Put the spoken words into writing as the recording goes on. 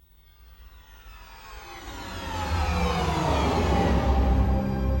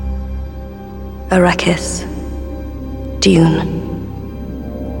Arrakis. Dune.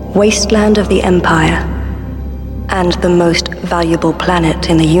 Wasteland of the Empire, and the most valuable planet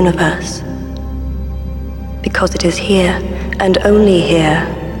in the universe. Because it is here, and only here,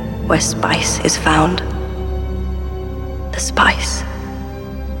 where spice is found. The spice.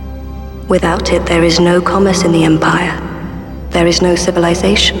 Without it, there is no commerce in the Empire. There is no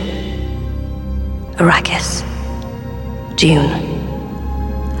civilization. Arrakis. Dune.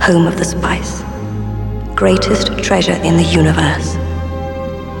 Home of the spice. Greatest treasure in the universe.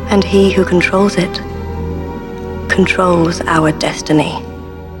 And he who controls it, controls our destiny.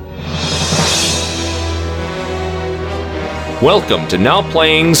 Welcome to Now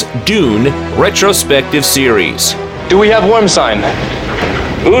Playing's Dune Retrospective Series. Do we have Wormsign?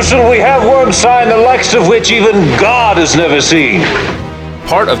 Who shall we have Wormsign, the likes of which even God has never seen?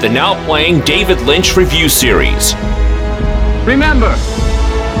 Part of the Now Playing David Lynch Review Series. Remember,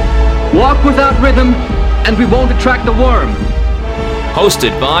 walk without rhythm, and we won't attract the worm.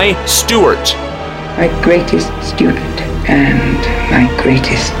 Hosted by Stuart. My greatest student and my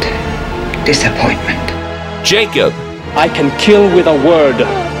greatest disappointment. Jacob. I can kill with a word.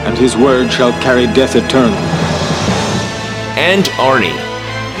 And his word shall carry death eternal. And Arnie.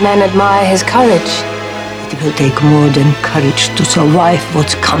 Men admire his courage. It will take more than courage to survive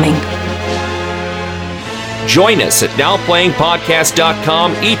what's coming. Join us at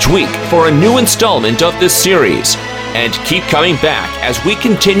NowPlayingPodcast.com each week for a new installment of this series. And keep coming back as we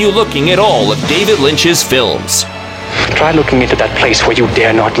continue looking at all of David Lynch's films. Try looking into that place where you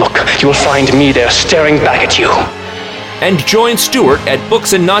dare not look. You will find me there staring back at you. And join Stuart at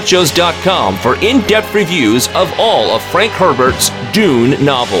booksandnachos.com for in-depth reviews of all of Frank Herbert's Dune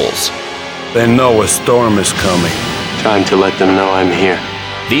novels. They know a storm is coming. Time to let them know I'm here.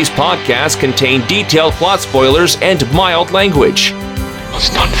 These podcasts contain detailed plot spoilers and mild language.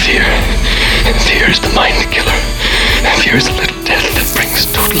 It's not fear. Fear is the mind killer. Fear is a little death that brings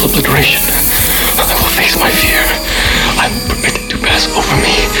total obliteration. I will face my fear. I'm permitted to pass over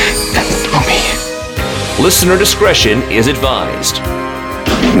me and through me. Listener discretion is advised.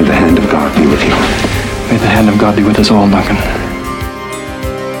 May the hand of God be with you. May the hand of God be with us all, Duncan.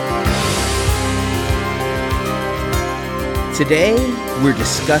 Today, we're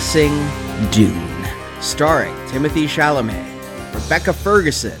discussing Dune, starring Timothée Chalamet, Rebecca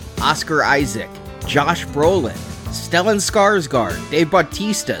Ferguson, Oscar Isaac, Josh Brolin, Stellan Skarsgård, Dave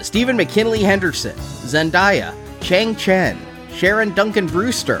Bautista, Stephen McKinley Henderson, Zendaya, Chang Chen, Sharon Duncan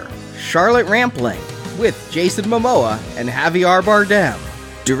Brewster, Charlotte Rampling, with Jason Momoa and Javier Bardem.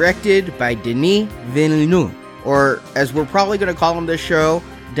 Directed by Denis Villeneuve, or as we're probably going to call him this show,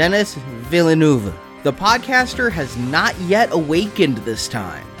 Denis Villeneuve. The podcaster has not yet awakened this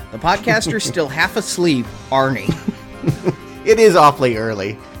time. The podcaster's still half asleep, Arnie. It is awfully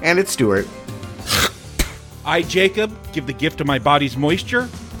early, and it's Stuart. I, Jacob, give the gift of my body's moisture.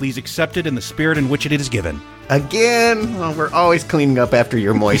 Please accept it in the spirit in which it is given. Again? Well, we're always cleaning up after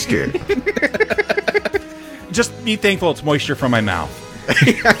your moisture. Just be thankful it's moisture from my mouth.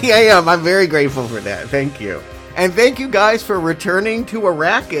 I am. I'm very grateful for that. Thank you. And thank you guys for returning to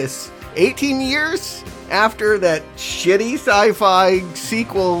Arrakis 18 years after that shitty sci-fi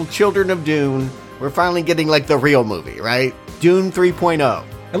sequel, Children of Dune. We're finally getting like the real movie, right? Dune 3.0.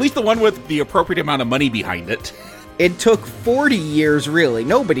 At least the one with the appropriate amount of money behind it. It took 40 years, really.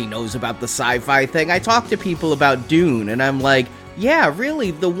 Nobody knows about the sci-fi thing. I talk to people about Dune, and I'm like, yeah,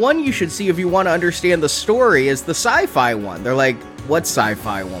 really, the one you should see if you want to understand the story is the sci-fi one. They're like, what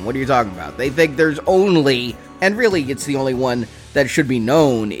sci-fi one? What are you talking about? They think there's only, and really it's the only one that should be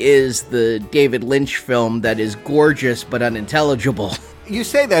known, is the David Lynch film that is gorgeous but unintelligible. You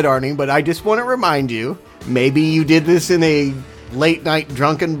say that, Arnie, but I just want to remind you, maybe you did this in a late-night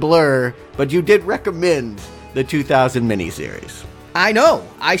drunken blur, but you did recommend the 2000 miniseries. I know.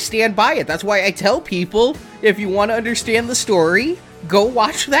 I stand by it. That's why I tell people, if you want to understand the story, go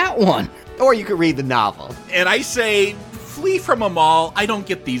watch that one. Or you could read the novel. And I say, flee from them all. I don't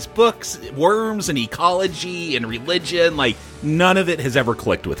get these books, worms and ecology and religion. Like, none of it has ever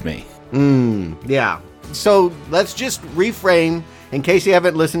clicked with me. Yeah. So let's just reframe. In case you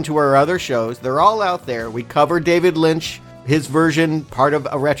haven't listened to our other shows, they're all out there. We covered David Lynch, his version, part of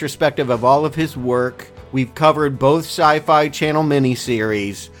a retrospective of all of his work. We've covered both Sci-Fi Channel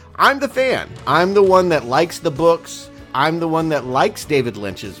miniseries. I'm the fan. I'm the one that likes the books. I'm the one that likes David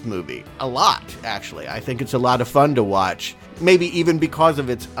Lynch's movie. A lot, actually. I think it's a lot of fun to watch. Maybe even because of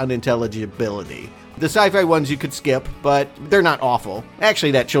its unintelligibility. The sci-fi ones you could skip, but they're not awful.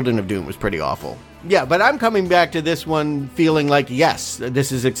 Actually, that Children of Dune was pretty awful. Yeah, but I'm coming back to this one feeling like, yes,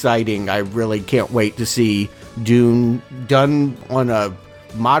 this is exciting. I really can't wait to see Dune done on a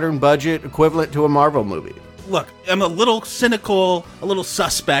modern budget equivalent to a Marvel movie. Look, I'm a little cynical, a little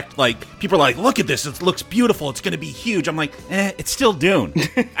suspect. Like, people are like, look at this, it looks beautiful, it's going to be huge. I'm like, it's still Dune.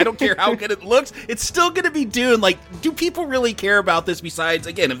 I don't care how good it looks, it's still going to be Dune. Like, do people really care about this besides,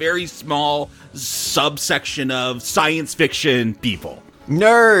 again, a very small subsection of science fiction people?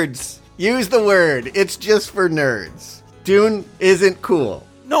 Nerds! Use the word. It's just for nerds. Dune isn't cool.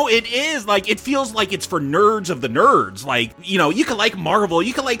 No, it is. Like, it feels like it's for nerds of the nerds. Like, you know, you can like Marvel,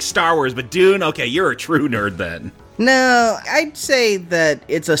 you can like Star Wars, but Dune, okay, you're a true nerd then. No, I'd say that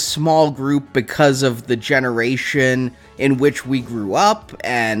it's a small group because of the generation in which we grew up,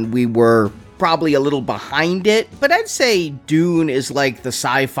 and we were probably a little behind it. But I'd say Dune is like the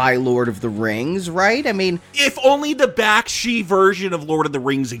sci-fi Lord of the Rings, right? I mean, if only the Bakshi version of Lord of the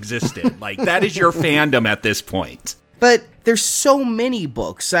Rings existed. Like, that is your fandom at this point. But there's so many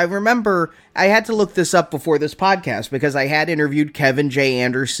books. I remember I had to look this up before this podcast because I had interviewed Kevin J.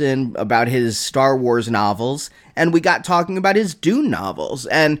 Anderson about his Star Wars novels, and we got talking about his Dune novels.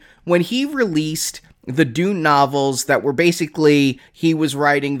 And when he released the Dune novels that were basically, he was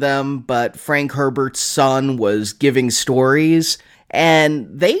writing them, but Frank Herbert's son was giving stories, and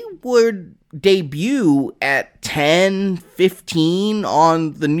they would debut at 10, 15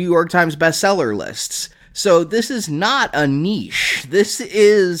 on the New York Times bestseller lists. So this is not a niche. This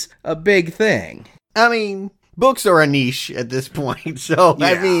is a big thing. I mean, books are a niche at this point. So, yeah.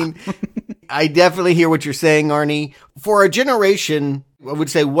 I mean, I definitely hear what you're saying, Arnie. For a generation, I would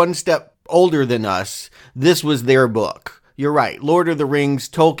say one step older than us, this was their book. You're right. Lord of the Rings,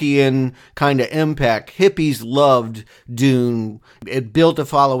 Tolkien kind of impact. Hippies loved Dune. It built a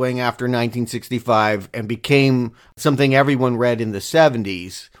following after 1965 and became something everyone read in the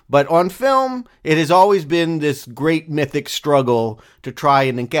 70s. But on film, it has always been this great mythic struggle to try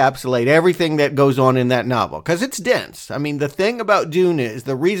and encapsulate everything that goes on in that novel. Because it's dense. I mean, the thing about Dune is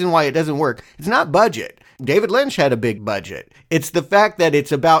the reason why it doesn't work. It's not budget. David Lynch had a big budget. It's the fact that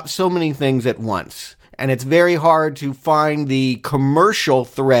it's about so many things at once. And it's very hard to find the commercial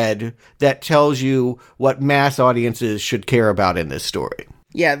thread that tells you what mass audiences should care about in this story.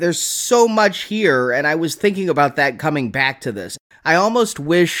 Yeah, there's so much here, and I was thinking about that coming back to this. I almost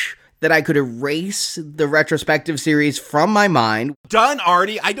wish that I could erase the retrospective series from my mind. Done,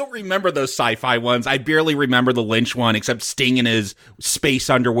 Artie. I don't remember those sci-fi ones. I barely remember the Lynch one, except Sting in his space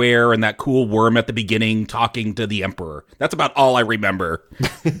underwear and that cool worm at the beginning talking to the Emperor. That's about all I remember.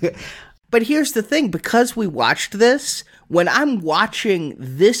 But here's the thing, because we watched this, when I'm watching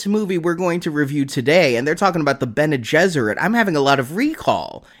this movie we're going to review today, and they're talking about the Bene Gesserit, I'm having a lot of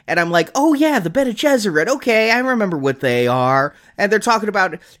recall. And I'm like, oh yeah, the Bene Gesserit, okay, I remember what they are. And they're talking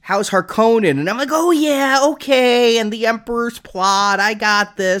about House Harkonnen, and I'm like, oh yeah, okay, and the Emperor's plot, I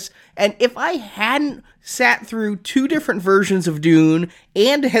got this. And if I hadn't sat through two different versions of Dune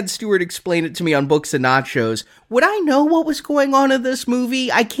and had Stewart explain it to me on Books and Nachos, would I know what was going on in this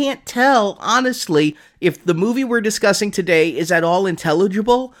movie? I can't tell, honestly, if the movie we're discussing today is at all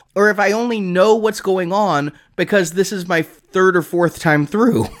intelligible, or if I only know what's going on because this is my third or fourth time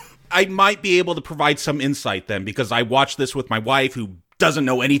through. I might be able to provide some insight then, because I watched this with my wife who doesn't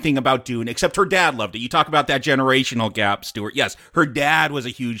know anything about Dune, except her dad loved it. You talk about that generational gap, Stuart. Yes, her dad was a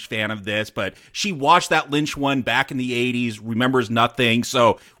huge fan of this, but she watched that Lynch one back in the 80s, remembers nothing.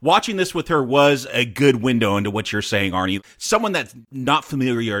 So watching this with her was a good window into what you're saying, Arnie. Someone that's not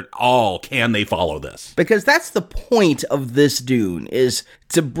familiar at all, can they follow this? Because that's the point of this Dune, is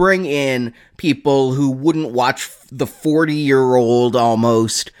to bring in people who wouldn't watch the 40-year-old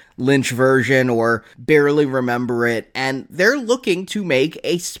almost Lynch version or barely remember it, and they're looking to make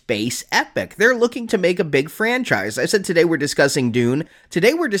a space epic. They're looking to make a big franchise. I said today we're discussing Dune.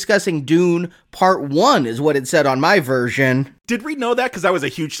 Today we're discussing Dune Part 1 is what it said on my version. Did we know that? Because that was a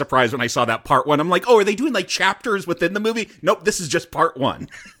huge surprise when I saw that Part 1. I'm like, oh, are they doing like chapters within the movie? Nope, this is just Part 1.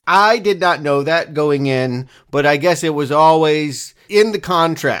 I did not know that going in, but I guess it was always in the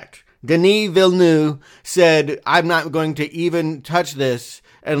contract. Denis Villeneuve said, I'm not going to even touch this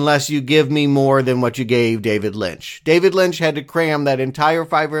unless you give me more than what you gave David Lynch. David Lynch had to cram that entire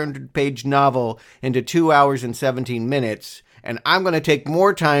 500-page novel into 2 hours and 17 minutes, and I'm going to take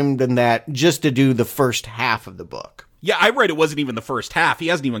more time than that just to do the first half of the book. Yeah, I read it wasn't even the first half. He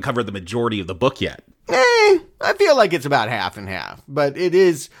hasn't even covered the majority of the book yet. I feel like it's about half and half, but it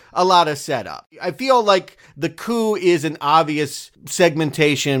is a lot of setup. I feel like the coup is an obvious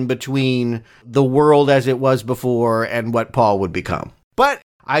segmentation between the world as it was before and what Paul would become. But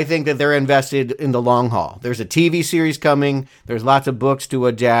I think that they're invested in the long haul. There's a TV series coming. There's lots of books to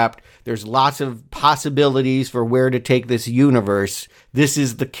adapt. There's lots of possibilities for where to take this universe. This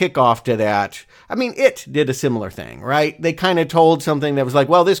is the kickoff to that. I mean, It did a similar thing, right? They kind of told something that was like,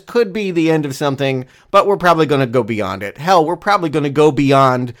 well, this could be the end of something, but we're probably going to go beyond it. Hell, we're probably going to go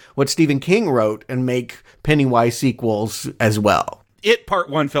beyond what Stephen King wrote and make Pennywise sequels as well. It Part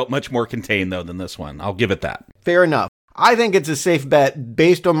 1 felt much more contained, though, than this one. I'll give it that. Fair enough. I think it's a safe bet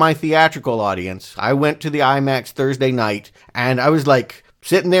based on my theatrical audience. I went to the IMAX Thursday night, and I was like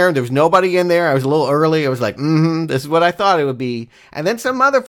sitting there. There was nobody in there. I was a little early. I was like, this is what I thought it would be. And then some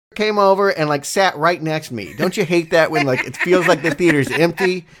motherfucker came over and like sat right next to me. Don't you hate that when like it feels like the theater's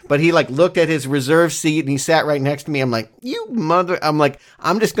empty, but he like looked at his reserved seat and he sat right next to me? I'm like,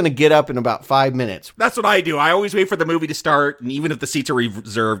 I'm just going to get up in about 5 minutes. That's what I do. I always wait for the movie to start, and even if the seats are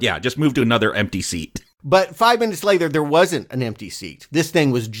reserved, just move to another empty seat. But 5 minutes later, there wasn't an empty seat. This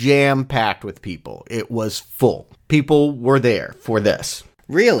thing was jam-packed with people. It was full. People were there for this.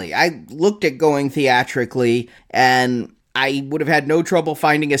 Really? I looked at going theatrically, and I would have had no trouble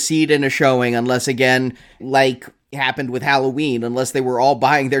finding a seat in a showing unless, again, like happened with Halloween, unless they were all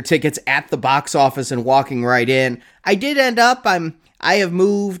buying their tickets at the box office and walking right in. I did end up, I have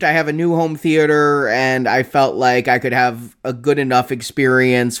moved, I have a new home theater, and I felt like I could have a good enough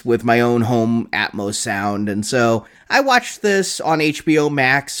experience with my own home Atmos sound, and so I watched this on HBO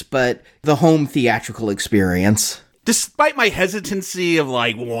Max, but the home theatrical experience. Despite my hesitancy of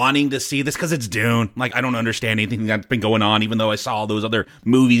like wanting to see this because it's Dune, like I don't understand anything that's been going on, even though I saw all those other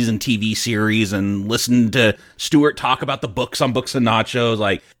movies and TV series and listened to Stuart talk about the books on Books and Nachos,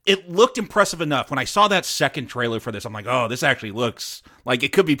 like it looked impressive enough. When I saw that second trailer for this, I'm like, oh, this actually looks like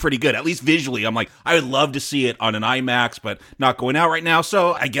it could be pretty good, at least visually. I'm like, I would love to see it on an IMAX, but not going out right now.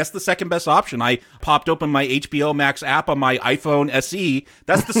 So I guess the second best option. I popped open my HBO Max app on my iPhone SE.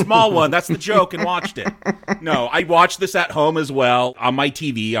 That's the small one. That's the joke, and watched it. No, I watched this at home as well on my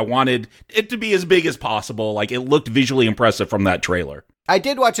TV. I wanted it to be as big as possible. Like it looked visually impressive from that trailer. I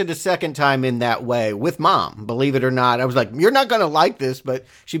did watch it a second time in that way with Mom, believe it or not. I was like, you're not going to like this, but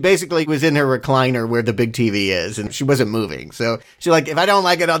she basically was in her recliner where the big TV is, and she wasn't moving. So she's like, if I don't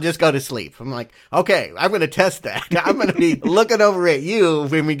like it, I'll just go to sleep. I'm like, okay, I'm going to test that. I'm going to be looking over at you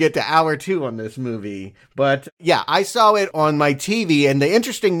when we get to hour 2 on this movie. But yeah, I saw it on my TV, and the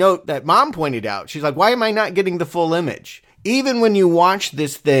interesting note that Mom pointed out, she's like, why am I not getting the full image? Even when you watch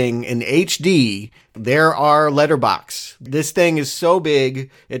this thing in HD, there are letterbox. This thing is so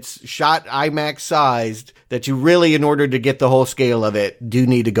big, it's shot IMAX sized, that you really, in order to get the whole scale of it, do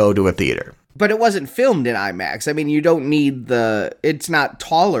need to go to a theater. But it wasn't filmed in IMAX. I mean, you don't need it's not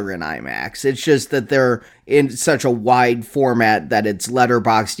taller in IMAX. It's just that they're in such a wide format that it's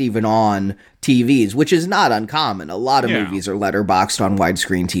letterboxed even on TVs, which is not uncommon. A lot of movies are letterboxed on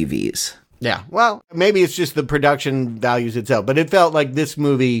widescreen TVs. Yeah, well, maybe it's just the production values itself, but it felt like this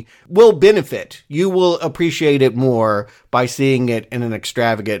movie will benefit. You will appreciate it more by seeing it in an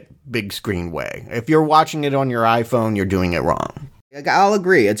extravagant big screen way. If you're watching it on your iPhone, you're doing it wrong. I'll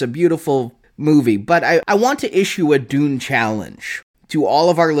agree. It's a beautiful movie, but I want to issue a Dune challenge to all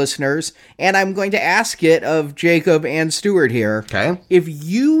of our listeners, and I'm going to ask it of Jacob and Stuart here. Okay. If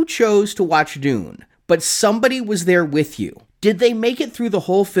you chose to watch Dune, but somebody was there with you, did they make it through the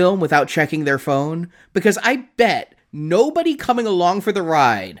whole film without checking their phone? Because I bet nobody coming along for the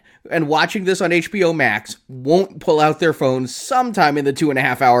ride and watching this on HBO Max won't pull out their phone sometime in the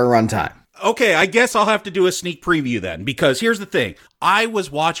 2.5-hour runtime. Okay, I guess I'll have to do a sneak preview then, because here's the thing. I was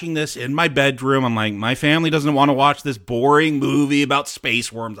watching this in my bedroom. I'm like, my family doesn't want to watch this boring movie about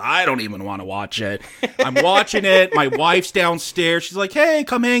space worms. I don't even want to watch it. I'm watching it. My wife's downstairs. She's like, hey,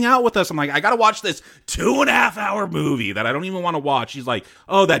 come hang out with us. I'm like, I got to watch this 2.5-hour movie that I don't even want to watch. She's like,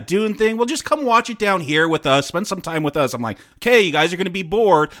 oh, that Dune thing? Well, just come watch it down here with us. Spend some time with us. I'm like, okay, you guys are going to be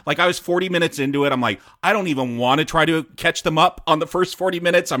bored. Like, I was 40 minutes into it. I'm like, I don't even want to try to catch them up on the first 40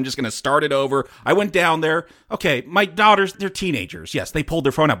 minutes. I'm just going to start it over. I went down there. Okay, my daughters, they're teenagers. Yes, they pulled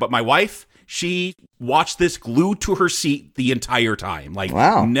their phone out. But my wife, she watched this glued to her seat the entire time. Like,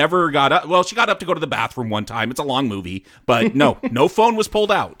 wow. Never got up. Well, she got up to go to the bathroom one time. It's a long movie. But no phone was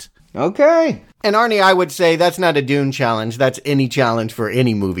pulled out. Okay. And Arnie, I would say that's not a Dune challenge. That's any challenge for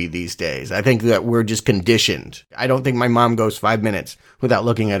any movie these days. I think that we're just conditioned. I don't think my mom goes 5 minutes without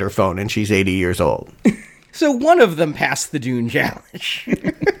looking at her phone, and she's 80 years old. So one of them passed the Dune challenge.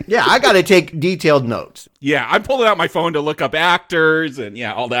 Yeah, I got to take detailed notes. Yeah, I'm pulling out my phone to look up actors and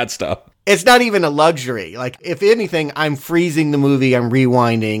all that stuff. It's not even a luxury. Like, if anything, I'm freezing the movie, I'm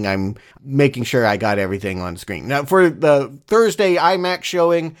rewinding, I'm making sure I got everything on screen. Now, for the Thursday IMAX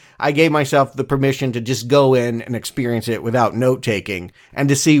showing, I gave myself the permission to just go in and experience it without note-taking and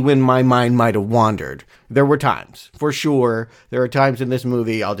to see when my mind might have wandered. There were times, for sure. There are times in this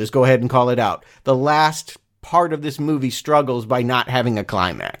movie, I'll just go ahead and call it out. The last part of this movie struggles by not having a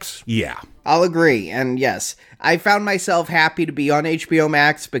climax. Yeah. I'll agree. And yes, I found myself happy to be on HBO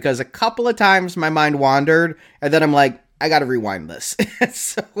Max because a couple of times my mind wandered, and then I'm like, I gotta rewind this.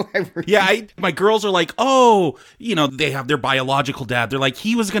 So my girls are like, oh, they have their biological dad. They're like,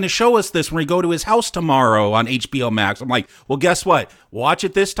 he was going to show us this when we go to his house tomorrow on HBO Max. I'm like, well, guess what? Watch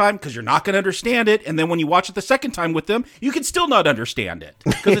it this time because you're not going to understand it. And then when you watch it the second time with them, you can still not understand it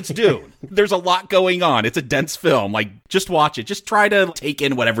because it's Dune. There's a lot going on. It's a dense film. Like, just watch it. Just try to take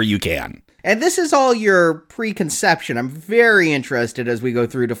in whatever you can. And this is all your preconception. I'm very interested as we go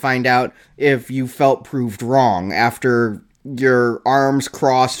through to find out if you felt proved wrong after your arms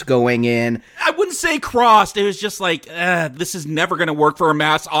crossed going in. I wouldn't say crossed. It was just like, this is never going to work for a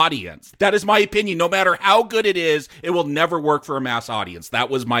mass audience. That is my opinion. No matter how good it is, it will never work for a mass audience. That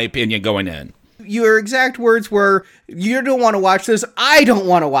was my opinion going in. Your exact words were, you don't want to watch this. I don't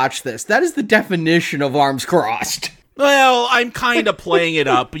want to watch this. That is the definition of arms crossed. Well, I'm kind of playing it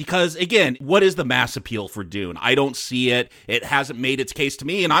up because, again, what is the mass appeal for Dune? I don't see it. It hasn't made its case to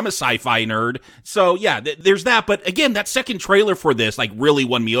me, and I'm a sci-fi nerd. So, yeah, there's that. But, again, that second trailer for this, really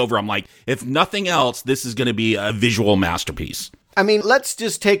won me over. I'm like, if nothing else, this is going to be a visual masterpiece. I mean, let's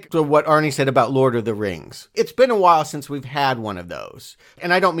just take to what Arnie said about Lord of the Rings. It's been a while since we've had one of those.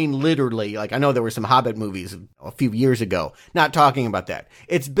 And I don't mean literally, I know there were some Hobbit movies a few years ago, not talking about that.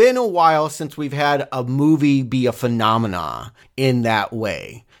 It's been a while since we've had a movie be a phenomena in that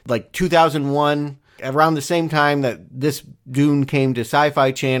way. 2001, around the same time that this Dune came to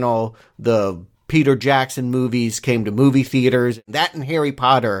Sci-Fi Channel, the Peter Jackson movies came to movie theaters. That and Harry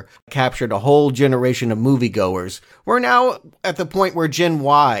Potter captured a whole generation of moviegoers. We're now at the point where Gen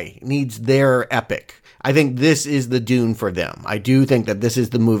Y needs their epic. I think this is the Dune for them. I do think that this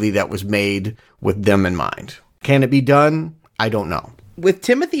is the movie that was made with them in mind. Can it be done? I don't know. With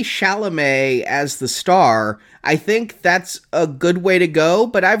Timothée Chalamet as the star, I think that's a good way to go,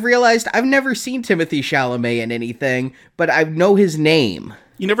 but I've realized I've never seen Timothée Chalamet in anything, but I know his name.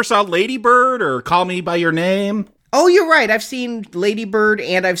 You never saw Lady Bird or Call Me By Your Name? Oh, you're right. I've seen Lady Bird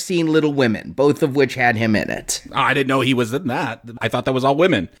and I've seen Little Women, both of which had him in it. Oh, I didn't know he was in that. I thought that was all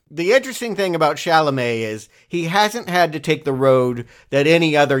women. The interesting thing about Chalamet is he hasn't had to take the road that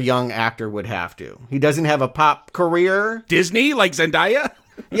any other young actor would have to. He doesn't have a pop career. Disney, like Zendaya?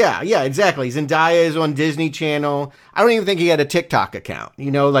 Yeah, exactly. Zendaya is on Disney Channel. I don't even think he had a TikTok account.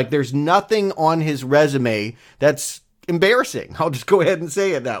 There's nothing on his resume that's embarrassing. I'll just go ahead and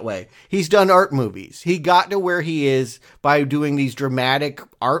say it that way. He's done art movies. He got to where he is by doing these dramatic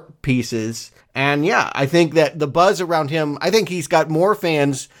art pieces. And yeah, I think that the buzz around him, I think he's got more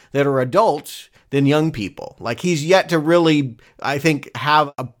fans that are adults than young people. He's yet to really, I think,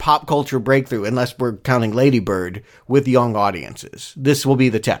 have a pop culture breakthrough, unless we're counting Lady Bird, with young audiences. This will be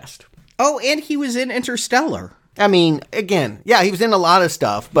the test. Oh, and he was in Interstellar. I mean, again, yeah, he was in a lot of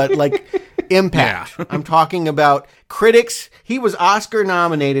stuff, but impact. Yeah. I'm talking about critics. He was Oscar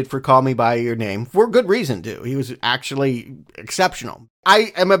nominated for Call Me By Your Name for good reason, too. He was actually exceptional.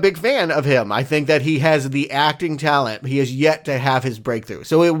 I am a big fan of him. I think that he has the acting talent. He has yet to have his breakthrough.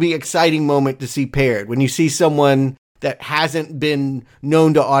 So it will be an exciting moment to see paired. When you see someone that hasn't been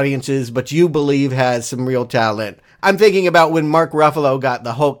known to audiences, but you believe has some real talent. I'm thinking about when Mark Ruffalo got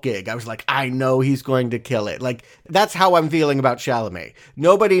the Hulk gig. I was like, I know he's going to kill it. That's how I'm feeling about Chalamet.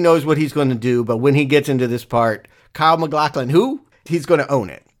 Nobody knows what he's going to do, but when he gets into this part, Kyle MacLachlan, he's going to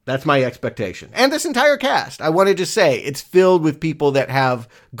own it. That's my expectation. And this entire cast, I wanted to say, it's filled with people that have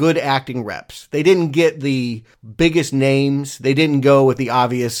good acting reps. They didn't get the biggest names. They didn't go with the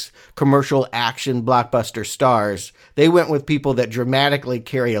obvious commercial action blockbuster stars. They went with people that dramatically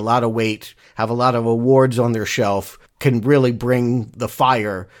carry a lot of weight, have a lot of awards on their shelf, can really bring the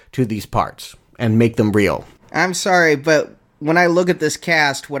fire to these parts and make them real. I'm sorry, but when I look at this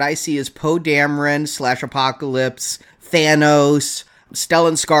cast, what I see is Poe Dameron / Apocalypse, Thanos,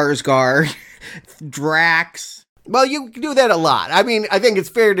 Stellan Skarsgård, Drax. Well, you do that a lot. I mean, I think it's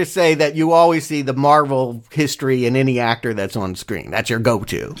fair to say that you always see the Marvel history in any actor that's on screen. That's your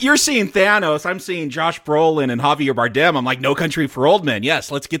go-to. You're seeing Thanos. I'm seeing Josh Brolin and Javier Bardem. I'm like, No Country for Old Men. Yes,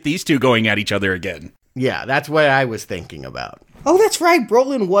 let's get these two going at each other again. Yeah, that's what I was thinking about. Oh, that's right.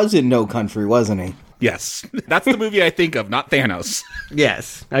 Brolin was in No Country, wasn't he? Yes. That's the movie I think of, not Thanos.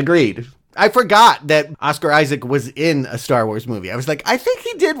 Yes, agreed. I forgot that Oscar Isaac was in a Star Wars movie. I was like, I think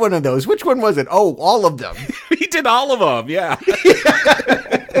he did one of those. Which one was it? Oh, all of them. He did all of them, yeah.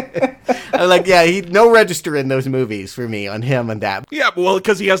 I'm like, yeah, no register in those movies for me on him and that. Yeah, well,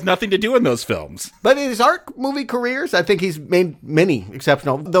 because he has nothing to do in those films. But in his art movie careers, I think he's made many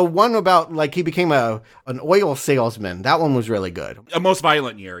exceptional. The one about, like, he became an oil salesman, that one was really good. A Most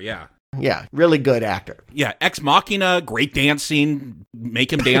Violent Year, yeah. Yeah, really good actor. Yeah, Ex Machina, great dance scene,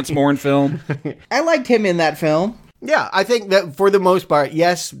 make him dance more in film. I liked him in that film. Yeah, I think that for the most part,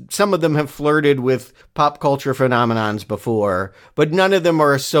 yes, some of them have flirted with pop culture phenomenons before, but none of them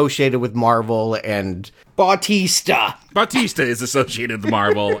are associated with Marvel and... Bautista. Bautista is associated with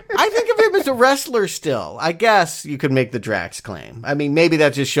Marvel. I think of him as a wrestler still. I guess you could make the Drax claim. I mean, maybe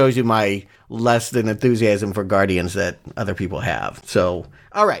that just shows you my less than enthusiasm for Guardians that other people have. So,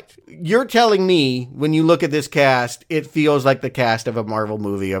 all right. You're telling me when you look at this cast, it feels like the cast of a Marvel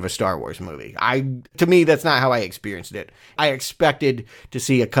movie, of a Star Wars movie. To me, that's not how I experienced it. I expected to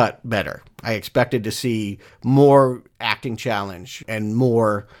see a cut better. I expected to see more acting challenge and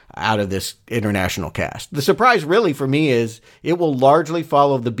more out of this international cast. The surprise really for me is it will largely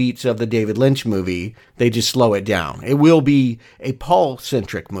follow the beats of the David Lynch movie. They just slow it down. It will be a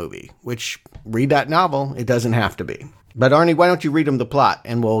Paul-centric movie, which, read that novel, it doesn't have to be. But Arnie, why don't you read them the plot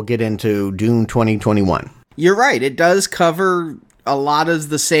and we'll get into Dune 2021. You're right. It does cover a lot of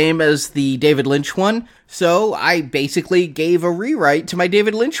the same as the David Lynch one. So I basically gave a rewrite to my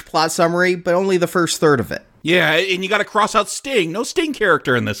David Lynch plot summary, but only the first third of it. Yeah, and you got to cross out Sting. No Sting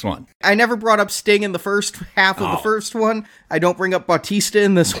character in this one. I never brought up Sting in the first half of the first one. I don't bring up Bautista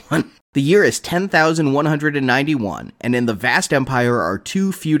in this one. The year is 10,191, and in the vast empire are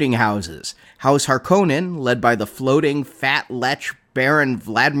two feuding houses. House Harkonnen, led by the floating, fat lech Baron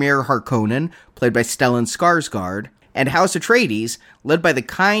Vladimir Harkonnen, played by Stellan Skarsgård, and House Atreides, led by the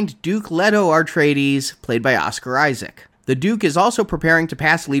kind Duke Leto Atreides, played by Oscar Isaac. The Duke is also preparing to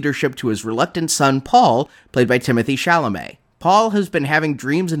pass leadership to his reluctant son Paul, played by Timothée Chalamet. Paul has been having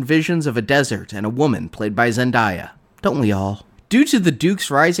dreams and visions of a desert and a woman, played by Zendaya. Don't we all? Due to the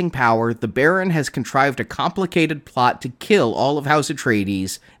Duke's rising power, the Baron has contrived a complicated plot to kill all of House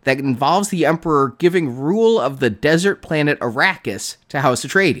Atreides that involves the Emperor giving rule of the desert planet Arrakis to House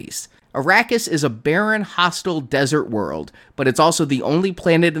Atreides. Arrakis is a barren, hostile desert world, but it's also the only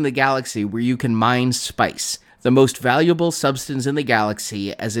planet in the galaxy where you can mine spice, the most valuable substance in the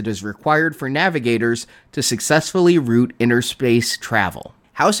galaxy, as it is required for navigators to successfully route interspace travel.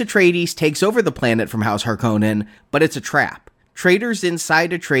 House Atreides takes over the planet from House Harkonnen, but it's a trap. Traitors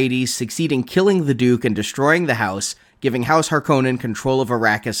inside Atreides succeed in killing the Duke and destroying the house, giving House Harkonnen control of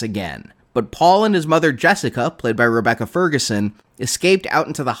Arrakis again. But Paul and his mother Jessica, played by Rebecca Ferguson, escaped out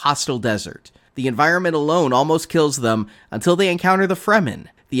into the hostile desert. The environment alone almost kills them until they encounter the Fremen,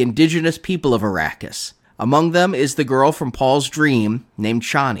 the indigenous people of Arrakis. Among them is the girl from Paul's dream, named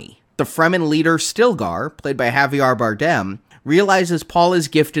Chani. The Fremen leader Stilgar, played by Javier Bardem, realizes Paul is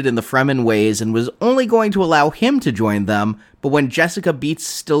gifted in the Fremen ways and was only going to allow him to join them, but when Jessica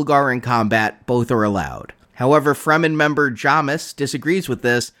beats Stilgar in combat, both are allowed. However, Fremen member Jamis disagrees with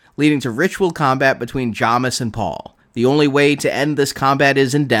this, leading to ritual combat between Jamis and Paul. The only way to end this combat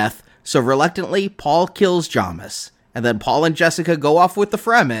is in death, so reluctantly, Paul kills Jamis. And then Paul and Jessica go off with the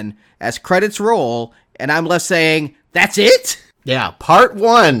Fremen, as credits roll, and I'm left saying, that's it? Yeah, part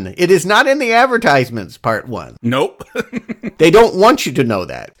one. It is not in the advertisements, part one. Nope. They don't want you to know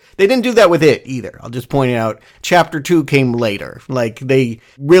that. They didn't do that with it either. I'll just point out, chapter 2 came later. Like, they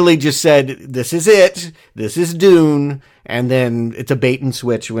really just said, this is it, this is Dune, and then it's a bait and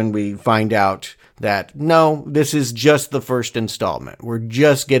switch when we find out that, no, this is just the first installment. We're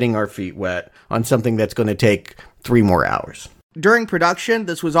just getting our feet wet on something that's going to take 3 more hours. During production,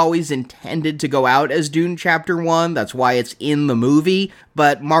 this was always intended to go out as Dune Chapter 1, that's why it's in the movie,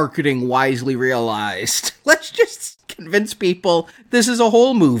 but marketing wisely realized, let's just convince people this is a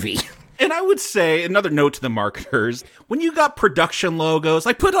whole movie. And I would say, another note to the marketers, when you got production logos,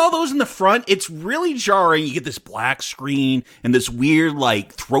 like put all those in the front, it's really jarring. You get this black screen and this weird,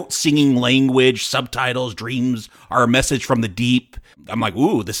 like, throat-singing language, subtitles, dreams are a message from the deep. I'm like,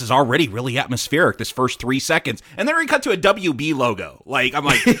 ooh, this is already really atmospheric, this first 3 seconds. And then we cut to a WB logo. Like, I'm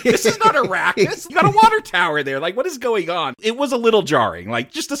like, this is not Arrakis. You got a water tower there. Like, what is going on? It was a little jarring.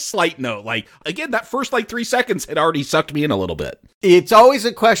 Like, just a slight note. Like, again, that first, 3 seconds had already sucked me in a little bit. It's always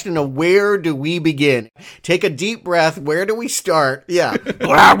a question of where do we begin? Take a deep breath. Where do we start? Yeah.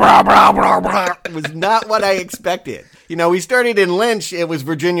 Blah, blah, blah, blah, blah. It was not what I expected. You know, we started in Lynch. It was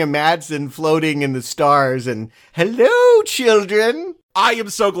Virginia Madsen floating in the stars and, hello, children. I am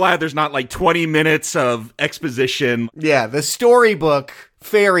so glad there's not 20 minutes of exposition. Yeah, the storybook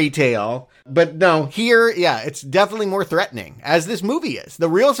fairy tale. But no, here, it's definitely more threatening, as this movie is. The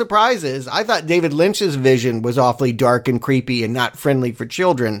real surprise is, I thought David Lynch's vision was awfully dark and creepy and not friendly for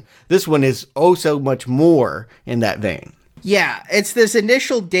children. This one is oh so much more in that vein. Yeah, it's this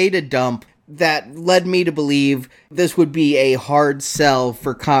initial data dump that led me to believe this would be a hard sell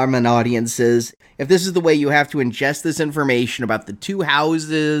for common audiences. If this is the way you have to ingest this information about the two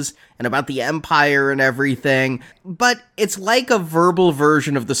houses and about the Empire and everything, but it's like a verbal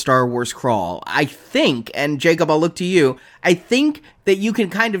version of the Star Wars crawl, I think, and Jacob, I'll look to you, I think that you can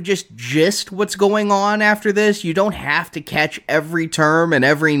kind of just gist what's going on after this. You don't have to catch every term and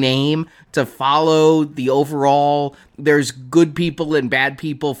every name to follow the overall there's good people and bad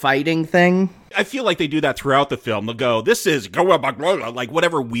people fighting thing. I feel like they do that throughout the film. They'll go, this is like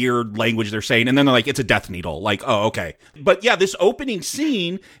whatever weird language they're saying. And then they're like, it's a death needle. Like, oh, okay. But yeah, this opening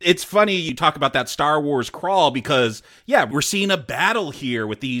scene, it's funny you talk about that Star Wars crawl because, yeah, we're seeing a battle here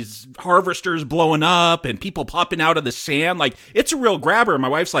with these harvesters blowing up and people popping out of the sand. Like, it's a real grabber. And my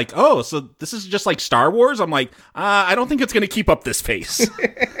wife's like, oh, so this is just like Star Wars? I'm like, I don't think it's going to keep up this pace.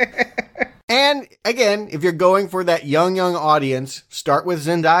 And again, if you're going for that young audience, start with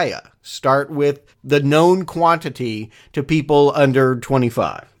Zendaya. Start with the known quantity to people under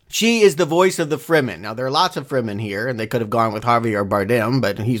 25. She is the voice of the Fremen. Now, there are lots of Fremen here, and they could have gone with Javier Bardem,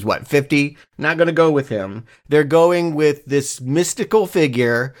 but he's, 50? Not going to go with him. They're going with this mystical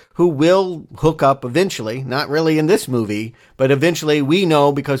figure who will hook up eventually. Not really in this movie, but eventually we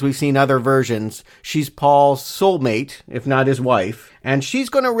know, because we've seen other versions, she's Paul's soulmate, if not his wife. And she's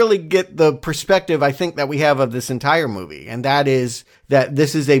going to really get the perspective, I think, that we have of this entire movie. And that is that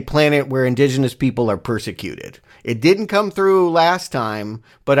this is a planet where indigenous people are persecuted. It didn't come through last time,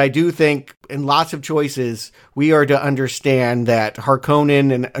 but I do think in lots of choices, we are to understand that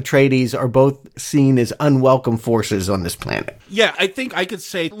Harkonnen and Atreides are both seen as unwelcome forces on this planet. Yeah, I think I could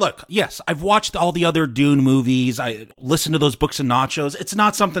say, look, yes, I've watched all the other Dune movies. I listened to those books and nachos. It's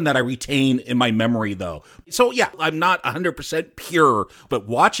not something that I retain in my memory, though. So yeah, I'm not 100% pure, but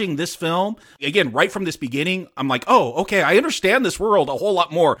watching this film, again, right from this beginning, I'm like, oh, okay, I understand this world a whole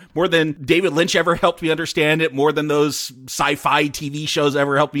lot more than David Lynch ever helped me understand it, more than those sci-fi TV shows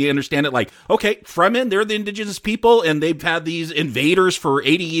ever helped me understand it. Like, okay, Fremen, they're the indigenous people, and they've had these invaders for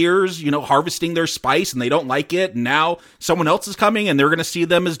 80 years, harvesting their spice, and they don't like it, and now someone else is coming, and they're going to see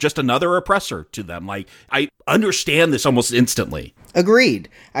them as just another oppressor to them. Like, I understand this almost instantly. Agreed.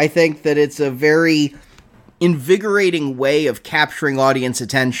 I think that it's a very invigorating way of capturing audience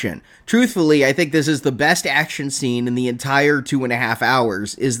attention. Truthfully, I think this is the best action scene in the entire 2.5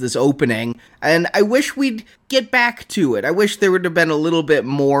 hours, is this opening, and I wish we'd get back to it. I wish there would have been a little bit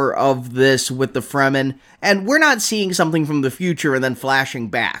more of this with the Fremen, and we're not seeing something from the future and then flashing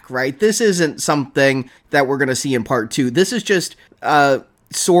back, right? This isn't something that we're going to see in part 2. This is just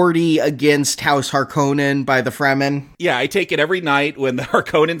sortie against House Harkonnen by the Fremen. Yeah, I take it every night when the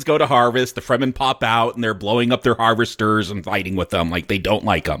Harkonnens go to harvest, the Fremen pop out and they're blowing up their harvesters and fighting with them like they don't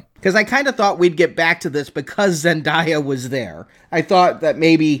like them. Because I kind of thought we'd get back to this because Zendaya was there. I thought that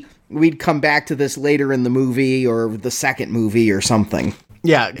maybe we'd come back to this later in the movie or the second movie or something.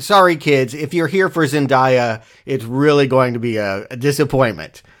 Yeah, sorry kids, if you're here for Zendaya, it's really going to be a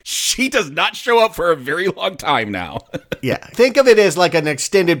disappointment. She does not show up for a very long time now. Yeah, think of it as like an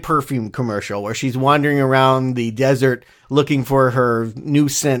extended perfume commercial where she's wandering around the desert looking for her new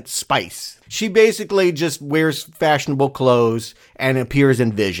scent spice. She basically just wears fashionable clothes and appears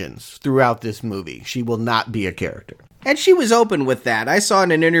in visions throughout this movie. She will not be a character. And she was open with that. I saw in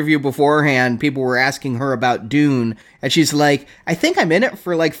an interview beforehand, people were asking her about Dune, and she's like, I think I'm in it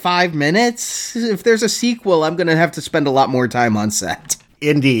for like 5 minutes. If there's a sequel, I'm going to have to spend a lot more time on set.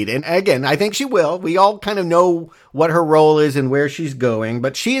 Indeed. And again, I think she will. We all kind of know what her role is and where she's going,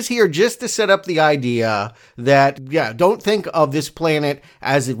 but she is here just to set up the idea that, don't think of this planet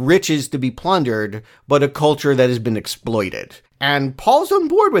as riches to be plundered, but a culture that has been exploited. And Paul's on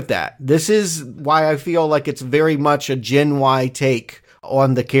board with that. This is why I feel like it's very much a Gen Y take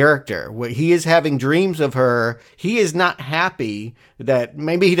on the character. He is having dreams of her. He is not happy that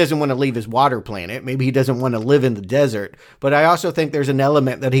maybe he doesn't want to leave his water planet. Maybe he doesn't want to live in the desert. But I also think there's an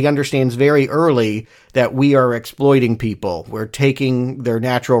element that he understands very early that we are exploiting people. We're taking their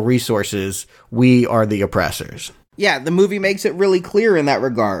natural resources. We are the oppressors. Yeah, the movie makes it really clear in that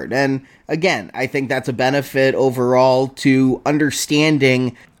regard. And again, I think that's a benefit overall to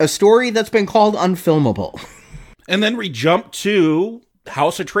understanding a story that's been called unfilmable. And then we jump to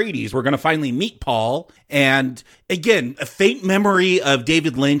House Atreides. We're going to finally meet Paul. And again, a faint memory of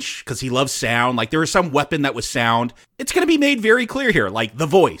David Lynch because he loves sound. Like there was some weapon that was sound. it's going to be made very clear here, like the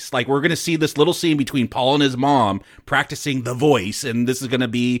voice. Like, we're going to see this little scene between Paul and his mom practicing the voice, and this is going to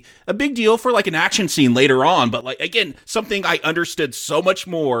be a big deal for like an action scene later on. But like, again, something I understood so much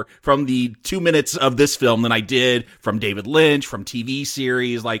more from the 2 minutes of this film than I did from David Lynch, from TV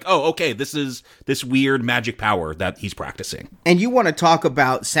series. Like, oh, okay, this is this weird magic power that he's practicing. And you want to talk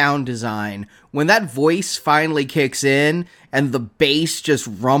about sound design. When that voice finally kicks in and the bass just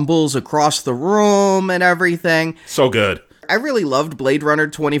rumbles across the room and everything. So good. I really loved Blade Runner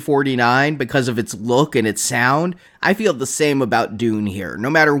 2049 because of its look and its sound. I feel the same about Dune here. No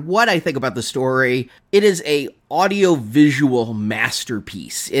matter what I think about the story, it is a audio-visual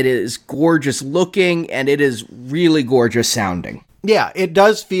masterpiece. It is gorgeous looking and it is really gorgeous sounding. Yeah, it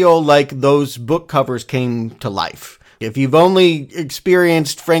does feel like those book covers came to life. If you've only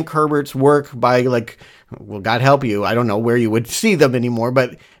experienced Frank Herbert's work by well, God help you, I don't know where you would see them anymore,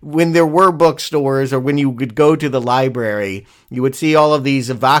 but when there were bookstores or when you would go to the library, you would see all of these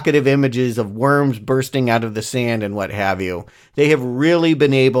evocative images of worms bursting out of the sand and what have you. They have really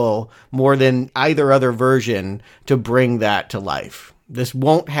been able, more than either other version, to bring that to life. This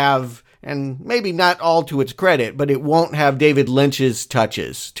won't have, and maybe not all to its credit, but it won't have David Lynch's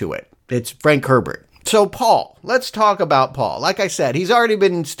touches to it. It's Frank Herbert. So Paul, let's talk about Paul. Like I said, he's already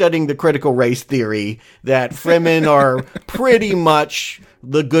been studying the critical race theory that Fremen are pretty much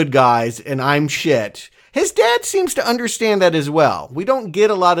the good guys and I'm shit. His dad seems to understand that as well. We don't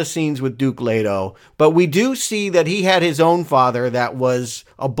get a lot of scenes with Duke Leto, but we do see that he had his own father that was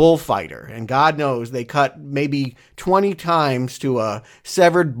a bullfighter. And God knows they cut maybe 20 times to a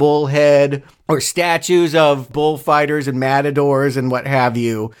severed bull head or statues of bullfighters and matadors and what have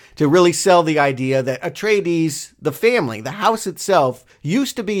you to really sell the idea that Atreides, the family, the house itself,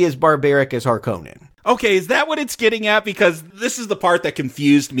 used to be as barbaric as Harkonnen. Okay, is that what it's getting at? Because this is the part that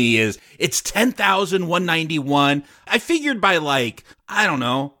confused me is it's 10,191. I figured by I don't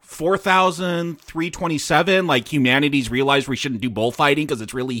know, 4,327, humanity's realized we shouldn't do bullfighting because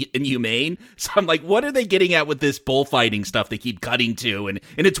it's really inhumane. So I'm like, what are they getting at with this bullfighting stuff they keep cutting to? And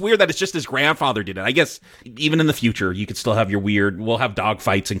it's weird that it's just his grandfather did it. I guess even in the future, you could still have we'll have dog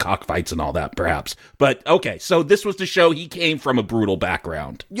fights and cockfights and all that, perhaps. But okay, so this was to show he came from a brutal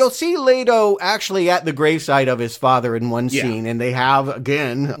background. You'll see Leto actually at the gravesite of his father in one scene, and they have,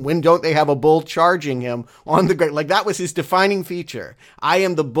 again, when don't they have a bull charging him on the grave? That was his defining feature. I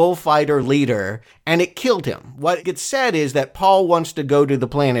am the bullfighter leader, and it killed him. What gets said is that Paul wants to go to the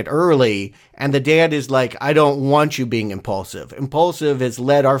planet early, and the dad is like, I don't want you being impulsive. Impulsive has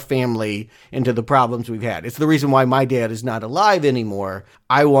led our family into the problems we've had. It's the reason why my dad is not alive anymore.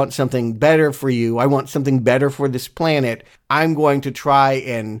 I want something better for you. I want something better for this planet. I'm going to try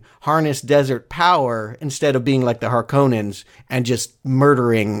and harness desert power instead of being like the Harkonnens and just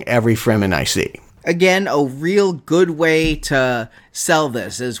murdering every Fremen I see. Again, a real good way to sell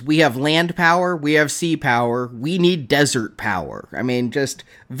this is we have land power, we have sea power, we need desert power. I mean, just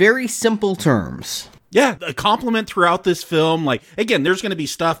very simple terms. Yeah, a compliment throughout this film. Again, there's going to be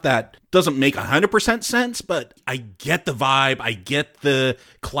stuff that doesn't make 100% sense, but I get the vibe. I get the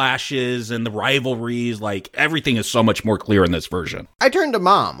clashes and the rivalries. Everything is so much more clear in this version. I turned to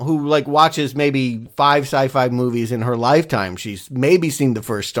Mom, who watches maybe 5 sci-fi movies in her lifetime. She's maybe seen the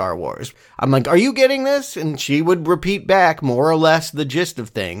first Star Wars. I'm like, are you getting this? And she would repeat back more or less the gist of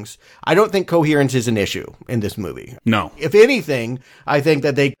things. I don't think coherence is an issue in this movie. No. If anything, I think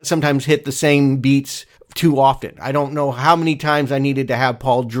that they sometimes hit the same beats too often. I don't know how many times I needed to have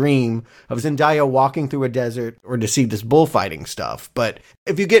Paul dream of Zendaya walking through a desert or to see this bullfighting stuff. But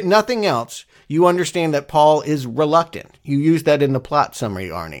if you get nothing else, you understand that Paul is reluctant. You use that in the plot summary,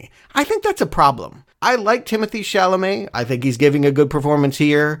 Arnie. I think that's a problem. I like Timothée Chalamet. I think he's giving a good performance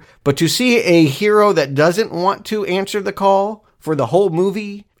here. But to see a hero that doesn't want to answer the call for the whole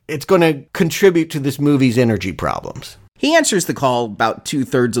movie, it's going to contribute to this movie's energy problems. He answers the call about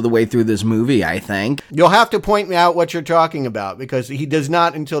 2/3 of the way through this movie, I think. You'll have to point me out what you're talking about, because he does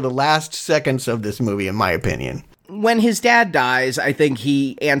not until the last seconds of this movie, in my opinion. When his dad dies, I think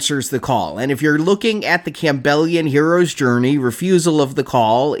he answers the call. And if you're looking at the Campbellian hero's journey, refusal of the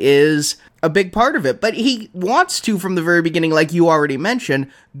call is a big part of it. But he wants to, from the very beginning, like you already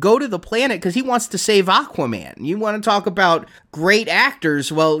mentioned, go to the planet because he wants to save Aquaman. You want to talk about great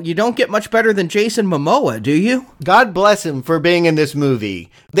actors? Well, you don't get much better than Jason Momoa, do you? God bless him for being in this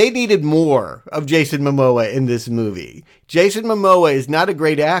movie. They needed more of Jason Momoa in this movie. Jason Momoa is not a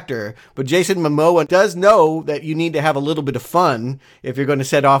great actor, but Jason Momoa does know that you need to have a little bit of fun if you're going to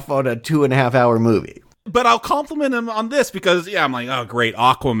set off on a 2.5-hour movie. But I'll compliment him on this because, I'm like, oh, great,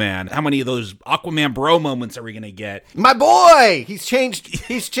 Aquaman. How many of those Aquaman bro moments are we going to get? My boy! He's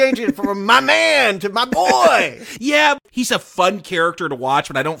changing from my man to my boy! Yeah, he's a fun character to watch,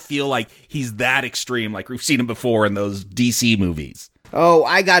 but I don't feel like he's that extreme like we've seen him before in those DC movies. Oh,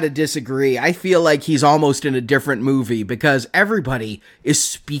 I gotta disagree. I feel like he's almost in a different movie because everybody is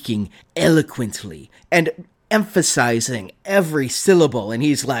speaking eloquently and emphasizing every syllable, and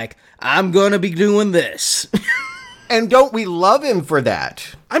he's like, I'm gonna be doing this. And don't we love him for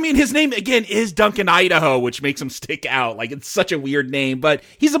that? I mean, his name, again, is Duncan Idaho, which makes him stick out. Like, it's such a weird name, but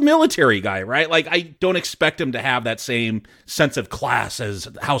he's a military guy, right? Like, I don't expect him to have that same sense of class as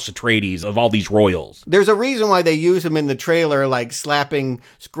House Atreides of all these royals. There's a reason why they use him in the trailer, like slapping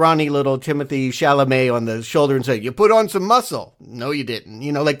scrawny little Timothy Chalamet on the shoulder and saying, you put on some muscle. No, you didn't.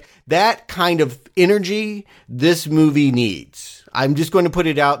 You know, like that kind of energy this movie needs. I'm just going to put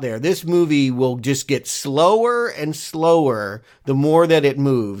it out there. This movie will just get slower and slower the more that it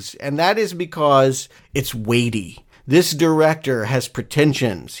moves. And that is because it's weighty. This director has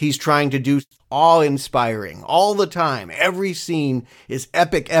pretensions. He's trying to do awe-inspiring all the time. Every scene is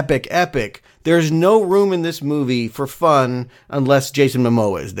epic, epic, epic. There's no room in this movie for fun unless Jason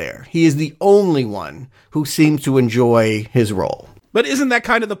Momoa is there. He is the only one who seems to enjoy his role. But isn't that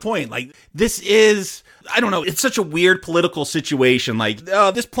kind of the point? Like, this is, I don't know, it's such a weird political situation. Like,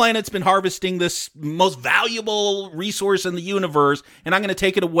 this planet's been harvesting this most valuable resource in the universe, and I'm going to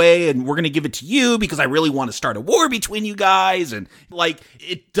take it away, and we're going to give it to you because I really want to start a war between you guys. And, like,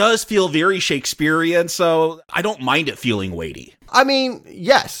 it does feel very Shakespearean, so I don't mind it feeling weighty. I mean,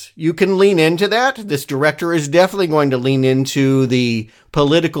 yes, you can lean into that. This director is definitely going to lean into the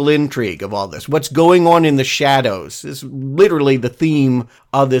political intrigue of all this. What's going on in the shadows is literally the theme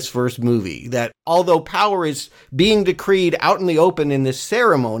of this first movie. That although power is being decreed out in the open in this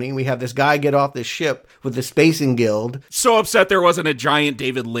ceremony, we have this guy get off this ship with the Spacing Guild. So upset there wasn't a giant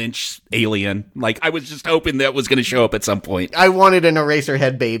David Lynch alien. Like, I was just hoping that was going to show up at some point. I wanted an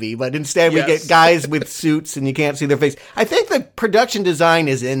Eraserhead baby, but instead we get guys with suits and you can't see their face. I think the production design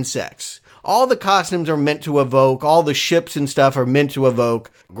is insects. All the costumes are meant to evoke, all the ships and stuff are meant to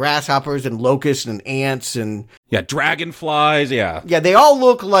evoke grasshoppers and locusts and ants and... Yeah, dragonflies, yeah. Yeah, they all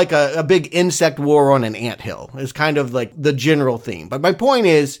look like a big insect war on an anthill. It's kind of like the general theme. But my point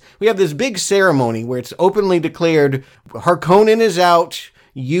is, we have this big ceremony where it's openly declared, Harkonnen is out,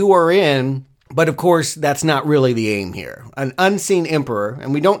 you are in... But of course, that's not really the aim here. An unseen emperor,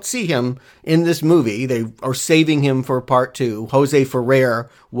 and we don't see him in this movie. They are saving him for part 2. Jose Ferrer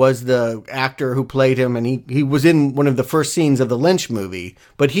was the actor who played him, and he was in one of the first scenes of the Lynch movie.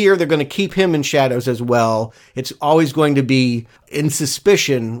 But here, they're going to keep him in shadows as well. It's always going to be in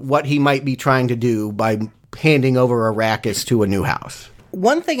suspicion what he might be trying to do by handing over Arrakis to a new house.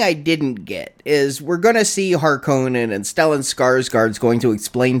 One thing I didn't get is we're going to see Harkonnen, and Stellan Skarsgård's going to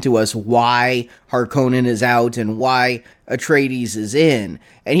explain to us why Harkonnen is out and why Atreides is in.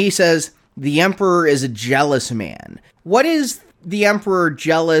 And he says, the Emperor is a jealous man. What is the Emperor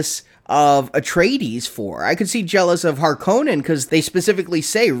jealous of Atreides for? I could see jealous of Harkonnen because they specifically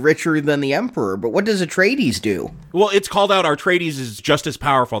say richer than the Emperor, but what does Atreides do? Well, it's called out Atreides is just as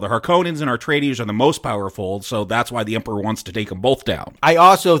powerful. The Harkonnens and Atreides are the most powerful, so that's why the Emperor wants to take them both down. I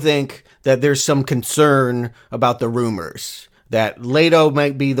also think that there's some concern about the rumors that Leto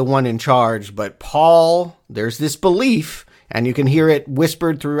might be the one in charge, but Paul, there's this belief, and you can hear it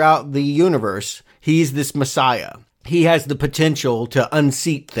whispered throughout the universe, he's this Messiah. He has the potential to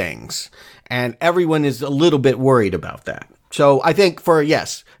unseat things, and everyone is a little bit worried about that. So I think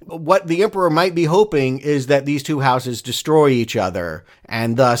what the Emperor might be hoping is that these two houses destroy each other,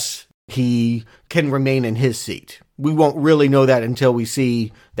 and thus he can remain in his seat. We won't really know that until we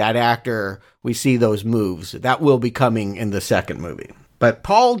see that actor, we see those moves. That will be coming in the second movie. But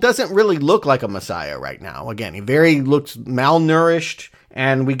Paul doesn't really look like a Messiah right now. Again, he looks malnourished.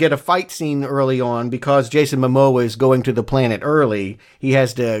 And we get a fight scene early on because Jason Momoa is going to the planet early. He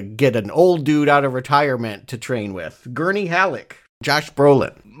has to get an old dude out of retirement to train with. Gurney Halleck, Josh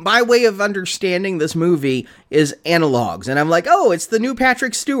Brolin. My way of understanding this movie is analogs. And I'm like, oh, it's the new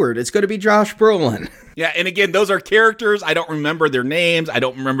Patrick Stewart. It's going to be Josh Brolin. Yeah, and again, those are characters. I don't remember their names. I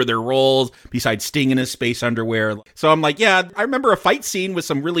don't remember their roles besides Sting in his space underwear. So I'm like, yeah, I remember a fight scene with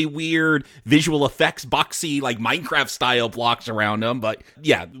some really weird visual effects, boxy, like Minecraft-style blocks around them. But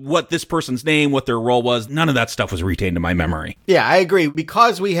yeah, what this person's name, what their role was, none of that stuff was retained in my memory. Yeah, I agree.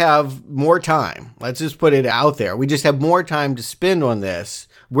 Because we have more time, let's just put it out there. We just have more time to spend on this.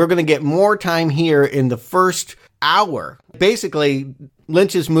 We're going to get more time here in the first hour. Basically,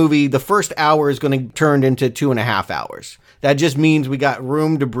 Lynch's movie, the first hour is going to turn into 2.5 hours. That just means we got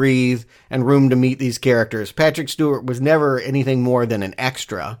room to breathe and room to meet these characters. Patrick Stewart was never anything more than an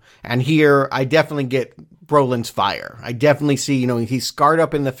extra. And here, I definitely get Brolin's fire. I definitely see, he's scarred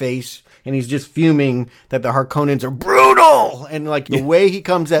up in the face and he's just fuming that the Harkonnens are brutal. And the way he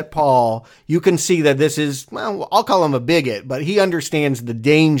comes at Paul, you can see that this is, well, I'll call him a bigot, but he understands the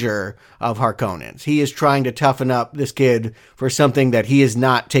danger of Harkonnens. He is trying to toughen up this kid for something that he is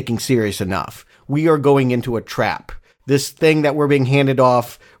not taking serious enough. We are going into a trap. This thing that we're being handed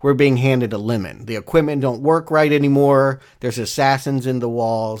off, we're being handed a lemon. The equipment don't work right anymore. There's assassins in the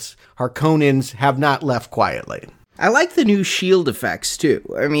walls. Harkonnens have not left quietly. I like the new shield effects, too.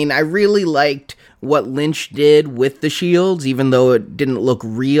 I mean, I really liked what Lynch did with the shields, even though it didn't look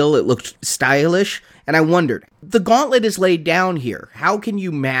real, it looked stylish. And I wondered, the gauntlet is laid down here. How can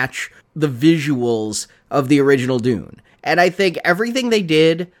you match the visuals of the original Dune? And I think everything they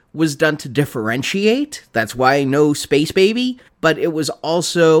did was done to differentiate. That's why no Space Baby, but it was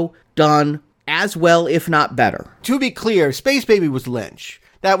also done as well, if not better. To be clear, Space Baby was Lynch.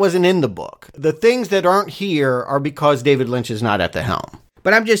 That wasn't in the book. The things that aren't here are because David Lynch is not at the helm.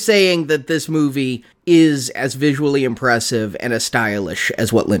 But I'm just saying that this movie is as visually impressive and as stylish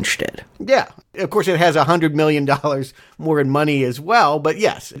as what Lynch did. Yeah. Of course, it has $100 million more in money as well. But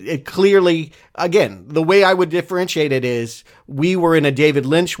yes, it clearly, again, the way I would differentiate it is we were in a David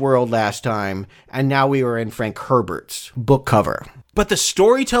Lynch world last time, and now we were in Frank Herbert's book cover. But the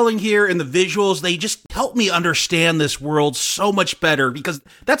storytelling here and the visuals, they just help me understand this world so much better, because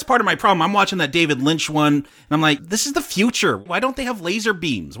that's part of my problem. I'm watching that David Lynch one, and I'm like, this is the future. Why don't they have laser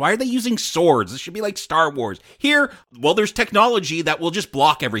beams? Why are they using swords? This should be like Star Wars. Here, well, there's technology that will just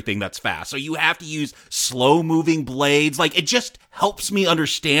block everything that's fast. So you have to use slow-moving blades. It just helps me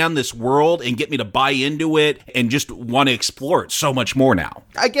understand this world and get me to buy into it and just want to explore it so much more now.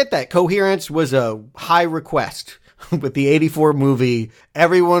 I get that. Coherence was a high request. With the 84 movie,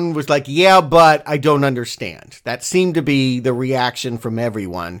 everyone was like, yeah, but I don't understand. That seemed to be the reaction from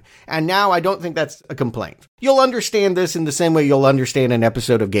everyone. And now I don't think that's a complaint. You'll understand this in the same way you'll understand an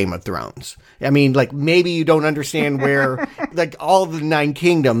episode of Game of Thrones. I mean, maybe you don't understand where, all the 9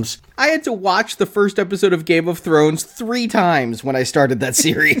 kingdoms. I had to watch the first episode of Game of Thrones 3 times when I started that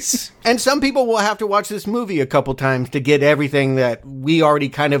series. And some people will have to watch this movie a couple times to get everything that we already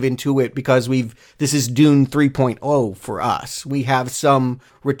kind of intuit, because this is Dune 3.0 for us. We have some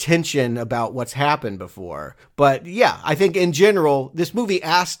retention about what's happened before. But yeah, I think in general, this movie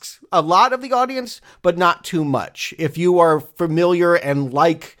asks a lot of the audience, but not too much. If you are familiar and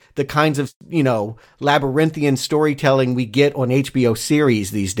like the kinds of, labyrinthian storytelling we get on HBO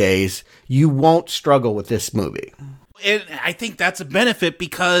series these days, you won't struggle with this movie. And I think that's a benefit,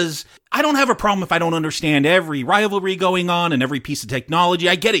 because I don't have a problem if I don't understand every rivalry going on and every piece of technology.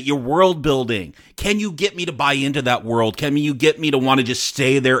 I get it. You're world building. Can you get me to buy into that world? Can you get me to want to just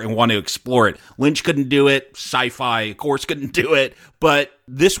stay there and want to explore it? Lynch couldn't do it. Sci-fi, of course, couldn't do it. But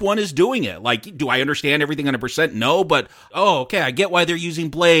this one is doing it. Do I understand everything 100%? No, but, okay, I get why they're using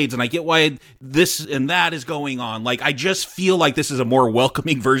blades, and I get why this and that is going on. I just feel like this is a more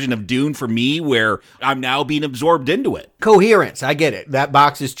welcoming version of Dune for me, where I'm now being absorbed into it. Coherence, I get it. That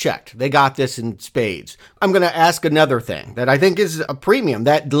box is checked. They got this in spades. I'm going to ask another thing that I think is a premium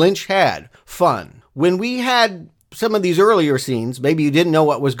that Lynch had. Fun. When we had some of these earlier scenes, maybe you didn't know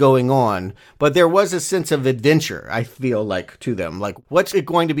what was going on, but there was a sense of adventure, I feel like, to them. What's it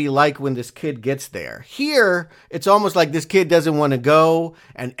going to be like when this kid gets there? Here, it's almost like this kid doesn't want to go,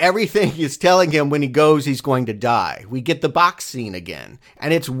 and everything is telling him when he goes, he's going to die. We get the box scene again,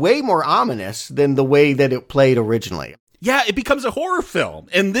 and it's way more ominous than the way that it played originally. Yeah, it becomes a horror film.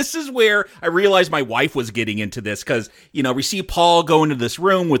 And this is where I realized my wife was getting into this, because, we see Paul go into this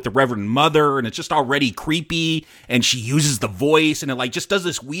room with the Reverend Mother, and it's just already creepy, and she uses the voice, and it just does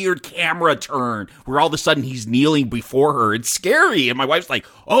this weird camera turn where all of a sudden he's kneeling before her. It's scary. And my wife's like,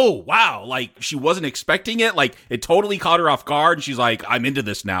 oh, wow. She wasn't expecting it. It totally caught her off guard. And she's like, I'm into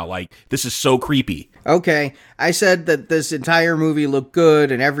this now. This is so creepy. Okay, I said that this entire movie looked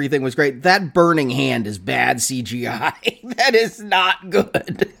good and everything was great. That burning hand is bad CGI. That is not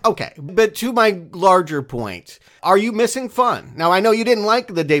good. Okay, but to my larger point, are you missing fun? Now, I know you didn't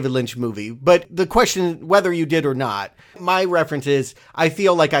like the David Lynch movie, but the question, whether you did or not, my reference is, I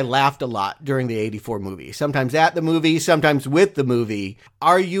feel like I laughed a lot during the 84 movie. Sometimes at the movie, sometimes with the movie.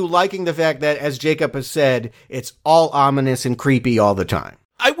 Are you liking the fact that, as Jacob has said, it's all ominous and creepy all the time?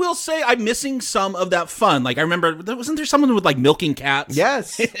 I will say I'm missing some of that fun. Like, I remember, wasn't there someone with, like, milking cats?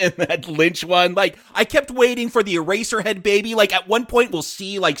 Yes. In that Lynch one. Like, I kept waiting for the Eraserhead baby. Like, at one point, we'll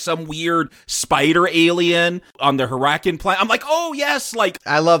see, like, some weird spider alien on the Huracan planet. I'm like, oh, yes. Like,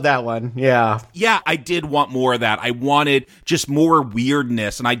 I love that one. Yeah. Yeah, I did want more of that. I wanted just more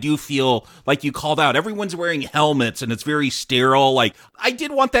weirdness. And I do feel, like you called out, everyone's wearing helmets and it's very sterile. Like, I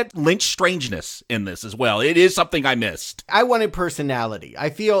did want that Lynch strangeness in this as well. It is something I missed. I wanted personality. I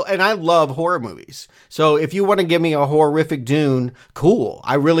feel, and I love horror movies. So if you want to give me a horrific Dune, cool.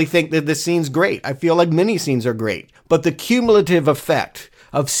 I really think that this scene's great. I feel like many scenes are great. But the cumulative effect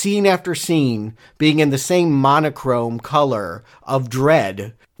of scene after scene being in the same monochrome color of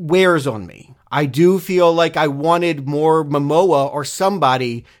dread wears on me. I do feel like I wanted more Momoa or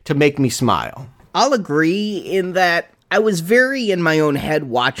somebody to make me smile. I'll agree in that I was very in my own head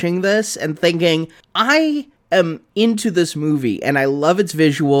watching this and thinking, I am into this movie and I love its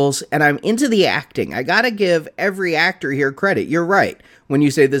visuals and I'm into the acting. I gotta give every actor here credit. You're right when you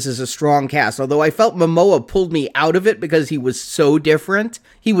say this is a strong cast, although I felt Momoa pulled me out of it because he was so different.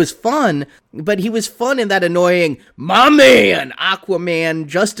 He was fun, but he was fun in that annoying, my man, Aquaman,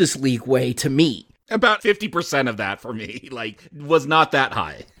 Justice League way to me. About 50% of that for me, like, was not that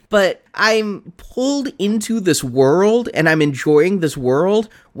high. But I'm pulled into this world and I'm enjoying this world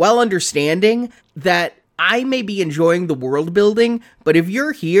while understanding that I may be enjoying the world building, but if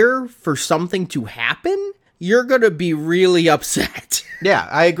you're here for something to happen, you're going to be really upset. Yeah,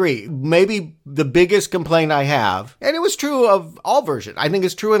 I agree. Maybe the biggest complaint I have, and it was true of all versions, I think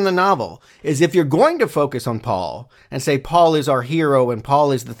it's true in the novel, is if you're going to focus on Paul and say Paul is our hero and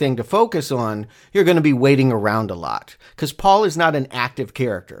Paul is the thing to focus on, you're going to be waiting around a lot. Because Paul is not an active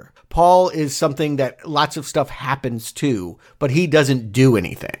character. Paul is something that lots of stuff happens to, but he doesn't do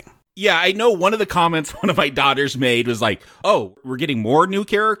anything. Yeah, I know one of the comments one of my daughters made was like, oh, we're getting more new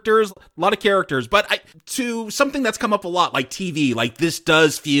characters, a lot of characters, but to something that's come up a lot, like TV, like this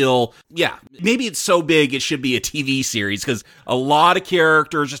does feel, yeah, maybe it's so big it should be a TV series because a lot of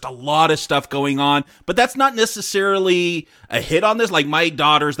characters, just a lot of stuff going on, but that's not necessarily a hit on this. Like my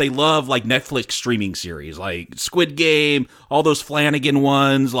daughters, they love like Netflix streaming series, like Squid Game, all those Flanagan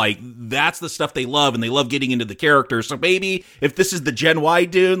ones, like that's the stuff they love and they love getting into the characters. So maybe if this is the Gen Y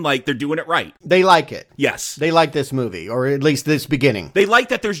Dune, like they're doing it right. They like it. Yes. They like this movie, or at least this beginning. They like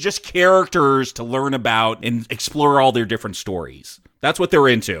that there's just characters to learn about and explore all their different stories. That's what they're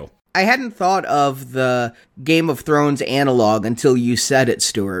into. I hadn't thought of the Game of Thrones analog until you said it,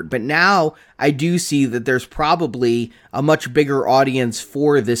 Stuart, but now I do see that there's probably a much bigger audience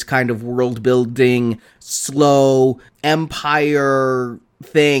for this kind of world-building, slow, empire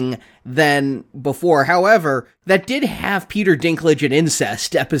thing than before. However, that did have Peter Dinklage and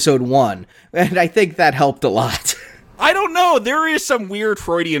incest, episode 1, and I think that helped a lot. I don't know. There is some weird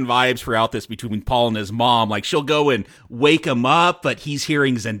Freudian vibes throughout this between Paul and his mom. Like, she'll go and wake him up, but he's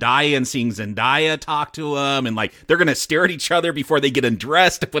hearing Zendaya and seeing Zendaya talk to him, and, like, they're going to stare at each other before they get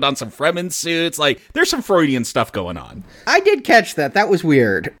undressed to put on some Fremen suits. Like, there's some Freudian stuff going on. I did catch that. That was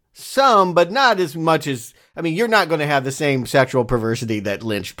weird. Some, but not as much as... I mean, you're not going to have the same sexual perversity that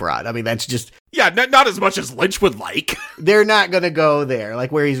Lynch brought. I mean, that's just... Yeah, not as much as Lynch would like. They're not going to go there,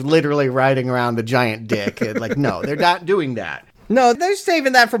 like where he's literally riding around the giant dick. And, like, no, they're not doing that. No, they're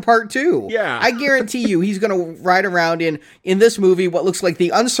saving that for part 2. Yeah. I guarantee you he's going to ride around in this movie what looks like the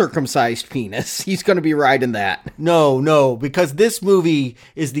uncircumcised penis. He's going to be riding that. No, because this movie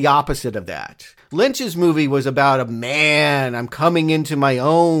is the opposite of that. Lynch's movie was about a man, I'm coming into my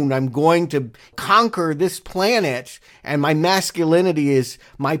own, I'm going to conquer this planet, and my masculinity is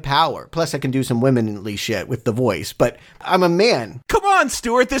my power. Plus, I can do some womanly shit with the voice, but I'm a man. Come on,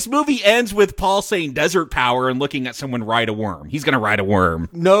 Stuart, this movie ends with Paul saying desert power and looking at someone ride a worm. He's going to ride a worm.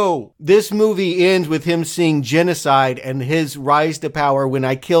 No, this movie ends with him seeing genocide and his rise to power. When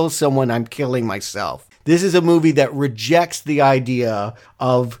I kill someone, I'm killing myself. This is a movie that rejects the idea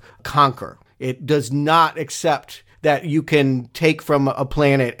of conquer. It does not accept that you can take from a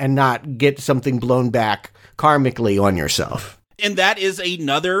planet and not get something blown back karmically on yourself. And that is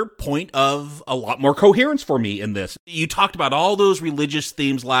another point of a lot more coherence for me in this. You talked about all those religious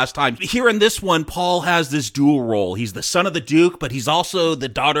themes last time. Here in this one, Paul has this dual role. He's the son of the Duke, but he's also the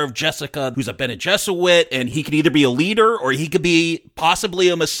daughter of Jessica, who's a Bene Gesserit, and he could either be a leader or he could be possibly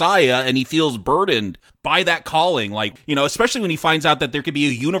a messiah, and he feels burdened by that calling, like, you know, especially when he finds out that there could be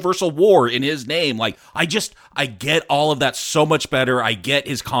a universal war in his name. Like, I get all of that so much better. I get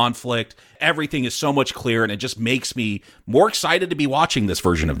his conflict. Everything is so much clearer, and it just makes me more excited to be watching this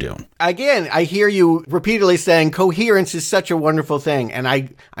version of Dune. Again, I hear you repeatedly saying coherence is such a wonderful thing, and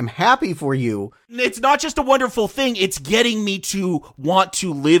I'm happy for you. It's not just a wonderful thing, it's getting me to want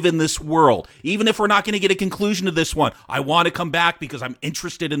to live in this world. Even if we're not going to get a conclusion to this one, I want to come back because I'm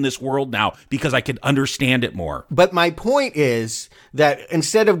interested in this world now, because I can understand it more. But my point is that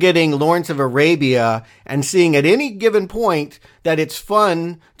instead of getting Lawrence of Arabia and seeing at any given point that it's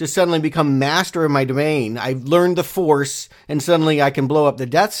fun to suddenly become master of my domain, I've learned the Force and suddenly I can blow up the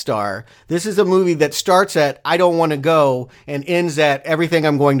Death Star. This is a movie that starts at I don't want to go and ends at everything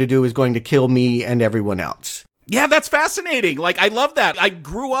I'm going to do is going to kill me and everyone else. Yeah, that's fascinating. Like, I love that. I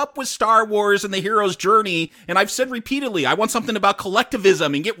grew up with Star Wars and the hero's journey, and I've said repeatedly, I want something about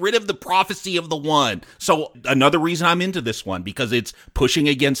collectivism and get rid of the prophecy of the one. So another reason I'm into this one, because it's pushing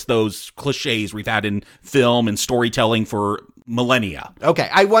against those cliches we've had in film and storytelling for millennia. Okay,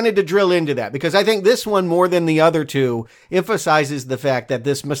 I wanted to drill into that because I think this one, more than the other two, emphasizes the fact that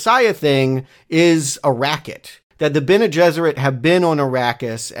this Messiah thing is a racket. That the Bene Gesserit have been on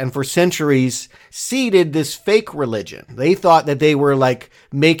Arrakis and for centuries seeded this fake religion. They thought that they were like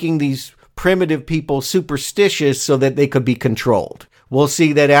making these primitive people superstitious so that they could be controlled. We'll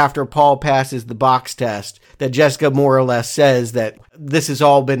see that after Paul passes the box test, that Jessica more or less says that this has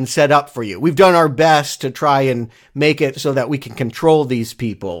all been set up for you. We've done our best to try and make it so that we can control these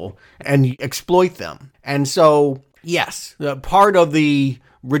people and exploit them. And so, yes, part of the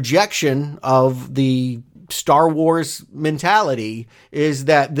rejection of the Star Wars mentality is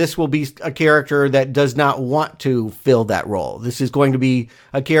that this will be a character that does not want to fill that role. This is going to be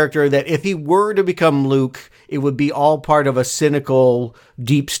a character that if he were to become Luke, it would be all part of a cynical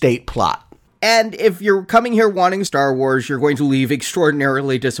deep state plot. And if you're coming here wanting Star Wars, you're going to leave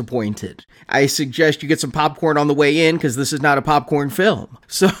extraordinarily disappointed. I suggest you get some popcorn on the way in, because this is not a popcorn film.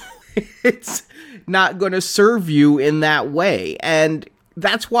 So it's not going to serve you in that way. And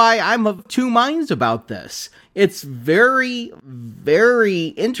that's why I'm of two minds about this. It's very, very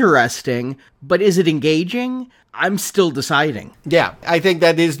interesting, but is it engaging? I'm still deciding. Yeah, I think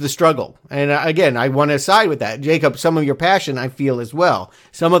that is the struggle. And again, I want to side with that. Jacob, some of your passion I feel as well.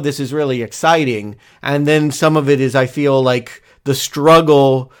 Some of this is really exciting. And then some of it is, I feel like, the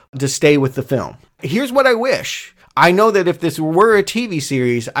struggle to stay with the film. Here's what I wish. I know that if this were a TV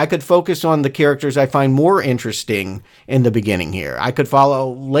series, I could focus on the characters I find more interesting in the beginning here. I could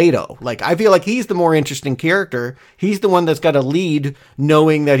follow Leto. Like, I feel like he's the more interesting character. He's the one that's got to lead,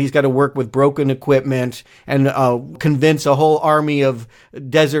 knowing that he's got to work with broken equipment and convince a whole army of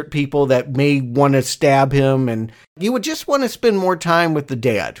desert people that may want to stab him. And you would just want to spend more time with the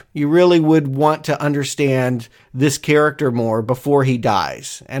dad. You really would want to understand this character more before he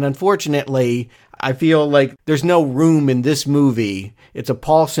dies. And unfortunately, I feel like there's no room in this movie. It's a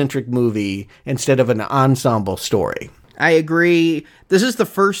Paul-centric movie instead of an ensemble story. I agree. This is the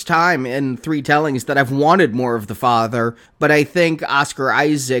first time in Three Tellings that I've wanted more of the father, but I think Oscar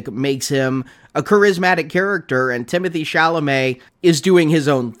Isaac makes him a charismatic character, and Timothée Chalamet is doing his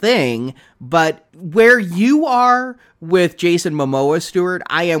own thing. But where you are with Jason Momoa, Stuart,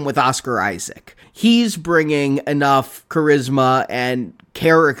 I am with Oscar Isaac. He's bringing enough charisma and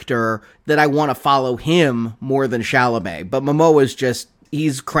character that I want to follow him more than Chalamet. But Momoa's just,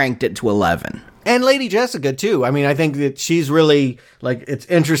 he's cranked it to 11. And Lady Jessica, too. I mean, I think that she's really, like, it's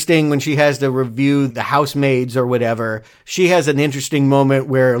interesting when she has to review the housemaids or whatever. She has an interesting moment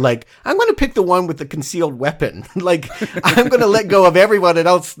where, like, I'm going to pick the one with the concealed weapon. Like, I'm going to let go of everyone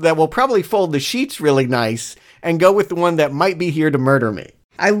else that will probably fold the sheets really nice and go with the one that might be here to murder me.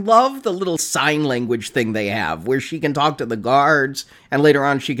 I love the little sign language thing they have where she can talk to the guards and later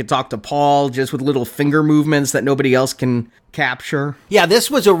on she can talk to Paul just with little finger movements that nobody else can capture. Yeah,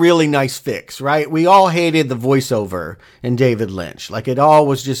 this was a really nice fix, right? We all hated the voiceover in David Lynch. Like, it all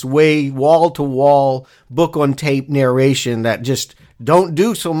was just way wall-to-wall, book-on-tape narration that just don't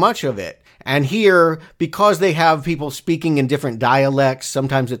do so much of it. And here, because they have people speaking in different dialects,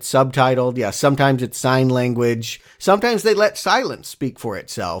 sometimes it's subtitled, yeah, sometimes it's sign language, sometimes they let silence speak for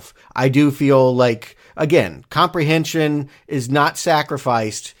itself. I do feel like, again, comprehension is not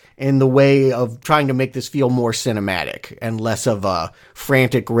sacrificed in the way of trying to make this feel more cinematic and less of a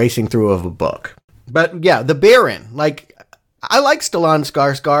frantic racing through of a book. But yeah, the Baron, like, I like Stellan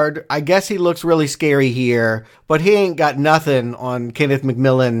Skarsgård. I guess he looks really scary here, but he ain't got nothing on Kenneth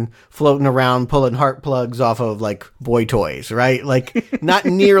McMillan floating around pulling heart plugs off of, like, boy toys, right? Like, not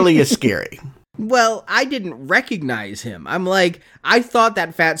nearly as scary. Well, I didn't recognize him. I'm like, I thought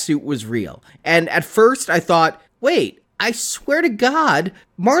that fat suit was real. And at first I thought, wait, I swear to God,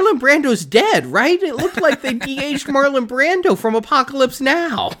 Marlon Brando's dead, right? It looked like they de-aged Marlon Brando from Apocalypse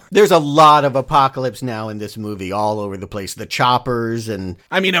Now. There's a lot of Apocalypse Now in this movie all over the place. The choppers and...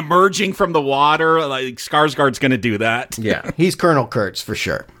 I mean, emerging from the water, like Skarsgård's going to do that. Yeah, he's Colonel Kurtz for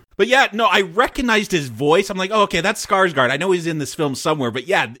sure. But yeah, no, I recognized his voice. I'm like, oh, okay, that's Skarsgård. I know he's in this film somewhere. But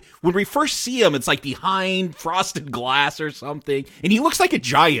yeah, when we first see him, it's like behind frosted glass or something. And he looks like a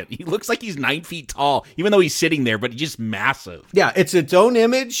giant. He looks like he's 9 feet tall, even though he's sitting there, but he's just massive. Yeah, it's its own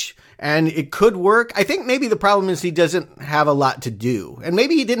image, and it could work. I think maybe the problem is he doesn't have a lot to do. And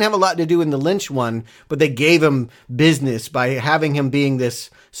maybe he didn't have a lot to do in the Lynch one, but they gave him business by having him being this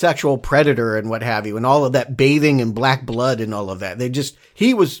sexual predator and what have you, and all of that bathing in black blood and all of that.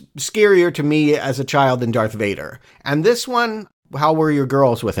 He was scarier to me as a child than Darth Vader. And this one, how were your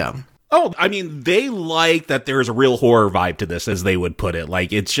girls with him? Oh, I mean, they like that there's a real horror vibe to this, as they would put it.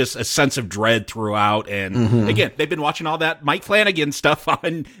 Like, it's just a sense of dread throughout. And again, they've been watching all that Mike Flanagan stuff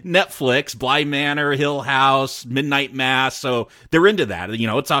on Netflix, Bly Manor, Hill House, Midnight Mass. So they're into that. You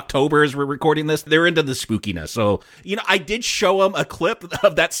know, it's October as we're recording this. They're into the spookiness. So, you know, I did show them a clip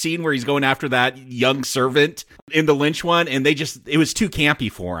of that scene where he's going after that young servant in the Lynch one. And it was too campy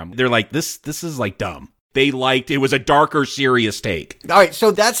for them. They're like, this is like dumb. They liked it was a darker, serious take. All right,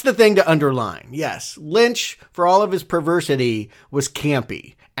 so that's the thing to underline. Yes, Lynch, for all of his perversity, was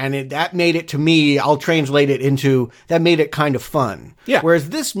campy. And that made it, to me, I'll translate it into, that made it kind of fun. Yeah. Whereas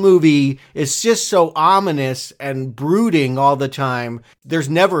this movie is just so ominous and brooding all the time, there's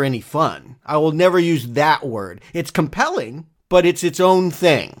never any fun. I will never use that word. It's compelling, but it's its own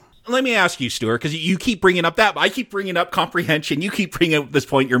thing. Let me ask you, Stuart, because you keep bringing up that, but I keep bringing up comprehension. You keep bringing up this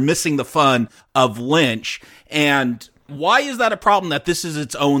point. You're missing the fun of Lynch. And why is that a problem that this is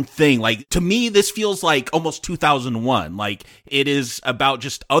its own thing? Like, to me, this feels like almost 2001. Like, it is about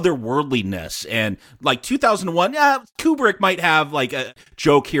just otherworldliness. And like 2001, yeah, Kubrick might have like a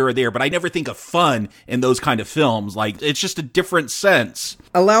joke here or there, but I never think of fun in those kind of films. Like, it's just a different sense.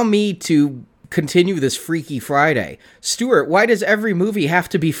 Allow me to continue this Freaky Friday. Stuart, why does every movie have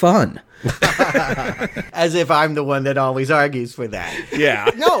to be fun? As if I'm the one that always argues for that. Yeah.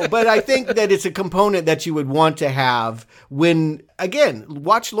 No, but I think that it's a component that you would want to have when, again,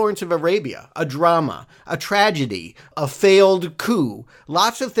 watch Lawrence of Arabia, a drama, a tragedy, a failed coup,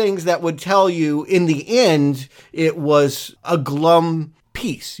 lots of things that would tell you in the end it was a glum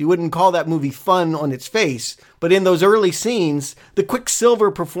piece. You wouldn't call that movie fun on its face, but in those early scenes, the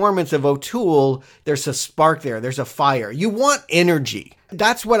Quicksilver performance of O'Toole, there's a spark there, there's a fire. You want energy.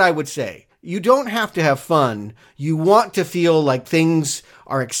 That's what I would say. You don't have to have fun. You want to feel like things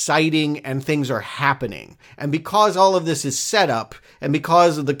are exciting and things are happening. And because all of this is set up, and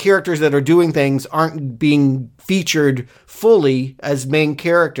because the characters that are doing things aren't being featured fully as main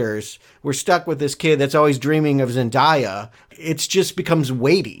characters, we're stuck with this kid that's always dreaming of Zendaya. It just becomes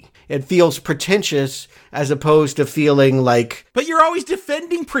weighty. It feels pretentious as opposed to feeling like... But you're always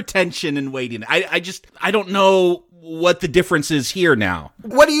defending pretension and waiting. I don't know what the difference is here now.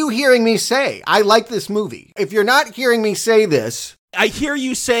 What are you hearing me say? I like this movie. If you're not hearing me say this... I hear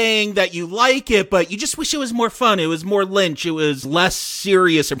you saying that you like it, but you just wish it was more fun. It was more Lynch. It was less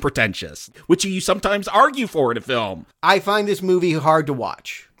serious and pretentious, which you sometimes argue for in a film. I find this movie hard to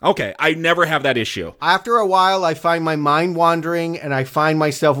watch. Okay, I never have that issue. After a while, I find my mind wandering and I find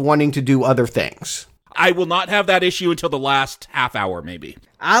myself wanting to do other things. I will not have that issue until the last half hour, maybe.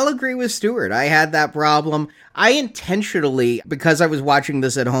 I'll agree with Stuart. I had that problem. I intentionally, because I was watching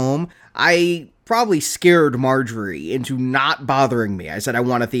this at home, I probably scared Marjorie into not bothering me. I said, I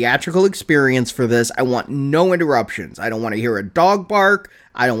want a theatrical experience for this. I want no interruptions. I don't want to hear a dog bark.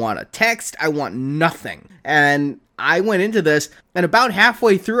 I don't want a text. I want nothing. And I went into this, and about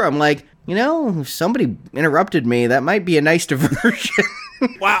halfway through, I'm like, you know, if somebody interrupted me, that might be a nice diversion.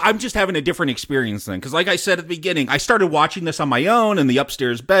 Wow, I'm just having a different experience then. Because like I said at the beginning, I started watching this on my own in the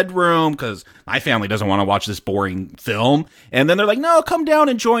upstairs bedroom because my family doesn't want to watch this boring film. And then they're like, no, come down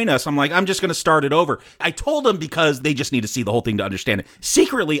and join us. I'm like, I'm just going to start it over. I told them because they just need to see the whole thing to understand it.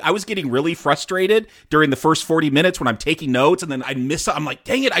 Secretly, I was getting really frustrated during the first 40 minutes when I'm taking notes and then I miss it. I'm like,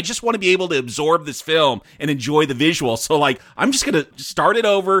 dang it, I just want to be able to absorb this film and enjoy the visuals. So like, I'm just going to start it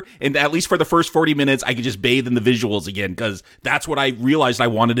over. And at least for the first 40 minutes, I could just bathe in the visuals again because that's what I realized I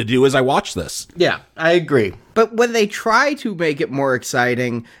wanted to do as I watched this. Yeah, I agree. But when they try to make it more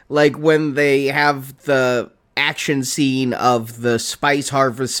exciting, like when they have the action scene of the spice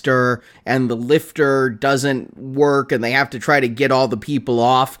harvester and the lifter doesn't work and they have to try to get all the people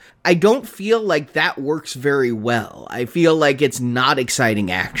off, I don't feel like that works very well. I feel like it's not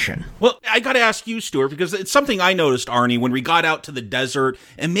exciting action. Well, I got to ask you, Stuart, because it's something I noticed, Arnie, when we got out to the desert,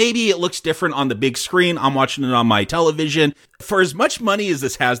 and maybe it looks different on the big screen. I'm watching it on my television. For as much money as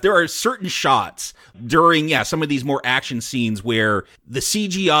this has, there are certain shots during, some of these more action scenes where the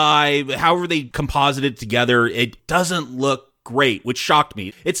CGI, however they composite it together, it doesn't look great, which shocked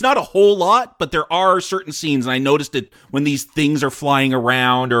me. It's not a whole lot, but there are certain scenes, and I noticed it when these things are flying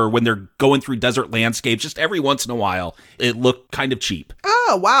around or when they're going through desert landscapes, just every once in a while, it looked kind of cheap.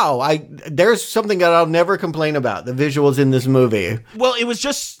 Oh, wow. There's something that I'll never complain about, the visuals in this movie. Well, it was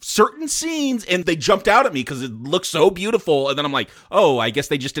just certain scenes, and they jumped out at me because it looked so beautiful, and then I'm like, oh, I guess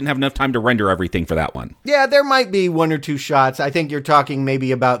they just didn't have enough time to render everything for that one. Yeah, there might be one or two shots. I think you're talking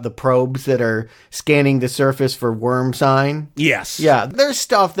maybe about the probes that are scanning the surface for worm sign. Yes. Yeah, there's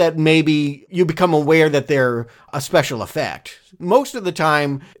stuff that maybe you become aware that they're a special effect. Most of the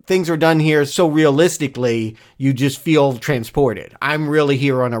time, things are done here so realistically, you just feel transported. I'm really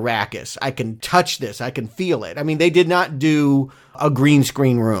here on Arrakis. I can touch this. I can feel it. I mean, they did not do a green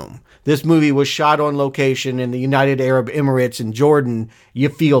screen room. This movie was shot on location in the United Arab Emirates in Jordan. You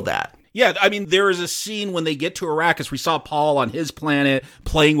feel that. Yeah, I mean, there is a scene when they get to Arrakis. We saw Paul on his planet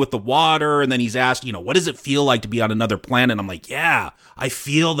playing with the water, and then he's asked, what does it feel like to be on another planet? And I'm like, yeah, I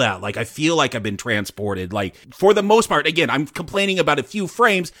feel that. Like, I feel like I've been transported. Like, for the most part, again, I'm complaining about a few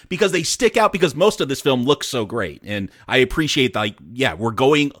frames because they stick out because most of this film looks so great. And I appreciate, we're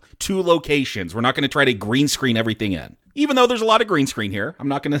going to locations. We're not going to try to green screen everything in. Even though there's a lot of green screen here. I'm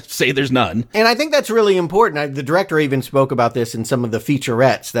not going to say there's none. And I think that's really important. The director even spoke about this in some of the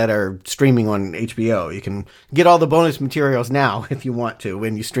featurettes that are streaming on HBO. You can get all the bonus materials now if you want to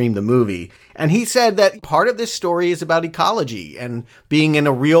when you stream the movie. And he said that part of this story is about ecology and being in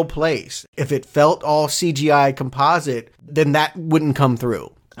a real place. If it felt all CGI composite, then that wouldn't come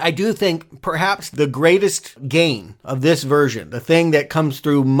through. I do think perhaps the greatest gain of this version, the thing that comes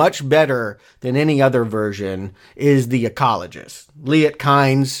through much better than any other version, is the ecologist. Liet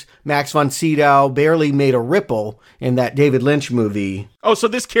Kynes, Max von Sydow barely made a ripple in that David Lynch movie. Oh, so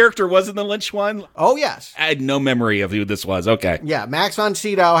this character was in the Lynch one? Oh, yes. I had no memory of who this was. Okay. Yeah, Max von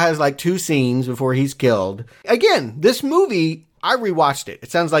Sydow has 2 scenes before he's killed. Again, this movie, I rewatched it.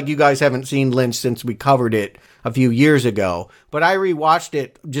 It sounds like you guys haven't seen Lynch since we covered it a few years ago, but I rewatched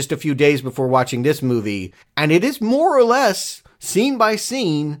it just a few days before watching this movie, and it is more or less, scene by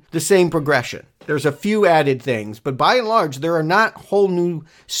scene, the same progression. There's a few added things, but by and large, there are not whole new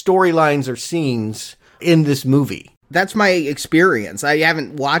storylines or scenes in this movie. That's my experience. I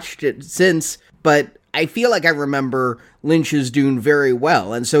haven't watched it since, but I feel like I remember Lynch's Dune very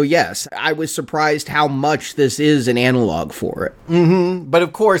well. And so, yes, I was surprised how much this is an analog for it. Mm-hmm. But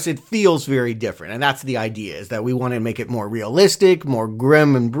of course, it feels very different. And that's the idea, is that we want to make it more realistic, more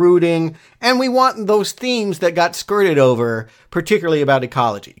grim and brooding. And we want those themes that got skirted over, particularly about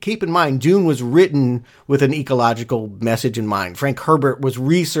ecology. Keep in mind, Dune was written with an ecological message in mind. Frank Herbert was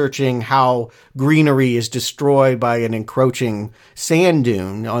researching how greenery is destroyed by an encroaching sand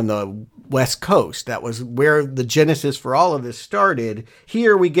dune on the West Coast. That was where the genesis for all of this started.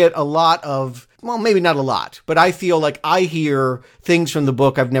 Here we get a lot of, well, maybe not a lot, but I feel like I hear things from the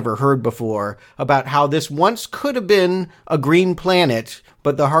book I've never heard before about how this once could have been a green planet,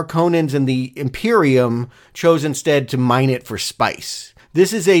 but the Harkonnens and the Imperium chose instead to mine it for spice.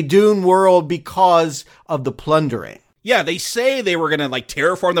 This is a Dune world because of the plundering. Yeah, they say they were going to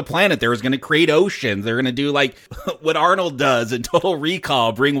terraform the planet. They was going to create oceans. They're going to do what Arnold does in Total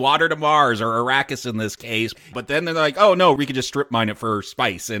Recall, bring water to Mars, or Arrakis in this case. But then they're like, oh no, we could just strip mine it for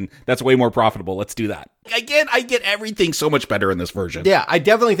spice, and that's way more profitable. Let's do that. Again, I get everything so much better in this version. Yeah, I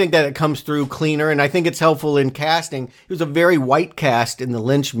definitely think that it comes through cleaner, and I think it's helpful in casting. It was a very white cast in the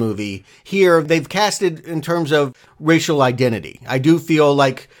Lynch movie. Here, they've casted in terms of racial identity. I do feel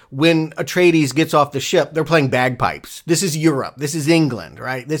like when Atreides gets off the ship, they're playing bagpipes. This is Europe. This is England,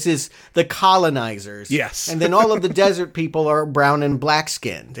 right? This is the colonizers. Yes. And then all of the desert people are brown and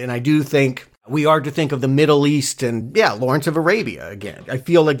black-skinned. And I do think we are to think of the Middle East and, Lawrence of Arabia again. I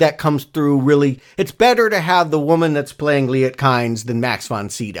feel like that comes through really. It's better to have the woman that's playing Liet Kynes than Max von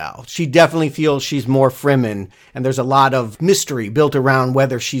Sydow. She definitely feels she's more Fremen, and there's a lot of mystery built around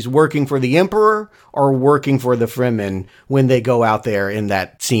whether she's working for the Emperor or working for the Fremen when they go out there in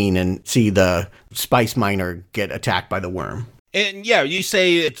that scene and see the spice miner get attacked by the worm. And you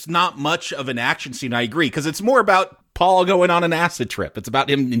say it's not much of an action scene. I agree, because it's more about Paul going on an acid trip. It's about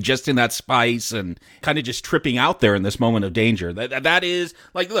him ingesting that spice and kind of just tripping out there in this moment of danger. That is,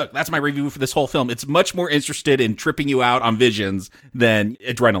 like, look, that's my review for this whole film. It's much more interested in tripping you out on visions than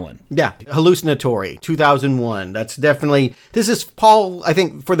adrenaline. Yeah, hallucinatory, 2001. That's definitely, this is Paul, I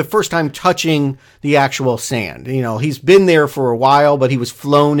think, for the first time touching the actual sand. You know, he's been there for a while, but he was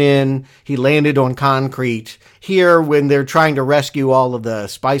flown in. He landed on concrete. Here, when they're trying to rescue all of the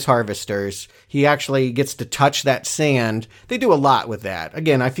spice harvesters, he actually gets to touch that sand. They do a lot with that.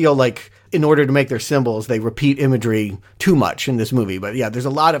 Again, I feel like in order to make their symbols, they repeat imagery too much in this movie. But yeah, there's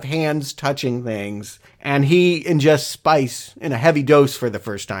a lot of hands touching things. And he ingests spice in a heavy dose for the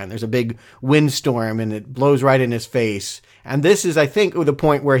first time. There's a big windstorm and it blows right in his face. And this is, I think, the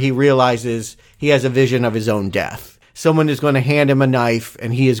point where he realizes he has a vision of his own death. Someone is going to hand him a knife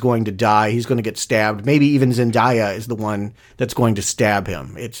and he is going to die. He's going to get stabbed. Maybe even Zendaya is the one that's going to stab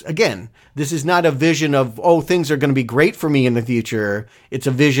him. It's, again, this is not a vision of, oh, things are going to be great for me in the future. It's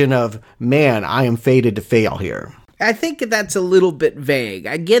a vision of, man, I am fated to fail here. I think that's a little bit vague.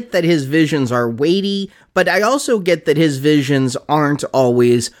 I get that his visions are weighty, but I also get that his visions aren't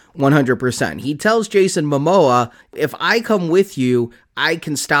always 100%. He tells Jason Momoa, if I come with you, I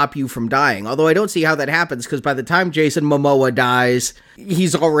can stop you from dying. Although I don't see how that happens, because by the time Jason Momoa dies,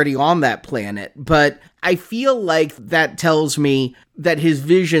 he's already on that planet. But I feel like that tells me that his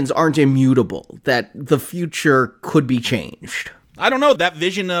visions aren't immutable, that the future could be changed. I don't know. That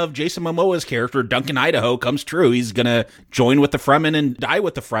vision of Jason Momoa's character, Duncan Idaho, comes true. He's going to join with the Fremen and die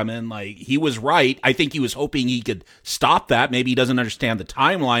with the Fremen. Like, he was right. I think he was hoping he could stop that. Maybe he doesn't understand the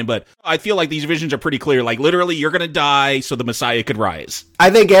timeline, but I feel like these visions are pretty clear. Like, literally, you're going to die so the Messiah could rise. I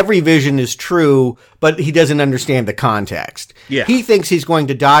think every vision is true, but he doesn't understand the context. Yeah. He thinks he's going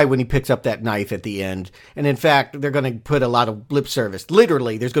to die when he picks up that knife at the end. And in fact, they're going to put a lot of lip service.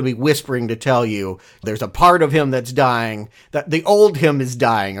 Literally, there's going to be whispering to tell you there's a part of him that's dying, that the old him is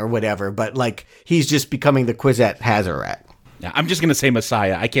dying or whatever, but like he's just becoming the Kwisatz Haderach. Yeah, I'm just going to say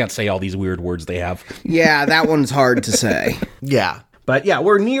Messiah. I can't say all these weird words they have. Yeah, that one's hard to say. Yeah. But yeah,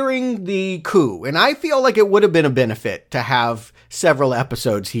 we're nearing the coup, and I feel like it would have been a benefit to have several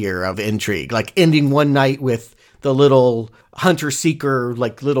episodes here of intrigue, like ending one night with the little hunter-seeker,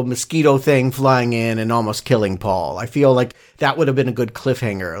 like little mosquito thing flying in and almost killing Paul. I feel like that would have been a good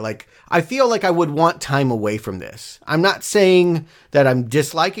cliffhanger. Like, I feel like I would want time away from this. I'm not saying that I'm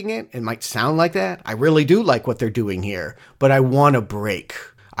disliking it. It might sound like that. I really do like what they're doing here, but I want a break.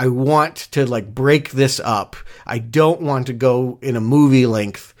 I want to like break this up. I don't want to go in a movie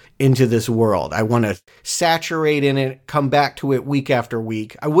length into this world. I want to saturate in it, come back to it week after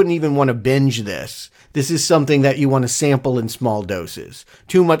week. I wouldn't even want to binge this. This is something that you want to sample in small doses.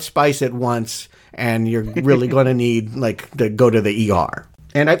 Too much spice at once, and you're really going to need like to go to the ER.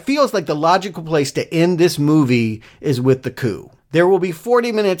 And it feels like the logical place to end this movie is with the coup. There will be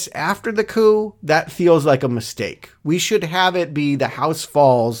 40 minutes after the coup. That feels like a mistake. We should have it be the house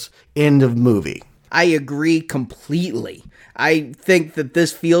falls end of movie. I agree completely. I think that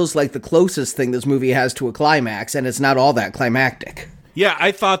this feels like the closest thing this movie has to a climax, and it's not all that climactic. Yeah,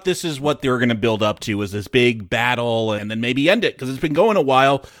 I thought this is what they were going to build up to, was this big battle and then maybe end it, because it's been going a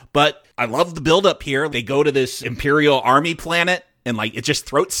while. But I love the build up here. They go to this Imperial Army planet, and like it's just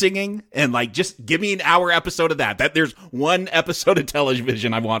throat singing, and like just give me an hour episode of that. There's one episode of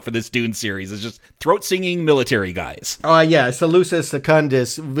television I want for this Dune series. It's just throat singing military guys. Yeah, Seleucus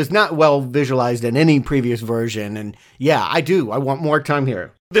Secundus was not well visualized in any previous version, and yeah, I do. I want more time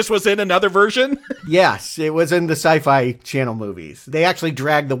here. This was in another version? Yes, it was in the Sci-Fi Channel movies. They actually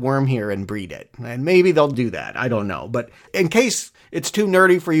dragged the worm here and breed it. And maybe they'll do that. I don't know. But in case it's too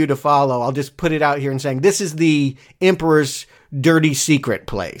nerdy for you to follow, I'll just put it out here and saying this is the Emperor's dirty secret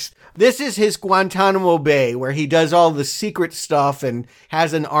place. This is his Guantanamo Bay, where he does all the secret stuff and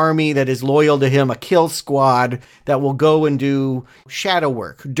has an army that is loyal to him, a kill squad that will go and do shadow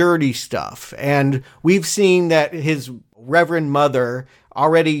work, dirty stuff. And we've seen that his Reverend Mother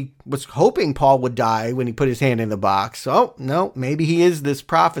already was hoping Paul would die when he put his hand in the box. Oh, no, maybe he is this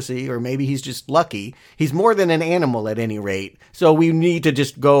prophecy, or maybe he's just lucky. He's more than an animal at any rate. So we need to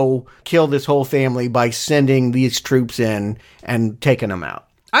just go kill this whole family by sending these troops in and taking them out.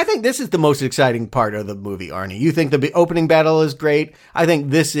 I think this is the most exciting part of the movie, Arnie. You think the opening battle is great? I think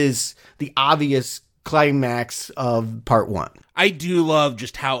this is the obvious climax of part one. I do love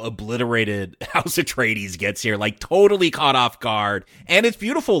just how obliterated House Atreides gets here, like totally caught off guard. And it's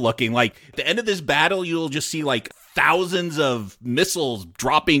beautiful looking. Like at the end of this battle, you'll just see like thousands of missiles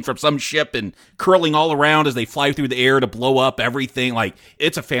dropping from some ship and curling all around as they fly through the air to blow up everything. Like,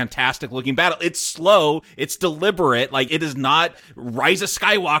 it's a fantastic looking battle. It's slow. It's deliberate. Like, it is not Rise of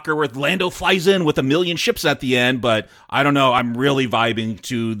Skywalker where Lando flies in with 1 million ships at the end. But I don't know. I'm really vibing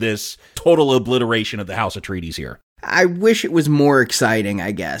to this total obliteration of the House Atreides here. I wish it was more exciting,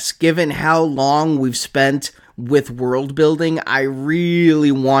 I guess. Given how long we've spent with world building, I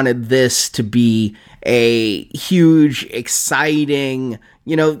really wanted this to be a huge, exciting,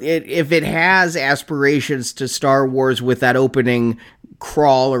 if it has aspirations to Star Wars with that opening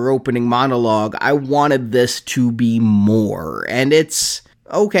crawl or opening monologue, I wanted this to be more. And it's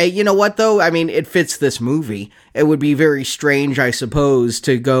okay. You know what, though? I mean, it fits this movie. It would be very strange, I suppose,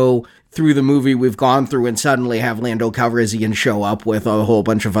 to go through the movie we've gone through and suddenly have Lando Calrissian show up with a whole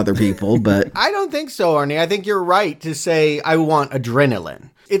bunch of other people, but... I don't think so, Arnie. I think you're right to say I want adrenaline.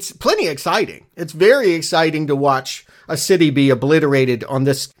 It's plenty exciting. It's very exciting to watch a city be obliterated on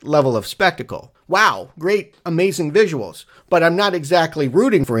this level of spectacle. Wow, great, amazing visuals. But I'm not exactly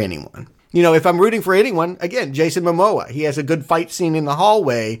rooting for anyone. If I'm rooting for anyone, again, Jason Momoa. He has a good fight scene in the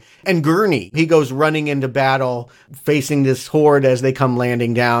hallway. And Gurney, he goes running into battle, facing this horde as they come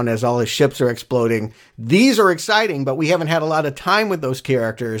landing down, as all his ships are exploding. These are exciting, but we haven't had a lot of time with those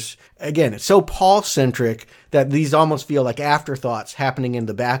characters. Again, it's so Paul-centric that these almost feel like afterthoughts happening in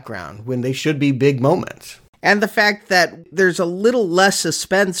the background when they should be big moments. And the fact that there's a little less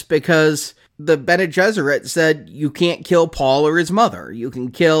suspense because the Bene Gesserit said you can't kill Paul or his mother. You can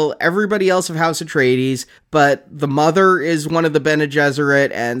kill everybody else of House Atreides, but the mother is one of the Bene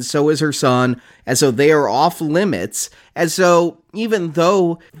Gesserit, and so is her son, and so they are off limits. And so even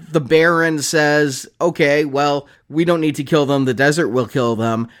though the Baron says, okay, well, we don't need to kill them, the desert will kill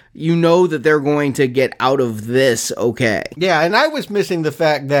them, you know that they're going to get out of this okay. Yeah, and I was missing the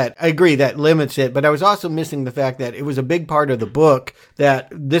fact that, I agree, that limits it, but I was also missing the fact that it was a big part of the book that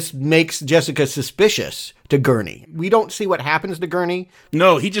this makes Jessica suspicious to Gurney. We don't see what happens to Gurney.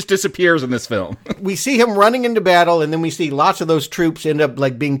 No, he just disappears in this film. We see him running into battle, and then we see lots of those troops end up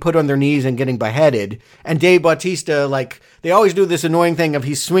being put on their knees and getting beheaded. And Dave Bautista, they always do this annoying thing of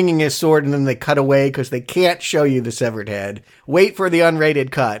he's swinging his sword and then they cut away because they can't show you the severed head. Wait for the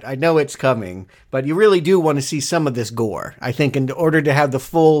unrated cut. I know it's coming, but you really do want to see some of this gore. I think in order to have the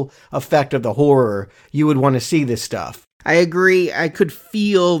full effect of the horror, you would want to see this stuff. I agree. I could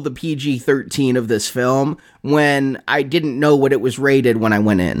feel the PG-13 of this film when I didn't know what it was rated when I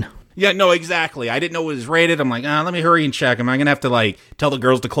went in. Yeah, no, exactly. I didn't know it was rated. I'm like, let me hurry and check. Am I going to have to, tell the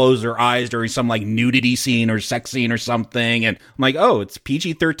girls to close their eyes during some, nudity scene or sex scene or something? And I'm like, oh, it's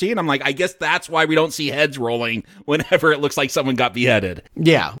PG-13? I'm like, I guess that's why we don't see heads rolling whenever it looks like someone got beheaded.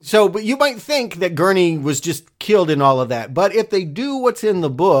 Yeah. But you might think that Gurney was just killed in all of that. But if they do what's in the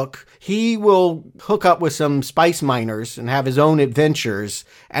book, he will hook up with some spice miners and have his own adventures.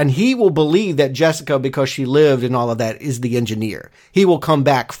 And he will believe that Jessica, because she lived and all of that, is the engineer. He will come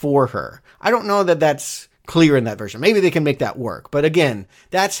back for her. I don't know that that's clear in that version. Maybe they can make that work. But again,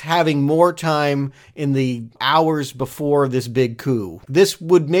 that's having more time in the hours before this big coup. This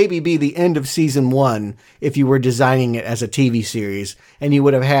would maybe be the end of season 1 if you were designing it as a TV series and you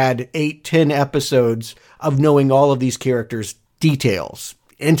would have had 8-10 episodes of knowing all of these characters' details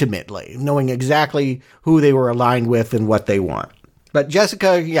intimately, knowing exactly who they were aligned with and what they want. But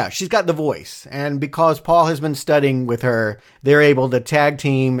Jessica, yeah, she's got the voice. And because Paul has been studying with her, they're able to tag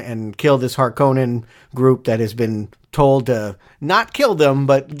team and kill this Harkonnen group that has been told to not kill them,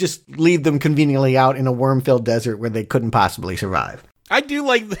 but just leave them conveniently out in a worm-filled desert where they couldn't possibly survive. I do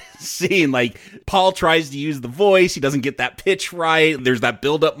like this scene. Paul tries to use the voice. He doesn't get that pitch right. There's that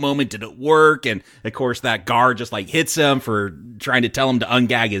build-up moment. Did it work? And, of course, that guard just, hits him for trying to tell him to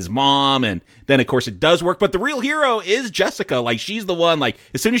ungag his mom. And then, of course, it does work. But the real hero is Jessica. She's the one,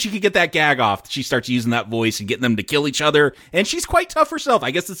 as soon as she could get that gag off, she starts using that voice and getting them to kill each other. And she's quite tough herself.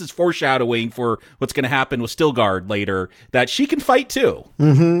 I guess this is foreshadowing for what's going to happen with Stilgard later, that she can fight, too.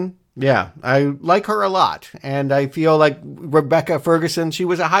 Mm-hmm. Yeah, I like her a lot, and I feel like Rebecca Ferguson, she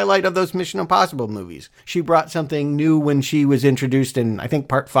was a highlight of those Mission Impossible movies. She brought something new when she was introduced in, I think,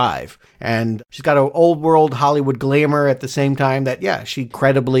 part 5, and she's got an old world Hollywood glamour at the same time that, yeah, she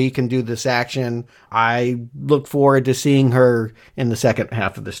credibly can do this action. I look forward to seeing her in the second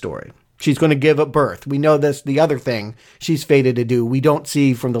half of the story. She's going to give up birth. We know that's the other thing she's fated to do. We don't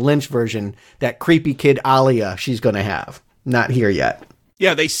see from the Lynch version that creepy kid Alia she's going to have. Not here yet.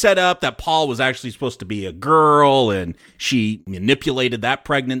 Yeah, they set up that Paul was actually supposed to be a girl, and she manipulated that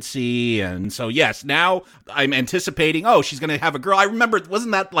pregnancy. And so, yes, now I'm anticipating, oh, she's going to have a girl. I remember,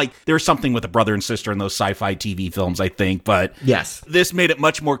 wasn't that like, there was something with a brother and sister in those sci-fi TV films, I think. But yes, this made it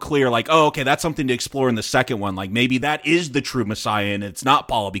much more clear, like, oh, okay, that's something to explore in the second one. Like, maybe that is the true Messiah, and it's not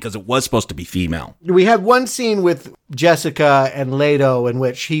Paul because it was supposed to be female. We had one scene with Jessica and Leto in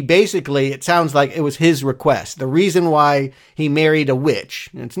which he basically, it sounds like it was his request. The reason why he married a witch.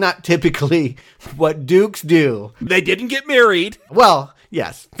 It's not typically what dukes do. They didn't get married. Well,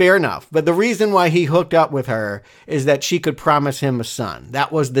 yes, fair enough. But the reason why he hooked up with her is that she could promise him a son.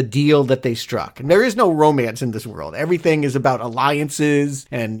 That was the deal that they struck. And there is no romance in this world. Everything is about alliances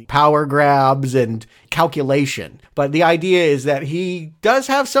and power grabs and calculation. But the idea is that he does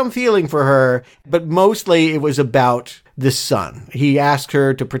have some feeling for her, but mostly it was about the son. He asked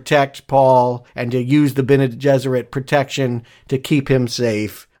her to protect Paul and to use the Bene Gesserit protection to keep him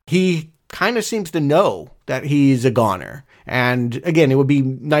safe. He kind of seems to know that he's a goner. And again, it would be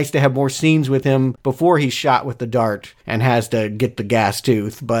nice to have more scenes with him before he's shot with the dart and has to get the gas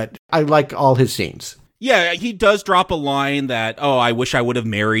tooth. But I like all his scenes. Yeah, he does drop a line that, oh, I wish I would have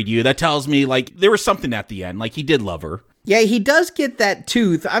married you. That tells me, like, there was something at the end. Like, he did love her. Yeah, he does get that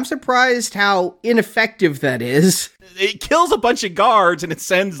tooth. I'm surprised how ineffective that is. It kills a bunch of guards, and it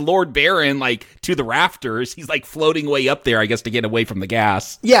sends Lord Baron, like, to the rafters. He's, like, floating way up there, I guess, to get away from the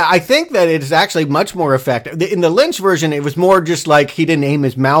gas. Yeah, I think that it's actually much more effective. In the Lynch version, it was more just like he didn't aim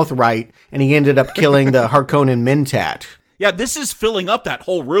his mouth right, and he ended up killing the Harkonnen Mentat. Yeah, this is filling up that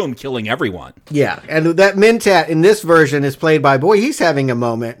whole room, killing everyone. Yeah, and that Mentat in this version is played by, boy, he's having a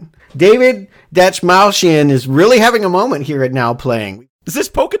moment. David Dastmalchian is really having a moment here at Now Playing. Is this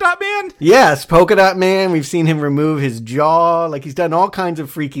Polka Dot Man? Yes, Polka Dot Man. We've seen him remove his jaw. Like, he's done all kinds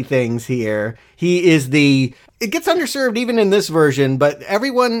of freaky things here. He is it gets underserved even in this version, but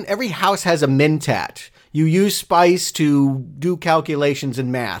every house has a Mentat. You use spice to do calculations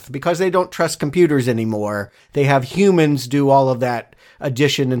in math. Because they don't trust computers anymore, they have humans do all of that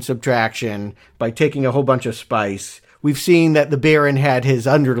addition and subtraction by taking a whole bunch of spice. We've seen that the Baron had his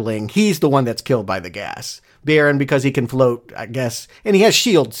underling. He's the one that's killed by the gas. Baron, because he can float, I guess. And he has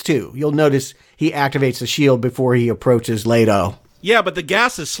shields, too. You'll notice he activates the shield before he approaches Leto. Yeah, but the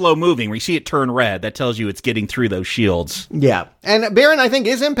gas is slow moving. Where you see it turn red, that tells you it's getting through those shields. Yeah. And Baron, I think,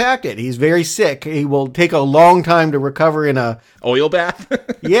 is impacted. He's very sick. He will take a long time to recover in a... oil bath?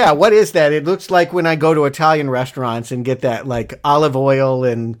 Yeah, what is that? It looks like when I go to Italian restaurants and get that, like, olive oil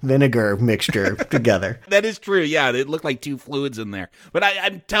and vinegar mixture together. That is true. Yeah, it looked like two fluids in there. But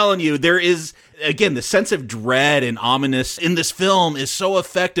I'm telling you, there is... Again, the sense of dread and ominous in this film is so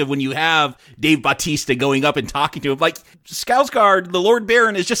effective when you have Dave Bautista going up and talking to him. Like, Skarsgård, the Lord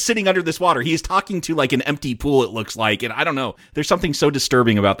Baron, is just sitting under this water. He is talking to, like, an empty pool, it looks like. And I don't know. There's something so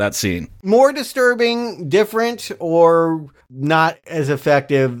disturbing about that scene. More disturbing, different, or not as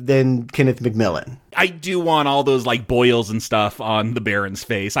effective than Kenneth McMillan? I do want all those, like, boils and stuff on the Baron's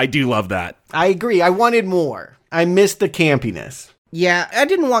face. I do love that. I agree. I wanted more. I missed the campiness. Yeah, I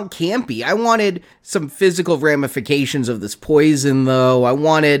didn't want campy. I wanted some physical ramifications of this poison, though. I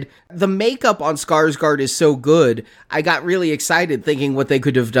wanted... The makeup on Skarsgård is so good, I got really excited thinking what they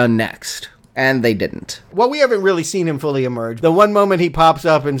could have done next. And they didn't. Well, we haven't really seen him fully emerge. The one moment he pops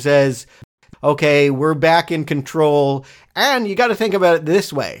up and says, okay, we're back in control. And you got to think about it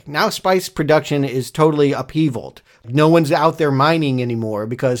this way. Now spice production is totally upheavaled. No one's out there mining anymore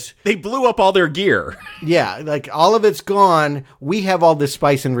because... they blew up all their gear. Yeah, like all of it's gone. We have all this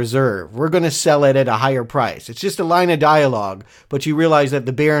spice in reserve. We're going to sell it at a higher price. It's just a line of dialogue, but you realize that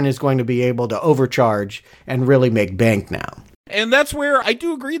the Baron is going to be able to overcharge and really make bank now. And that's where I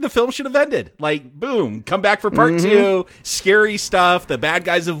do agree the film should have ended. Like, boom, come back for part 2, scary stuff, the bad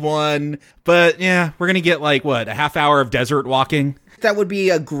guys have won. But yeah, we're going to get like, what, a half hour of desert walking? That would be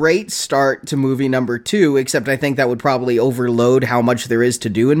a great start to movie number 2, except I think that would probably overload how much there is to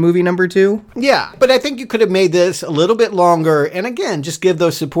do in movie number 2. Yeah, but I think you could have made this a little bit longer, and again, just give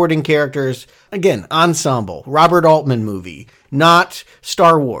those supporting characters, again, ensemble, Robert Altman movie, not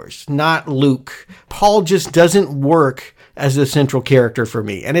Star Wars, not Luke. Paul just doesn't work as the central character for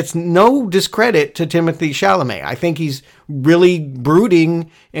me. And it's no discredit to Timothée Chalamet. I think he's really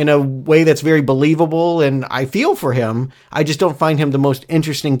brooding in a way that's very believable, and I feel for him. I just don't find him the most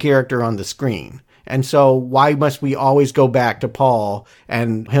interesting character on the screen. And so why must we always go back to Paul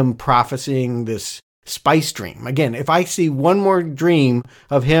and him prophesying this spice dream? Again, if I see one more dream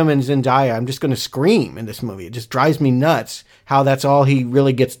of him and Zendaya, I'm just going to scream in this movie. It just drives me nuts how that's all he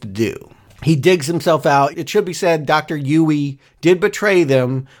really gets to do. He digs himself out. It should be said Dr. Yui did betray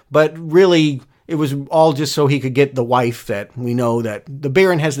them, but really it was all just so he could get the wife that we know that the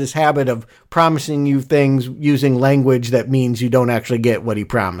Baron has this habit of promising you things using language that means you don't actually get what he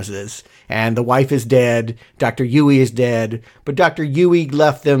promises. And the wife is dead. Dr. Yui is dead. But Dr. Yui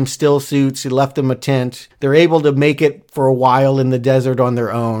left them still suits. He left them a tent. They're able to make it for a while in the desert on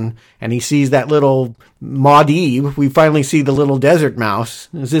their own. And he sees that little Muad'Dib. We finally see the little desert mouse.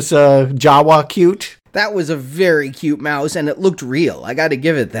 Is this Jawa cute? That was a very cute mouse, and it looked real. I got to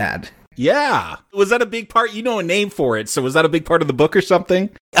give it that. Yeah. Was that a big part? You know a name for it, so was that a big part of the book or something?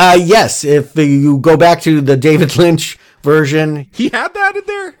 Yes. If you go back to the David Lynch version. He had that in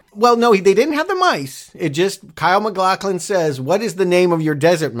there? Well, no, they didn't have the mice. It just, Kyle MacLachlan says, what is the name of your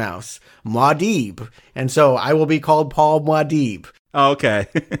desert mouse? Muad'Dib. And so I will be called Paul Muad'Dib. Oh, okay.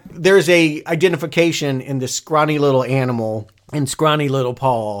 There's a identification in this scrawny little animal and scrawny little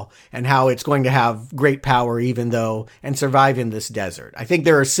Paul and how it's going to have great power and survive in this desert. I think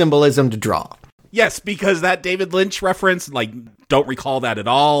there is symbolism to draw. Yes, because that David Lynch reference, don't recall that at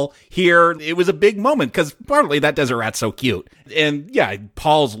all. Here, it was a big moment because partly that desert rat's so cute. And yeah,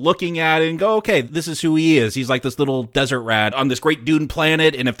 Paul's looking at it and go, okay, this is who he is. He's like this little desert rat on this great dune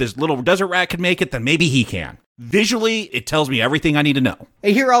planet. And if this little desert rat can make it, then maybe he can. Visually, it tells me everything I need to know.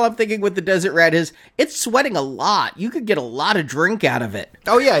 And here, all I'm thinking with the desert rat is it's sweating a lot. You could get a lot of drink out of it.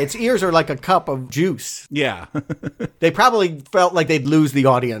 Oh, yeah. Its ears are like a cup of juice. Yeah. They probably felt like they'd lose the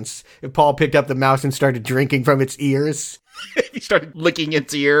audience if Paul picked up the mouse and started drinking from its ears. He started licking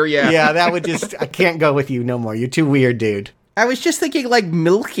its ear, yeah. Yeah, that would just, I can't go with you no more. You're too weird, dude. I was just thinking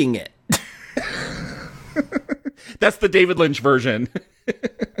milking it. That's the David Lynch version.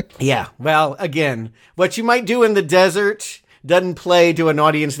 Yeah, well, again, what you might do in the desert doesn't play to an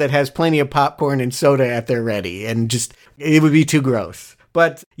audience that has plenty of popcorn and soda at their ready, and just, it would be too gross.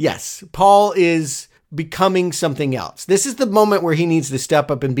 But yes, Paul is becoming something else. This is the moment where he needs to step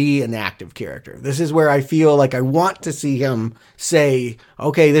up and be an active character. This is where I feel like I want to see him say,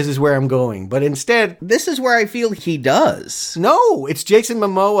 okay, this is where I'm going. But instead, this is where I feel he does. No, it's Jason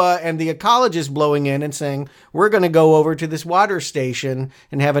Momoa and the ecologist blowing in and saying, we're going to go over to this water station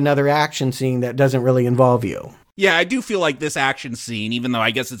and have another action scene that doesn't really involve you. Yeah, I do feel like this action scene, even though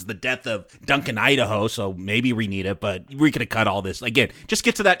I guess it's the death of Duncan Idaho, so maybe we need it, but we could have cut all this. Again, just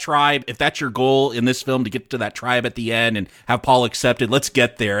get to that tribe. If that's your goal in this film, to get to that tribe at the end and have Paul accepted, let's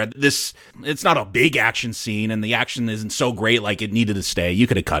get there. It's not a big action scene, and the action isn't so great like it needed to stay. You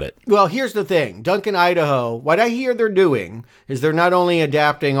could have cut it. Well, here's the thing. Duncan Idaho, what I hear they're doing is they're not only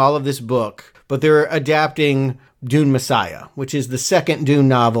adapting all of this book, but they're adapting Dune Messiah, which is the second Dune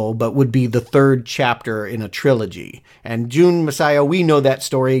novel, but would be the third chapter in a trilogy. And Dune Messiah, we know that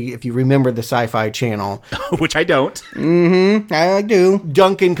story if you remember the Sci-Fi Channel. Which I don't. Mm-hmm, I do.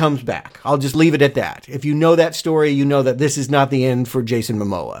 Duncan comes back. I'll just leave it at that. If you know that story, you know that this is not the end for Jason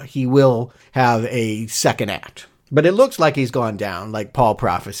Momoa. He will have a second act. But it looks like he's gone down, like Paul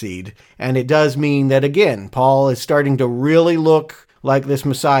prophesied. And it does mean that, again, Paul is starting to really look like this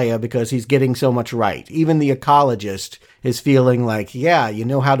Messiah because he's getting so much right. Even the ecologist is feeling like, yeah, you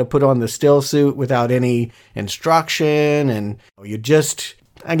know how to put on the still suit without any instruction, and you just,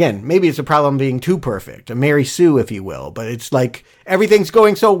 again, maybe it's a problem being too perfect, a Mary Sue, if you will, but it's like everything's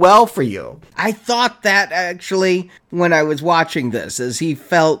going so well for you. I thought that actually when I was watching this, as he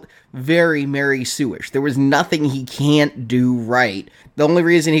felt very Mary Sue-ish. There was nothing he can't do right. The only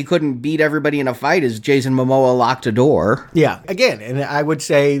reason he couldn't beat everybody in a fight is Jason Momoa locked a door. Yeah, again, and I would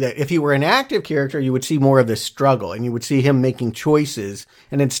say that if he were an active character, you would see more of this struggle, and you would see him making choices,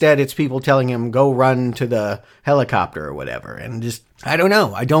 and instead it's people telling him, go run to the helicopter or whatever, and just, I don't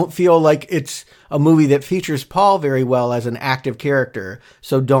know. I don't feel like it's a movie that features Paul very well as an active character,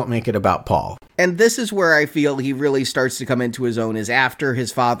 so don't make it about Paul. And this is where I feel he really starts to come into his own, is after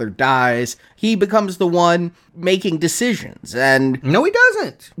his father dies, he becomes the one making decisions, and no, he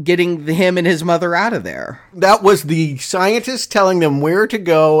doesn't. Getting him and his mother out of there. That was the scientist telling them where to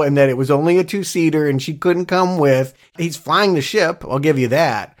go and that it was only a 2-seater and she couldn't come with. He's flying the ship, I'll give you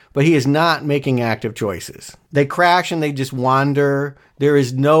that, but he is not making active choices. They crash and they just wander. There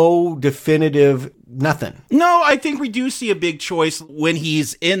is no definitive nothing. No, I think we do see a big choice when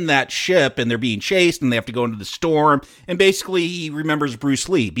he's in that ship and they're being chased and they have to go into the storm. And basically he remembers Bruce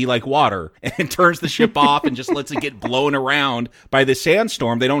Lee, be like water, and turns the ship off and just lets it get blown around by the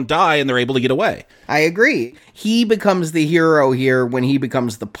sandstorm. They don't die and they're able to get away. I agree. He becomes the hero here when he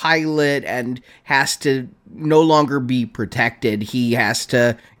becomes the pilot and has to no longer be protected. He has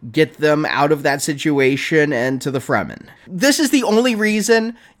to get them out of that situation and to the Fremen. This is the only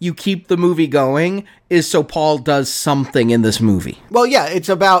reason you keep the movie going, is so Paul does something in this movie. Well, yeah, it's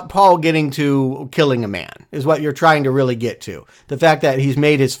about Paul getting to killing a man, is what you're trying to really get to. The fact that he's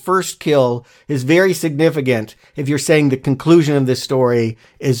made his first kill is very significant if you're saying the conclusion of this story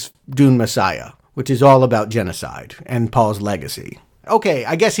is Dune Messiah, which is all about genocide and Paul's legacy. Okay,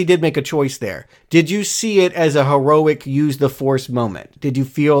 I guess he did make a choice there. Did you see it as a heroic use the Force moment? Did you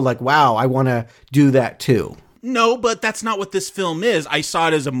feel like, wow, I want to do that too? No, but that's not what this film is. I saw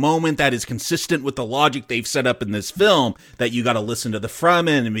it as a moment that is consistent with the logic they've set up in this film, that you got to listen to the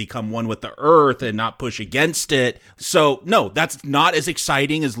Fremen and become one with the Earth and not push against it. So, no, that's not as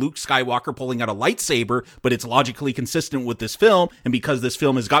exciting as Luke Skywalker pulling out a lightsaber, but it's logically consistent with this film, and because this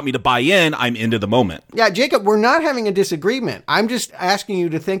film has got me to buy in, I'm into the moment. Yeah, Jacob, we're not having a disagreement. I'm just asking you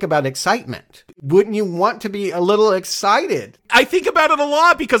to think about excitement. Wouldn't you want to be a little excited? I think about it a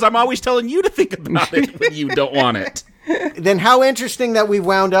lot because I'm always telling you to think about it when you don't want it. Then how interesting that we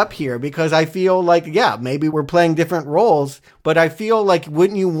wound up here, because I feel like, yeah, maybe we're playing different roles, but I feel like,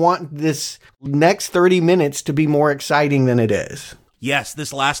 wouldn't you want this next 30 minutes to be more exciting than it is? Yes,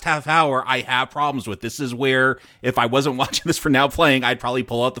 this last half hour I have problems with. This is where, if I wasn't watching this for Now Playing, I'd probably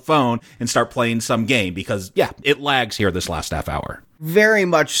pull out the phone and start playing some game because, yeah, it lags here this last half hour. Very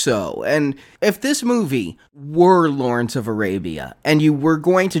much so. And if this movie were Lawrence of Arabia and you were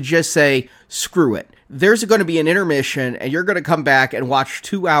going to just say, screw it, there's going to be an intermission and you're going to come back and watch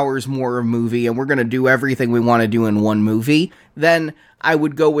 2 hours more of movie and we're going to do everything we want to do in one movie, then I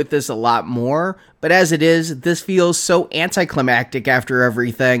would go with this a lot more. But as it is, this feels so anticlimactic after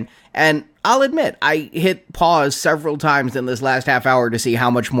everything. And I'll admit, I hit pause several times in this last half hour to see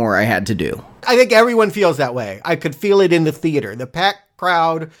how much more I had to do. I think everyone feels that way. I could feel it in the theater. The packed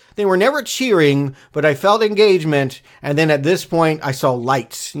crowd, they were never cheering, but I felt engagement. And then at this point, I saw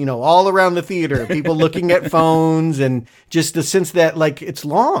lights, all around the theater, people looking at phones, and just the sense that, like, it's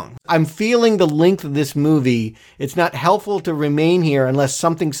long. I'm feeling the length of this movie. It's not helpful to remain here unless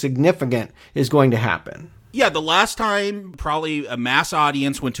something significant is going to happen. Yeah, the last time probably a mass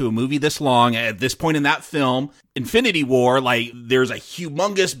audience went to a movie this long, at this point in that film, Infinity War, like, there's a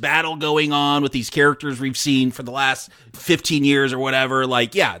humongous battle going on with these characters we've seen for the last 15 years or whatever.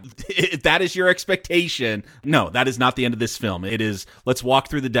 Like, yeah, if that is your expectation, no, that is not the end of this film. It is, let's walk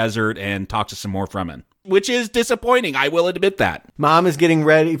through the desert and talk to some more Fremen. Which is disappointing, I will admit that. Mom is getting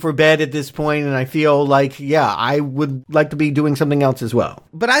ready for bed at this point, and I feel like, yeah, I would like to be doing something else as well.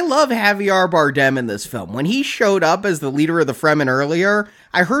 But I love Javier Bardem in this film. When he showed up as the leader of the Fremen earlier,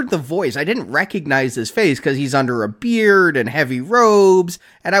 I heard the voice. I didn't recognize his face because he's under a beard and heavy robes,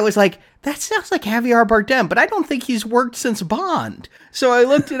 and I was like, that sounds like Javier Bardem, but I don't think he's worked since Bond. So I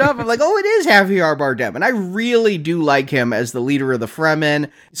looked it up. I'm like, oh, it is Javier Bardem. And I really do like him as the leader of the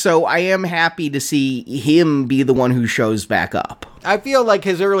Fremen. So I am happy to see him be the one who shows back up. I feel like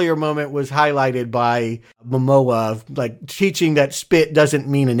his earlier moment was highlighted by Momoa, like teaching that spit doesn't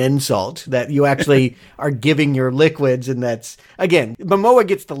mean an insult, that you actually are giving your liquids. And that's, again, Momoa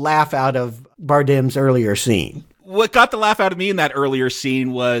gets the laugh out of Bardem's earlier scene. What got the laugh out of me in that earlier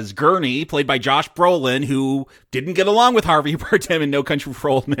scene was Gurney, played by Josh Brolin, who didn't get along with Harvey Bardem in No Country for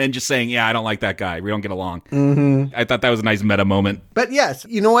Old Men, just saying, yeah, I don't like that guy. We don't get along. Mm-hmm. I thought that was a nice meta moment. But yes,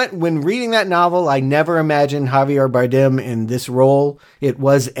 you know what? When reading that novel, I never imagined Javier Bardem in this role. It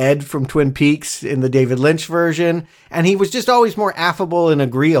was Ed from Twin Peaks in the David Lynch version, and he was just always more affable and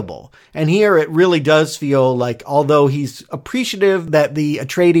agreeable. And here it really does feel like, although he's appreciative that the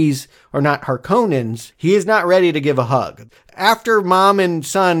Atreides are not Harkonnens, he is not ready to give a hug. After mom and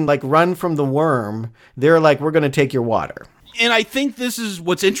son run from the worm, they're like, we're going to take your water. And I think this is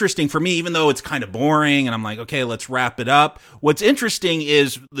what's interesting for me, even though it's kind of boring, and I'm like, okay, let's wrap it up. What's interesting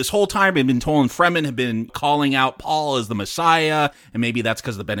is this whole time I've been told Fremen have been calling out Paul as the Messiah, and maybe that's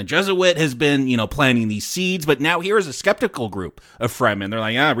because the Bene Gesserit has been, planting these seeds, but now here is a skeptical group of Fremen. They're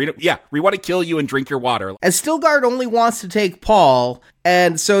like, we want to kill you and drink your water. And Stilgar only wants to take Paul,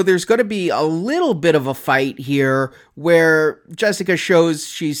 and so there's going to be a little bit of a fight here where Jessica shows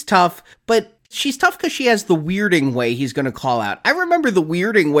she's tough, but she's tough because she has the Weirding Way he's going to call out. I remember the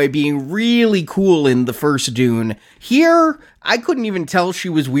Weirding Way being really cool in the first Dune. Here, I couldn't even tell she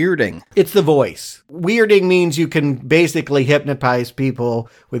was weirding. It's the voice. Weirding means you can basically hypnotize people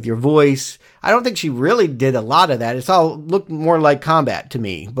with your voice. I don't think she really did a lot of that. It's all looked more like combat to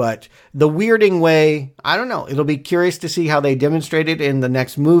me. But the Weirding Way, I don't know. It'll be curious to see how they demonstrate it in the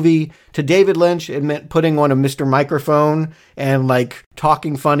next movie. To David Lynch, it meant putting on a Mr. Microphone and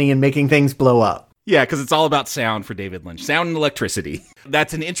talking funny and making things blow up. Yeah, because it's all about sound for David Lynch. Sound and electricity.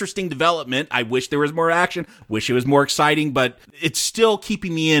 That's an interesting development. I wish there was more action. Wish it was more exciting, but it's still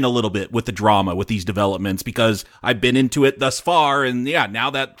keeping me in a little bit with the drama, with these developments, because I've been into it thus far, and yeah, now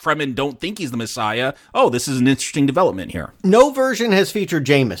that Fremen don't think he's the Messiah, this is an interesting development here. No version has featured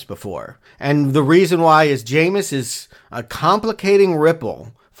Jameis before, and the reason why is Jameis is a complicating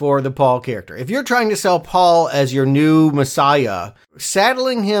ripple for the Paul character. If you're trying to sell Paul as your new Messiah,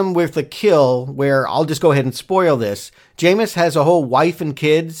 saddling him with a kill where, I'll just go ahead and spoil this, Jameis has a whole wife and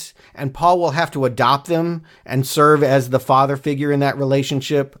kids, and Paul will have to adopt them and serve as the father figure in that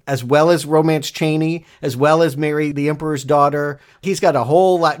relationship, as well as romance Cheney, as well as marry the Emperor's daughter. He's got a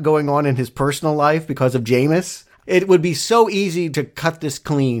whole lot going on in his personal life because of Jameis. It would be so easy to cut this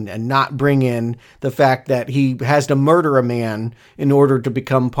clean and not bring in the fact that he has to murder a man in order to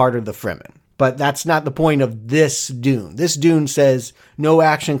become part of the Fremen. But that's not the point of this Dune. This Dune says no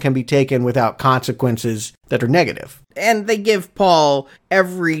action can be taken without consequences that are negative. And they give Paul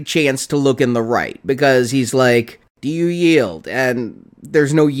every chance to look in the right, because he's like, do you yield? And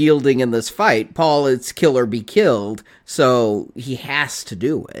there's no yielding in this fight. Paul, it's kill or be killed, so he has to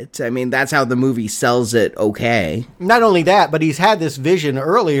do it. I mean, that's how the movie sells it okay. Not only that, but he's had this vision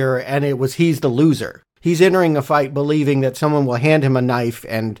earlier, and it was he's the loser. He's entering a fight believing that someone will hand him a knife,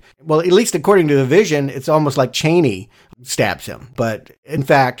 and, well, at least according to the vision, it's almost like Cheney stabs him. But, in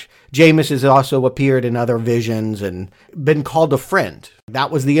fact, Jameis has also appeared in other visions and been called a friend. That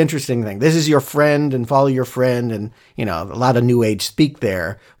was the interesting thing. This is your friend, and follow your friend, and, a lot of New Age speak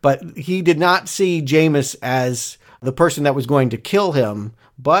there. But he did not see Jameis as the person that was going to kill him,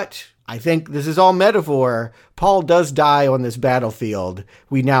 but I think this is all metaphor. Paul does die on this battlefield.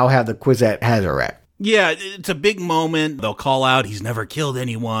 We now have the Kwisatz Haderach. Yeah, it's a big moment. They'll call out, he's never killed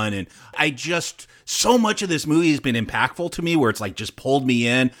anyone. And so much of this movie has been impactful to me where it's like just pulled me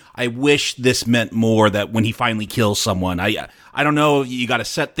in. I wish this meant more, that when he finally kills someone, I don't know, you got to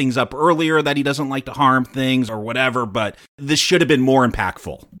set things up earlier that he doesn't like to harm things or whatever, but this should have been more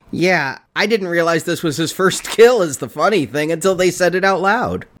impactful. Yeah, I didn't realize this was his first kill is the funny thing until they said it out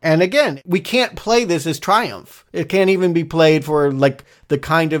loud. And again, we can't play this as triumph. It can't even be played for like the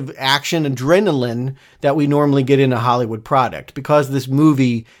kind of action adrenaline that we normally get in a Hollywood product, because this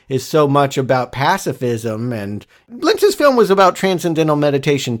movie is so much about pacifism, and Lynch's film was about transcendental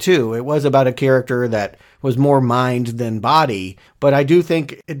meditation too. It was about a character that was more mind than body, but I do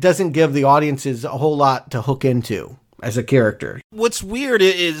think it doesn't give the audiences a whole lot to hook into as a character. What's weird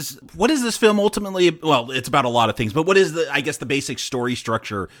is, what is this film ultimately? Well, it's about a lot of things, but what is the basic story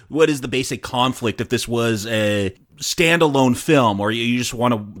structure? What is the basic conflict if this was a standalone film, or you just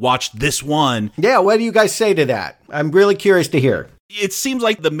want to watch this one? Yeah, what do you guys say to that? I'm really curious to hear. It seems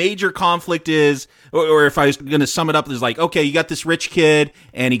like the major conflict is, or if I was going to sum it up, is like, okay, you got this rich kid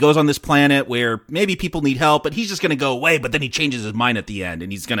and he goes on this planet where maybe people need help, but he's just going to go away. But then he changes his mind at the end and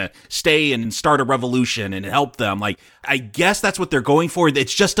he's going to stay and start a revolution and help them. Like, I guess that's what they're going for. It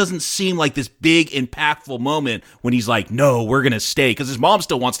just doesn't seem like this big, impactful moment when he's like, no, we're going to stay. Because his mom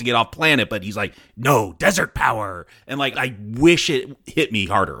still wants to get off planet, but he's like, no, desert power. And like, I wish it hit me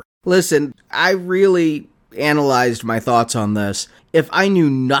harder. Listen, I really analyzed my thoughts on this. If I knew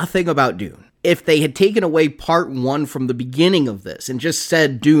nothing about Dune, if they had taken away part one from the beginning of this and just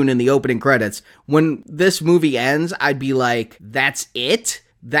said Dune in the opening credits, when this movie ends, I'd be like, that's it?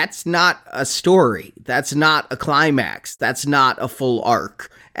 That's not a story. That's not a climax. That's not a full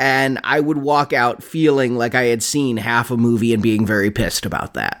arc. And I would walk out feeling like I had seen half a movie and being very pissed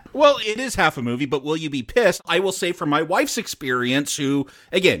about that. Well, it is half a movie, but will you be pissed? I will say from my wife's experience, who,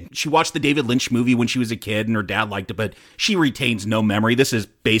 again, she watched the David Lynch movie when she was a kid and her dad liked it, but she retains no memory. This is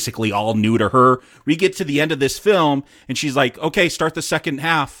basically all new to her. We get to the end of this film and she's like, okay, start the second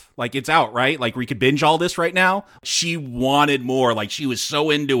half. Like, it's out, right? Like, we could binge all this right now. She wanted more. Like, she was so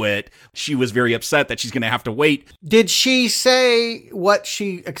into it. She was very upset that she's going to have to wait. Did she say what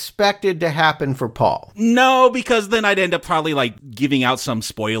she expected to happen for Paul? No, because then I'd end up probably like giving out some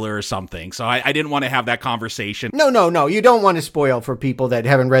spoiler or something. So I didn't want to have that conversation. No. You don't want to spoil for people that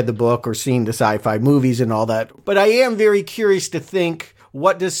haven't read the book or seen the sci-fi movies and all that. But I am very curious to think,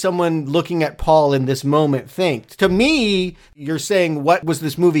 what does someone looking at Paul in this moment think? To me, you're saying, what was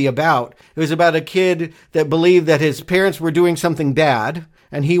this movie about? It was about a kid that believed that his parents were doing something bad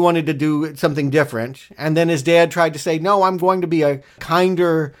and he wanted to do something different. And then his dad tried to say, no, I'm going to be a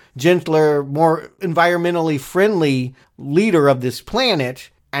kinder, gentler, more environmentally friendly leader of this planet,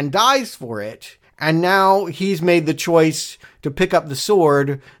 and dies for it. And now he's made the choice to pick up the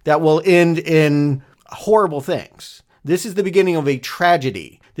sword that will end in horrible things. This is the beginning of a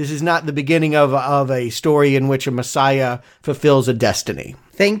tragedy. This is not the beginning of a story in which a Messiah fulfills a destiny.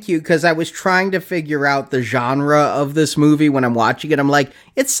 Thank you, because I was trying to figure out the genre of this movie when I'm watching it. I'm like,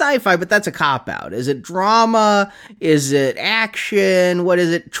 it's sci-fi, but that's a cop-out. Is it drama? Is it action? What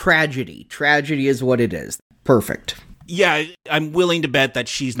is it? Tragedy. Tragedy is what it is. Perfect. Yeah, I'm willing to bet that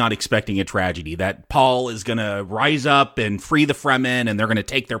she's not expecting a tragedy, that Paul is going to rise up and free the Fremen and they're going to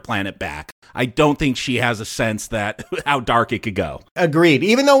take their planet back. I don't think she has a sense that how dark it could go. Agreed.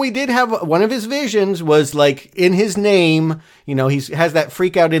 Even though we did have one of his visions was like in his name, he has that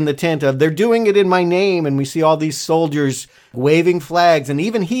freak out in the tent of they're doing it in my name. And we see all these soldiers waving flags. And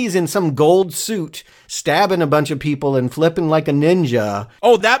even he's in some gold suit stabbing a bunch of people and flipping like a ninja.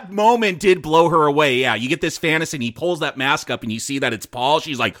 Oh, that moment did blow her away. Yeah, you get this fantasy and he pulls that mask up and you see that it's Paul.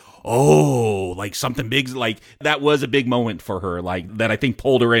 She's like, oh, like something big, like that was a big moment for her, like that I think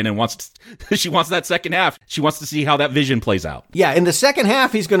pulled her in and she wants that second half. She wants to see how that vision plays out. Yeah, in the second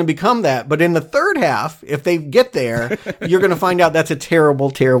half, he's going to become that. But in the third half, if they get there, you're going to find out that's a terrible,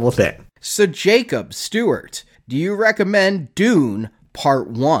 terrible thing. So Jacob Stewart, do you recommend Dune Part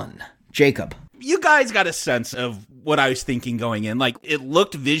 1? Jacob. You guys got a sense of what I was thinking going in. Like, it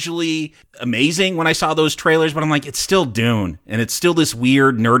looked visually amazing when I saw those trailers, but I'm like, it's still Dune. And it's still this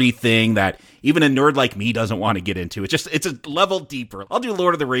weird, nerdy thing that even a nerd like me doesn't want to get into. It's a level deeper. I'll do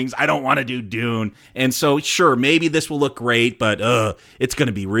Lord of the Rings. I don't want to do Dune. And so, sure, maybe this will look great, but it's going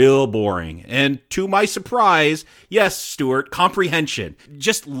to be real boring. And to my surprise, yes, Stuart, comprehension.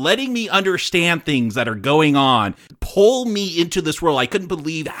 Just letting me understand things that are going on. Pull me into this world. I couldn't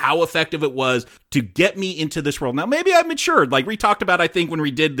believe how effective it was to get me into this world. Now, maybe I've matured. Like we talked about, I think, when we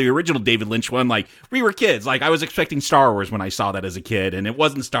did the original David Lynch one, like we were kids. Like I was expecting Star Wars when I saw that as a kid, and it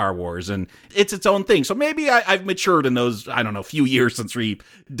wasn't Star Wars, and it's its own thing. So maybe I've matured in those, I don't know, few years since we've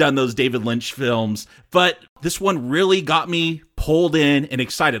done those David Lynch films. But this one really got me pulled in and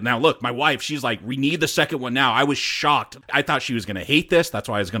excited. Now, look, my wife, she's like, we need the second one now. I was shocked. I thought she was going to hate this. That's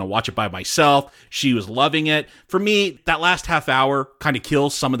why I was going to watch it by myself. She was loving it. For me, that last half hour kind of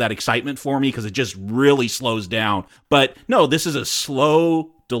kills some of that excitement for me because it just really slows down. But no, this is a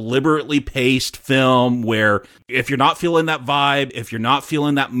slow, deliberately paced film where if you're not feeling that vibe, if you're not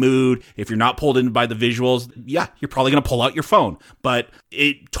feeling that mood, if you're not pulled in by the visuals, yeah, you're probably going to pull out your phone. But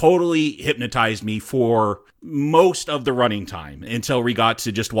it totally hypnotized me for most of the running time until we got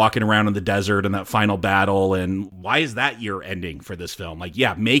to just walking around in the desert and that final battle. And why is that your ending for this film? Like,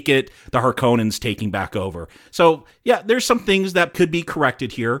 yeah, make it the Harkonnens taking back over. So yeah, there's some things that could be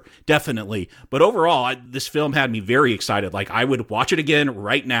corrected here, definitely. But overall, this film had me very excited. Like I would watch it again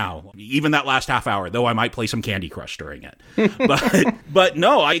right now, even that last half hour, though I might play some Candy Crush during it. But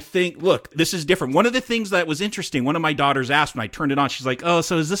no, I think, look, this is different. One of the things that was interesting, one of my daughters asked when I turned it on, she's like, oh,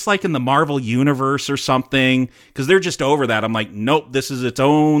 so is this like in the Marvel universe or something? Because they're just over that. I'm like, nope, this is its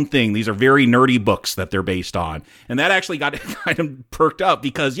own thing. These are very nerdy books that they're based on. And that actually got kind of perked up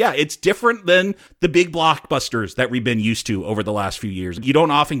because, yeah, it's different than the big blockbusters that we've been used to over the last few years. You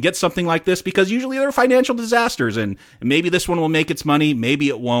don't often get something like this because usually they're financial disasters. And maybe this one will make its money, maybe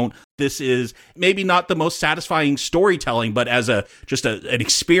it won't. This is maybe not the most satisfying storytelling, but as an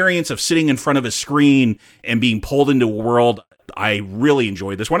experience of sitting in front of a screen and being pulled into a world, I really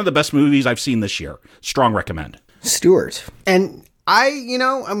enjoyed this. One of the best movies I've seen this year. Strong recommend. Stuart. And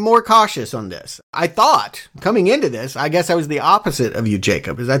I'm more cautious on this. I thought, coming into this, I guess I was the opposite of you,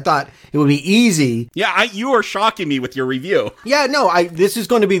 Jacob, is I thought it would be easy. Yeah, you are shocking me with your review. Yeah, no, this is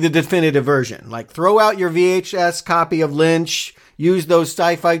going to be the definitive version. Like, throw out your VHS copy of Lynch, use those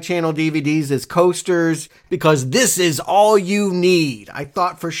Sci-Fi Channel DVDs as coasters, because this is all you need. I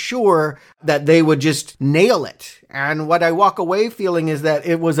thought for sure that they would just nail it. And what I walk away feeling is that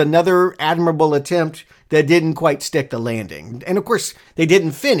it was another admirable attempt that didn't quite stick the landing. And of course, they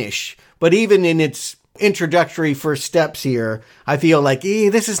didn't finish, but even in its introductory first steps here, I feel like,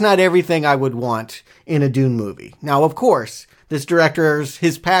 this is not everything I would want in a Dune movie. Now, of course, this director's,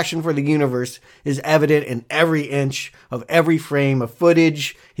 his passion for the universe is evident in every inch of every frame of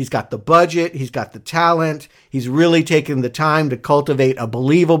footage. He's got the budget. He's got the talent. He's really taken the time to cultivate a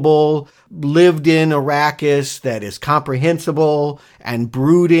believable, lived-in Arrakis that is comprehensible and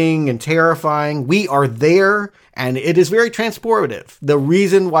brooding and terrifying. We are there, and it is very transportative. The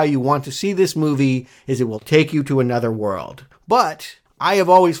reason why you want to see this movie is it will take you to another world. But I have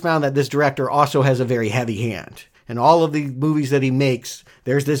always found that this director also has a very heavy hand. And all of the movies that he makes,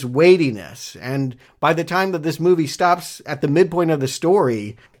 there's this weightiness. And by the time that this movie stops at the midpoint of the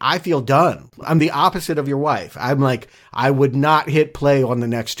story, I feel done. I'm the opposite of your wife. I'm like, I would not hit play on the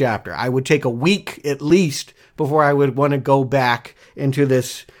next chapter. I would take a week at least before I would want to go back into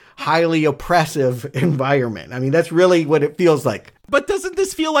this highly oppressive environment. I mean, that's really what it feels like. But doesn't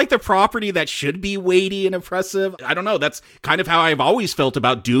this feel like the property that should be weighty and oppressive? I don't know. That's kind of how I've always felt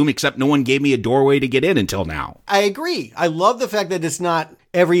about Doom, except no one gave me a doorway to get in until now. I agree. I love the fact that it's not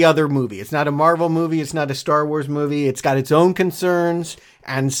every other movie. It's not a Marvel movie. It's not a Star Wars movie. It's got its own concerns,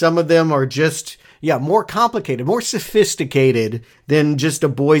 and some of them are just, more complicated, more sophisticated than just a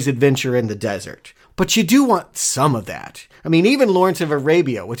boy's adventure in the desert. But you do want some of that. I mean, even Lawrence of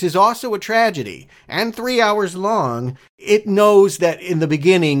Arabia, which is also a tragedy and 3 hours long, it knows that in the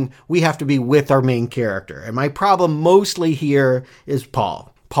beginning, we have to be with our main character. And my problem mostly here is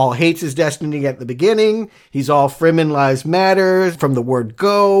Paul. Paul hates his destiny at the beginning. He's all Fremen lives matter from the word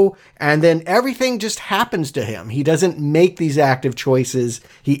go. And then everything just happens to him. He doesn't make these active choices.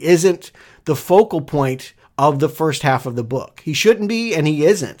 He isn't the focal point of the first half of the book. He shouldn't be, and he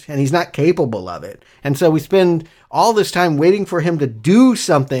isn't, and he's not capable of it. And so we spend all this time waiting for him to do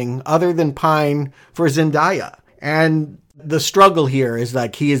something other than pine for Zendaya. And the struggle here is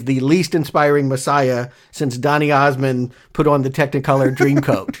like he is the least inspiring Messiah since Donny Osmond put on the Technicolor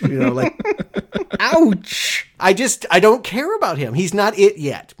Dreamcoat. Ouch! I don't care about him. He's not it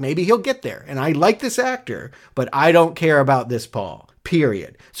yet. Maybe he'll get there. And I like this actor, but I don't care about this Paul.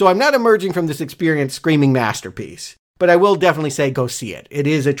 Period. So I'm not emerging from this experience screaming masterpiece, but I will definitely say go see it. It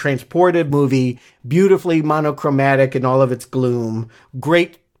is a transportive movie, beautifully monochromatic in all of its gloom,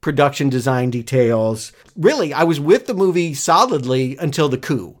 great production design details. Really, I was with the movie solidly until the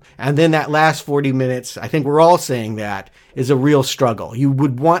coup. And then that last 40 minutes, I think we're all saying that, is a real struggle. You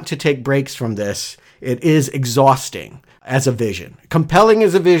would want to take breaks from this. It is exhausting as a vision. Compelling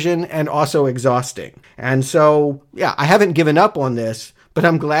as a vision and also exhausting. And so, I haven't given up on this, but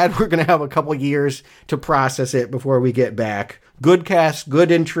I'm glad we're going to have a couple years to process it before we get back. Good cast,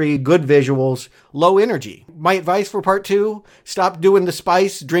 good intrigue, good visuals, low energy. My advice for part 2, stop doing the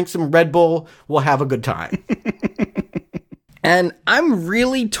spice, drink some Red Bull, we'll have a good time. And I'm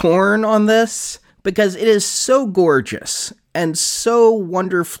really torn on this because it is so gorgeous and so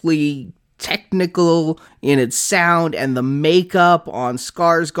wonderfully technical in its sound, and the makeup on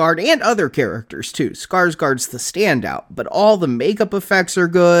Skarsgård and other characters too. Skarsgård's the standout, but all the makeup effects are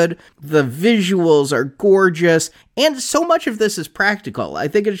good, the visuals are gorgeous, and so much of this is practical. I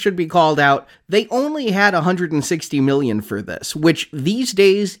think it should be called out. They only had $160 million for this, which these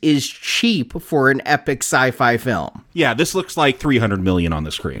days is cheap for an epic sci-fi film. Yeah, this looks like $300 million on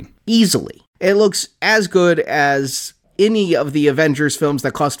the screen. Easily. It looks as good as any of the Avengers films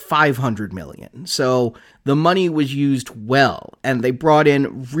that cost $500 million. So the money was used well, and they brought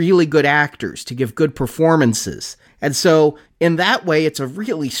in really good actors to give good performances. And so in that way, it's a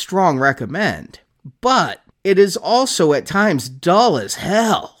really strong recommend. But it is also at times dull as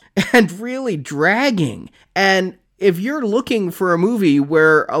hell and really dragging. And if you're looking for a movie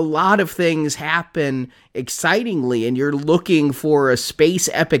where a lot of things happen excitingly and you're looking for a space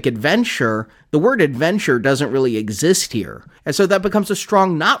epic adventure, the word adventure doesn't really exist here. And so that becomes a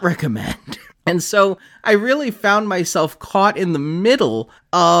strong not recommend. And so I really found myself caught in the middle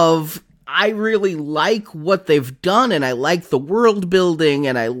of, I really like what they've done, and I like the world building,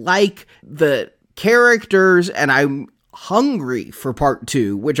 and I like the characters, and I'm hungry for part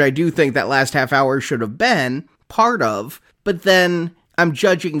 2, which I do think that last half hour should have been part of, but then I'm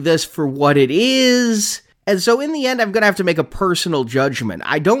judging this for what it is. And so in the end, I'm going to have to make a personal judgment.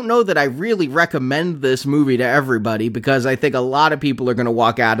 I don't know that I really recommend this movie to everybody, because I think a lot of people are going to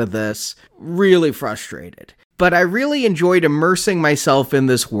walk out of this really frustrated. But I really enjoyed immersing myself in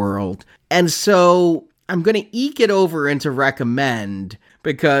this world. And so I'm going to eke it over into recommend,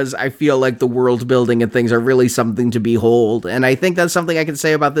 because I feel like the world building and things are really something to behold. And I think that's something I can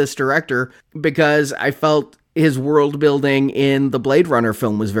say about this director, because I felt his world building in the Blade Runner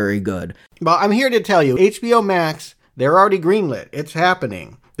film was very good. Well, I'm here to tell you, HBO Max, they're already greenlit. It's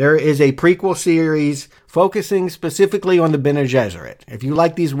happening. There is a prequel series focusing specifically on the Bene Gesserit. If you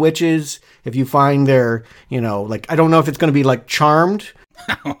like these witches, if you find their, I don't know if it's going to be like Charmed.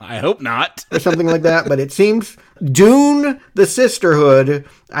 I hope not. Or something like that, but it seems Dune, the Sisterhood,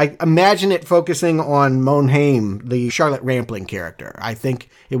 I imagine it focusing on Monheim, the Charlotte Rampling character. I think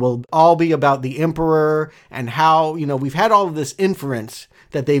it will all be about the Emperor and how, we've had all of this inference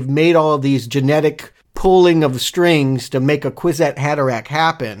that they've made all of these genetic pulling of strings to make a Kwisatz Haderach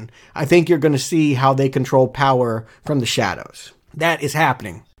happen. I think you're going to see how they control power from the shadows. That is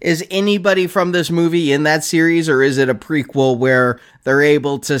happening. Is anybody from this movie in that series, or is it a prequel where they're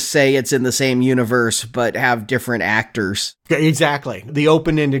able to say it's in the same universe but have different actors? Exactly. The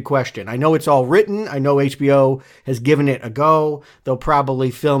open-ended question. I know it's all written. I know HBO has given it a go. They'll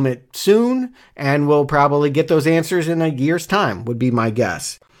probably film it soon, and we'll probably get those answers in a year's time, would be my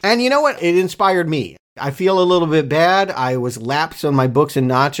guess. And you know what? It inspired me. I feel a little bit bad. I was lapsed on my books and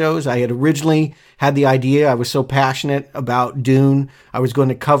nachos. I had originally had the idea. I was so passionate about Dune. I was going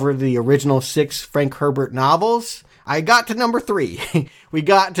to cover the original 6 Frank Herbert novels. I got to number 3. We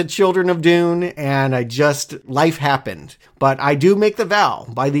got to Children of Dune, and life happened. But I do make the vow,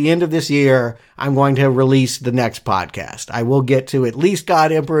 by the end of this year, I'm going to release the next podcast. I will get to at least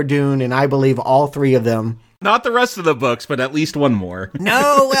God, Emperor, Dune, and I believe all 3 of them. Not the rest of the books, but at least one more.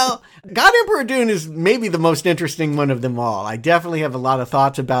 No, well, God, Emperor, Dune is maybe the most interesting one of them all. I definitely have a lot of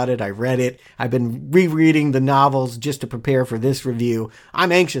thoughts about it. I read it. I've been rereading the novels just to prepare for this review.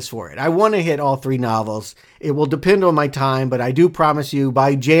 I'm anxious for it. I want to hit all 3 novels. It will depend on my time, but I do promise you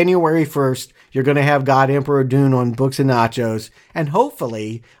by January 1st, you're going to have God, Emperor, Dune on Books and Nachos. And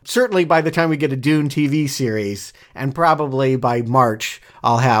hopefully, certainly by the time we get a Dune TV series, and probably by March,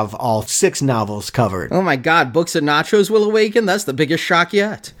 I'll have all 6 novels covered. Oh my God, Books and Nachos will awaken? That's the biggest shock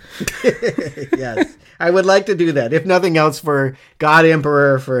yet. Yes, I would like to do that. If nothing else, for God,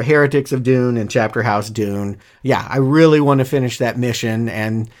 Emperor, for Heretics of Dune, and Chapter House Dune. Yeah, I really want to finish that mission,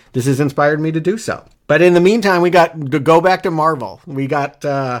 and this has inspired me to do so. But in the meantime, we got to go back to Marvel. We got,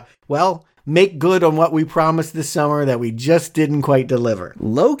 make good on what we promised this summer that we just didn't quite deliver.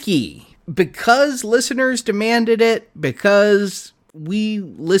 Loki. Because listeners demanded it, because we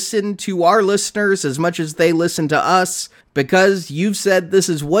listen to our listeners as much as they listen to us, because you've said this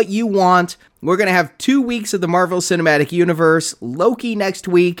is what you want, we're going to have 2 weeks of the Marvel Cinematic Universe, Loki next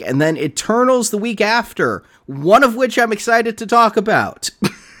week, and then Eternals the week after, one of which I'm excited to talk about.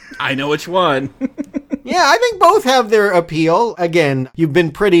 I know which one. Yeah, I think both have their appeal. Again, you've been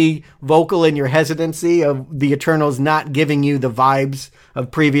pretty vocal in your hesitancy of the Eternals not giving you the vibes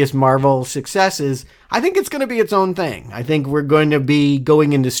of previous Marvel successes. I think it's going to be its own thing. I think we're going to be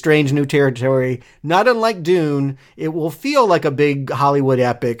going into strange new territory. Not unlike Dune, it will feel like a big Hollywood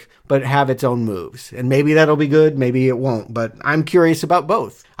epic, but have its own moves. And maybe that'll be good, maybe it won't. But I'm curious about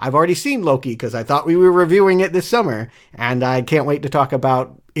both. I've already seen Loki because I thought we were reviewing it this summer, and I can't wait to talk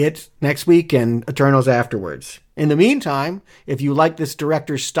about it next week and Eternals afterwards. In the meantime, if you like this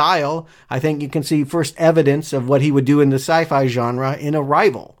director's style, I think you can see first evidence of what he would do in the sci-fi genre in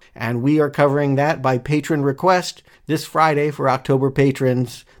Arrival. And we are covering that by patron request this Friday for October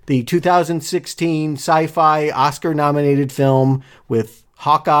patrons. The 2016 sci-fi Oscar-nominated film with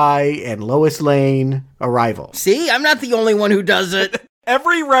Hawkeye and Lois Lane, Arrival. See, I'm not the only one who does it.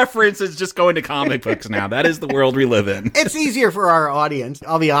 Every reference is just going to comic books now. That is the world we live in. It's easier for our audience,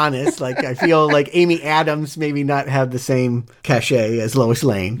 I'll be honest. I feel like Amy Adams maybe not have the same cachet as Lois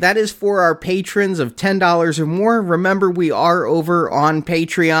Lane. That is for our patrons of $10 or more. Remember, we are over on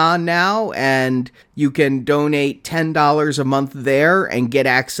Patreon now, and you can donate $10 a month there and get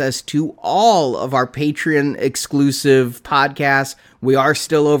access to all of our Patreon-exclusive podcasts. We are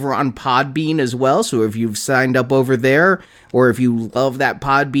still over on Podbean as well, so if you've signed up over there, or if you love that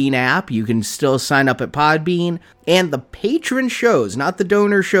Podbean app, you can still sign up at Podbean. And the patron shows, not the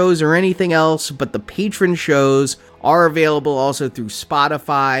donor shows or anything else, but the patron shows are available also through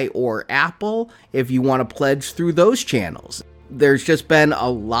Spotify or Apple if you want to pledge through those channels. There's just been a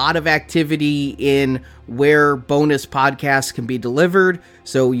lot of activity in where bonus podcasts can be delivered.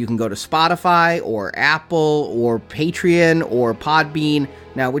 So you can go to Spotify or Apple or Patreon or Podbean.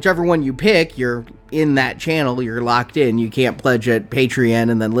 Now, whichever one you pick, you're in that channel, you're locked in. You can't pledge at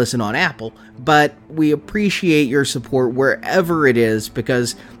Patreon and then listen on Apple. But we appreciate your support wherever it is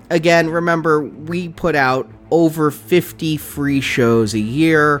because, again, remember, we put out over 50 free shows a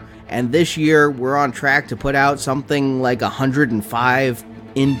year. And this year, we're on track to put out something like 105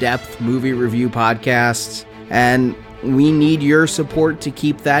 in-depth movie review podcasts. And we need your support to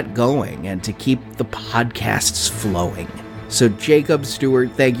keep that going and to keep the podcasts flowing. So Jacob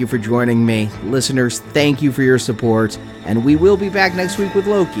Stewart, thank you for joining me. Listeners, thank you for your support. And we will be back next week with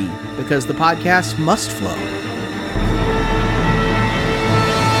Loki because the podcast must flow.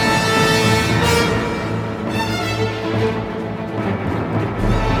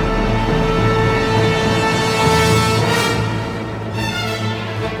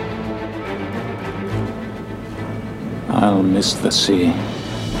 I'll miss the sea.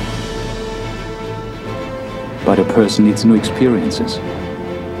 But a person needs new experiences.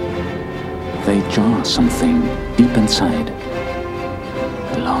 They jar something deep inside,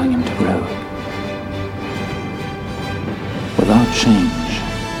 allowing him to grow. Without change,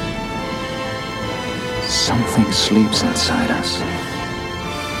 Something sleeps inside us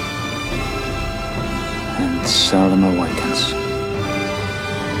and seldom awakens.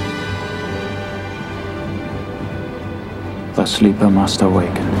 The sleeper must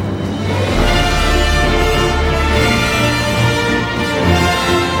awaken.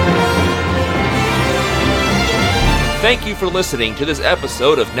 Thank you for listening to this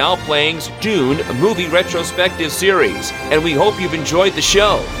episode of Now Playing's Dune Movie Retrospective Series, and we hope you've enjoyed the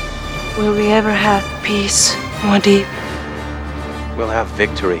show. Will we ever have peace, Muad'Dib? We'll have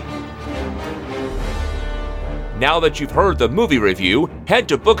victory. Now that you've heard the movie review, head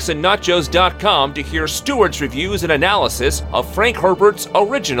to booksandnachos.com to hear Stuart's reviews and analysis of Frank Herbert's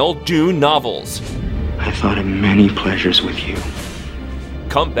original Dune novels. I thought of many pleasures with you.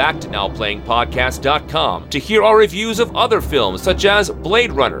 Come back to NowPlayingPodcast.com to hear our reviews of other films such as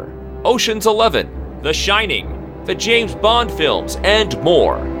Blade Runner, Ocean's 11, The Shining, the James Bond films, and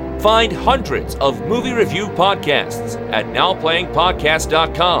more. Find hundreds of movie review podcasts at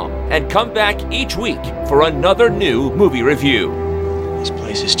NowPlayingPodcast.com and come back each week for another new movie review. This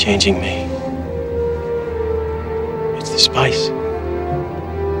place is changing me. It's the spice.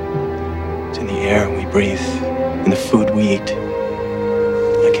 It's in the air we breathe, in the food we eat.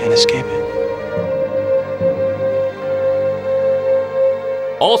 I can't escape it.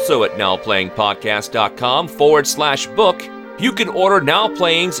 Also at NowPlayingPodcast.com/book, you can order Now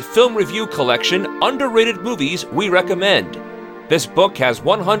Playing's film review collection, Underrated Movies We Recommend. This book has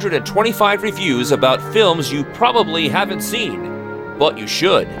 125 reviews about films you probably haven't seen, but you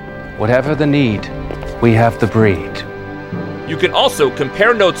should. Whatever the need, we have the breed. You can also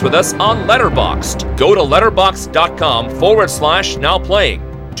compare notes with us on Letterboxd. Go to letterboxd.com/nowplaying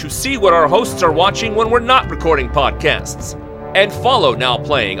to see what our hosts are watching when we're not recording podcasts. And follow Now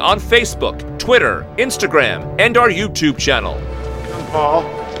Playing on Facebook, Twitter, Instagram, and our YouTube channel. Come, Paul.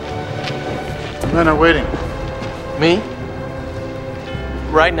 Men are waiting. Me?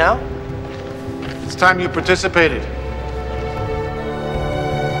 Right now? It's time you participated.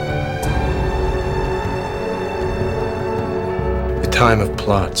 The time of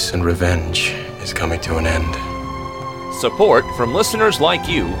plots and revenge is coming to an end. Support from listeners like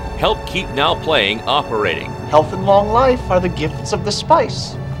you help keep Now Playing operating. Health and long life are the gifts of the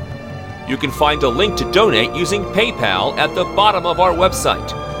spice. You can find a link to donate using PayPal at the bottom of our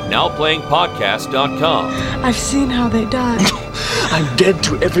website, NowPlayingPodcast.com. I've seen how they die. I'm dead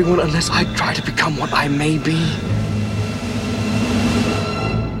to everyone unless I try to become what I may be.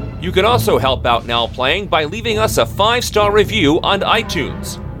 You can also help out Now Playing by leaving us a 5-star review on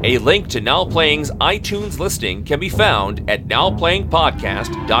iTunes. A link to Now Playing's iTunes listing can be found at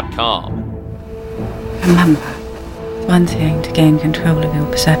NowPlayingPodcast.com. Remember, it's one thing to gain control of your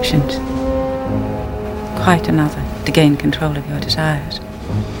perceptions, quite another to gain control of your desires.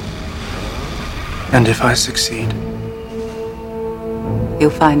 And if I succeed? You'll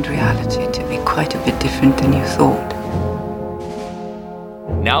find reality to be quite a bit different than you thought.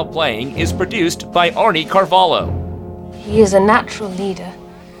 Now Playing is produced by Arnie Carvalho. He is a natural leader,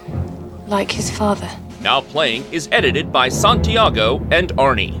 like his father. Now Playing is edited by Santiago and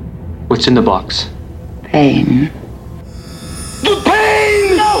Arnie. What's in the box? Pain. The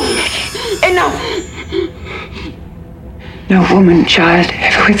pain! No! Enough! No woman, child,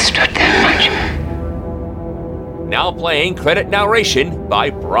 ever withstood that much. Now Playing credit narration by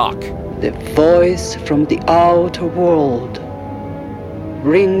Brock. The voice from the outer world,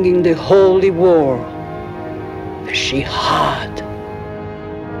 bringing the holy war, the Jihad.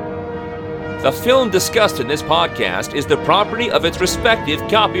 The film discussed in this podcast is the property of its respective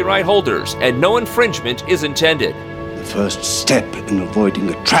copyright holders, and no infringement is intended. The first step in avoiding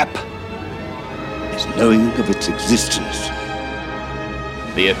a trap is knowing of its existence.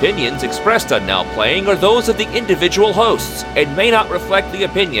 The opinions expressed on Now Playing are those of the individual hosts and may not reflect the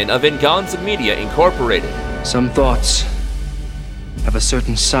opinion of Venganza Media Incorporated. Some thoughts have a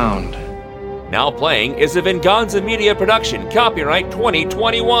certain sound. Now Playing is a Venganza Media production, copyright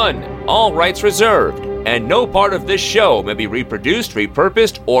 2021. All rights reserved, and no part of this show may be reproduced,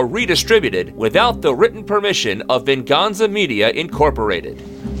 repurposed, or redistributed without the written permission of Venganza Media Incorporated.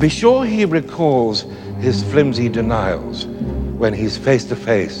 Be sure he recalls his flimsy denials when he's face to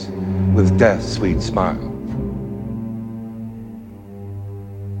face with death's sweet smile.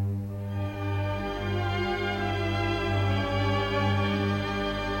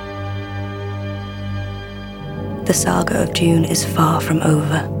 The saga of Dune is far from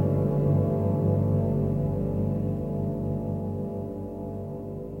over.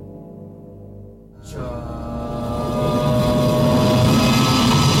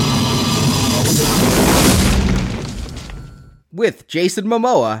 With Jason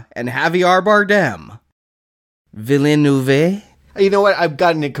Momoa and Javier Bardem. Villeneuve. You know what? I've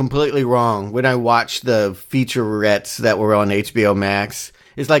gotten it completely wrong when I watched the featurettes that were on HBO Max.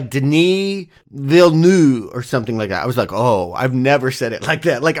 It's like Denis Villeneuve or something like that. I was like, oh, I've never said it like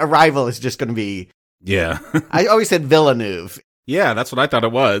that. Like Arrival is just going to be... Yeah. I always said Villeneuve. Yeah, that's what I thought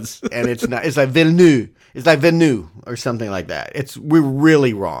it was. And it's not. It's like Villeneuve. It's like Villeneuve or something like that. We're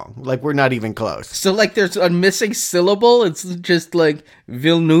really wrong. Like, we're not even close. So, like, there's a missing syllable? It's just like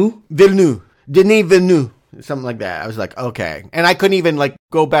Villeneuve? Villeneuve. Denis Villeneuve. Something like that. I was like, okay. And I couldn't even, like,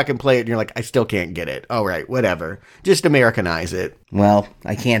 go back and play it, and you're like, I still can't get it. All right, whatever. Just Americanize it. Well,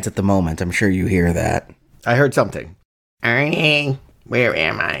 I can't at the moment. I'm sure you hear that. I heard something. Ernie, where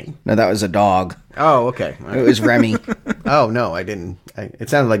am I? No, that was a dog. Oh, okay. It was Remy. Oh, no, I didn't. It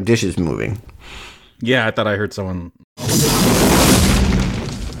sounded like dishes moving. Yeah, I thought I heard someone.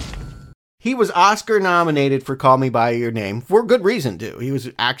 He was Oscar nominated for Call Me By Your Name for good reason, too. He was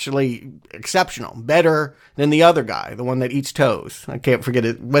actually exceptional. Better than the other guy, the one that eats toes. I can't forget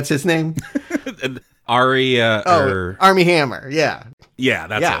it. What's his name? Armie Hammer, yeah. Yeah,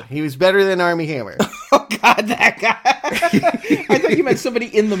 that's it. He was better than Armie Hammer. Oh, God, that guy. I thought you meant somebody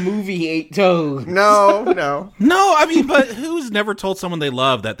in the movie ate toes. No. No, I mean, but who's never told someone they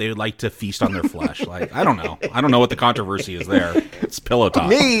love that they would like to feast on their flesh? Like, I don't know. I don't know what the controversy is there. It's pillow talk.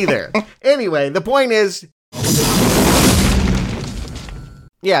 Me either. Anyway, the point is...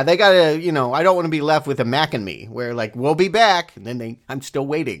 Yeah, they gotta, I don't want to be left with a Mac and me, where, like, we'll be back, and then I'm still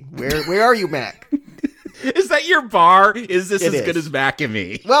waiting. Where are you, Mac? Is that your bar? Is this as good as Mac and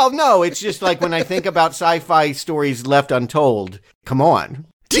Me? Well, no, it's just like when I think about sci-fi stories left untold. Come on.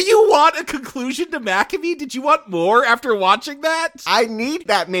 Do you want a conclusion to Mac and Me? Did you want more after watching that? I need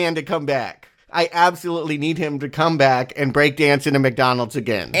that man to come back. I absolutely need him to come back and break dance in a McDonald's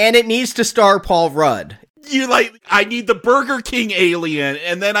again. And it needs to star Paul Rudd. I need the Burger King alien,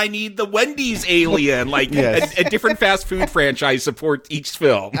 and then I need the Wendy's alien. Like, yes. a different fast food franchise support each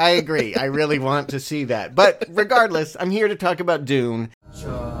film. I agree. I really want to see that. But regardless, I'm here to talk about Dune.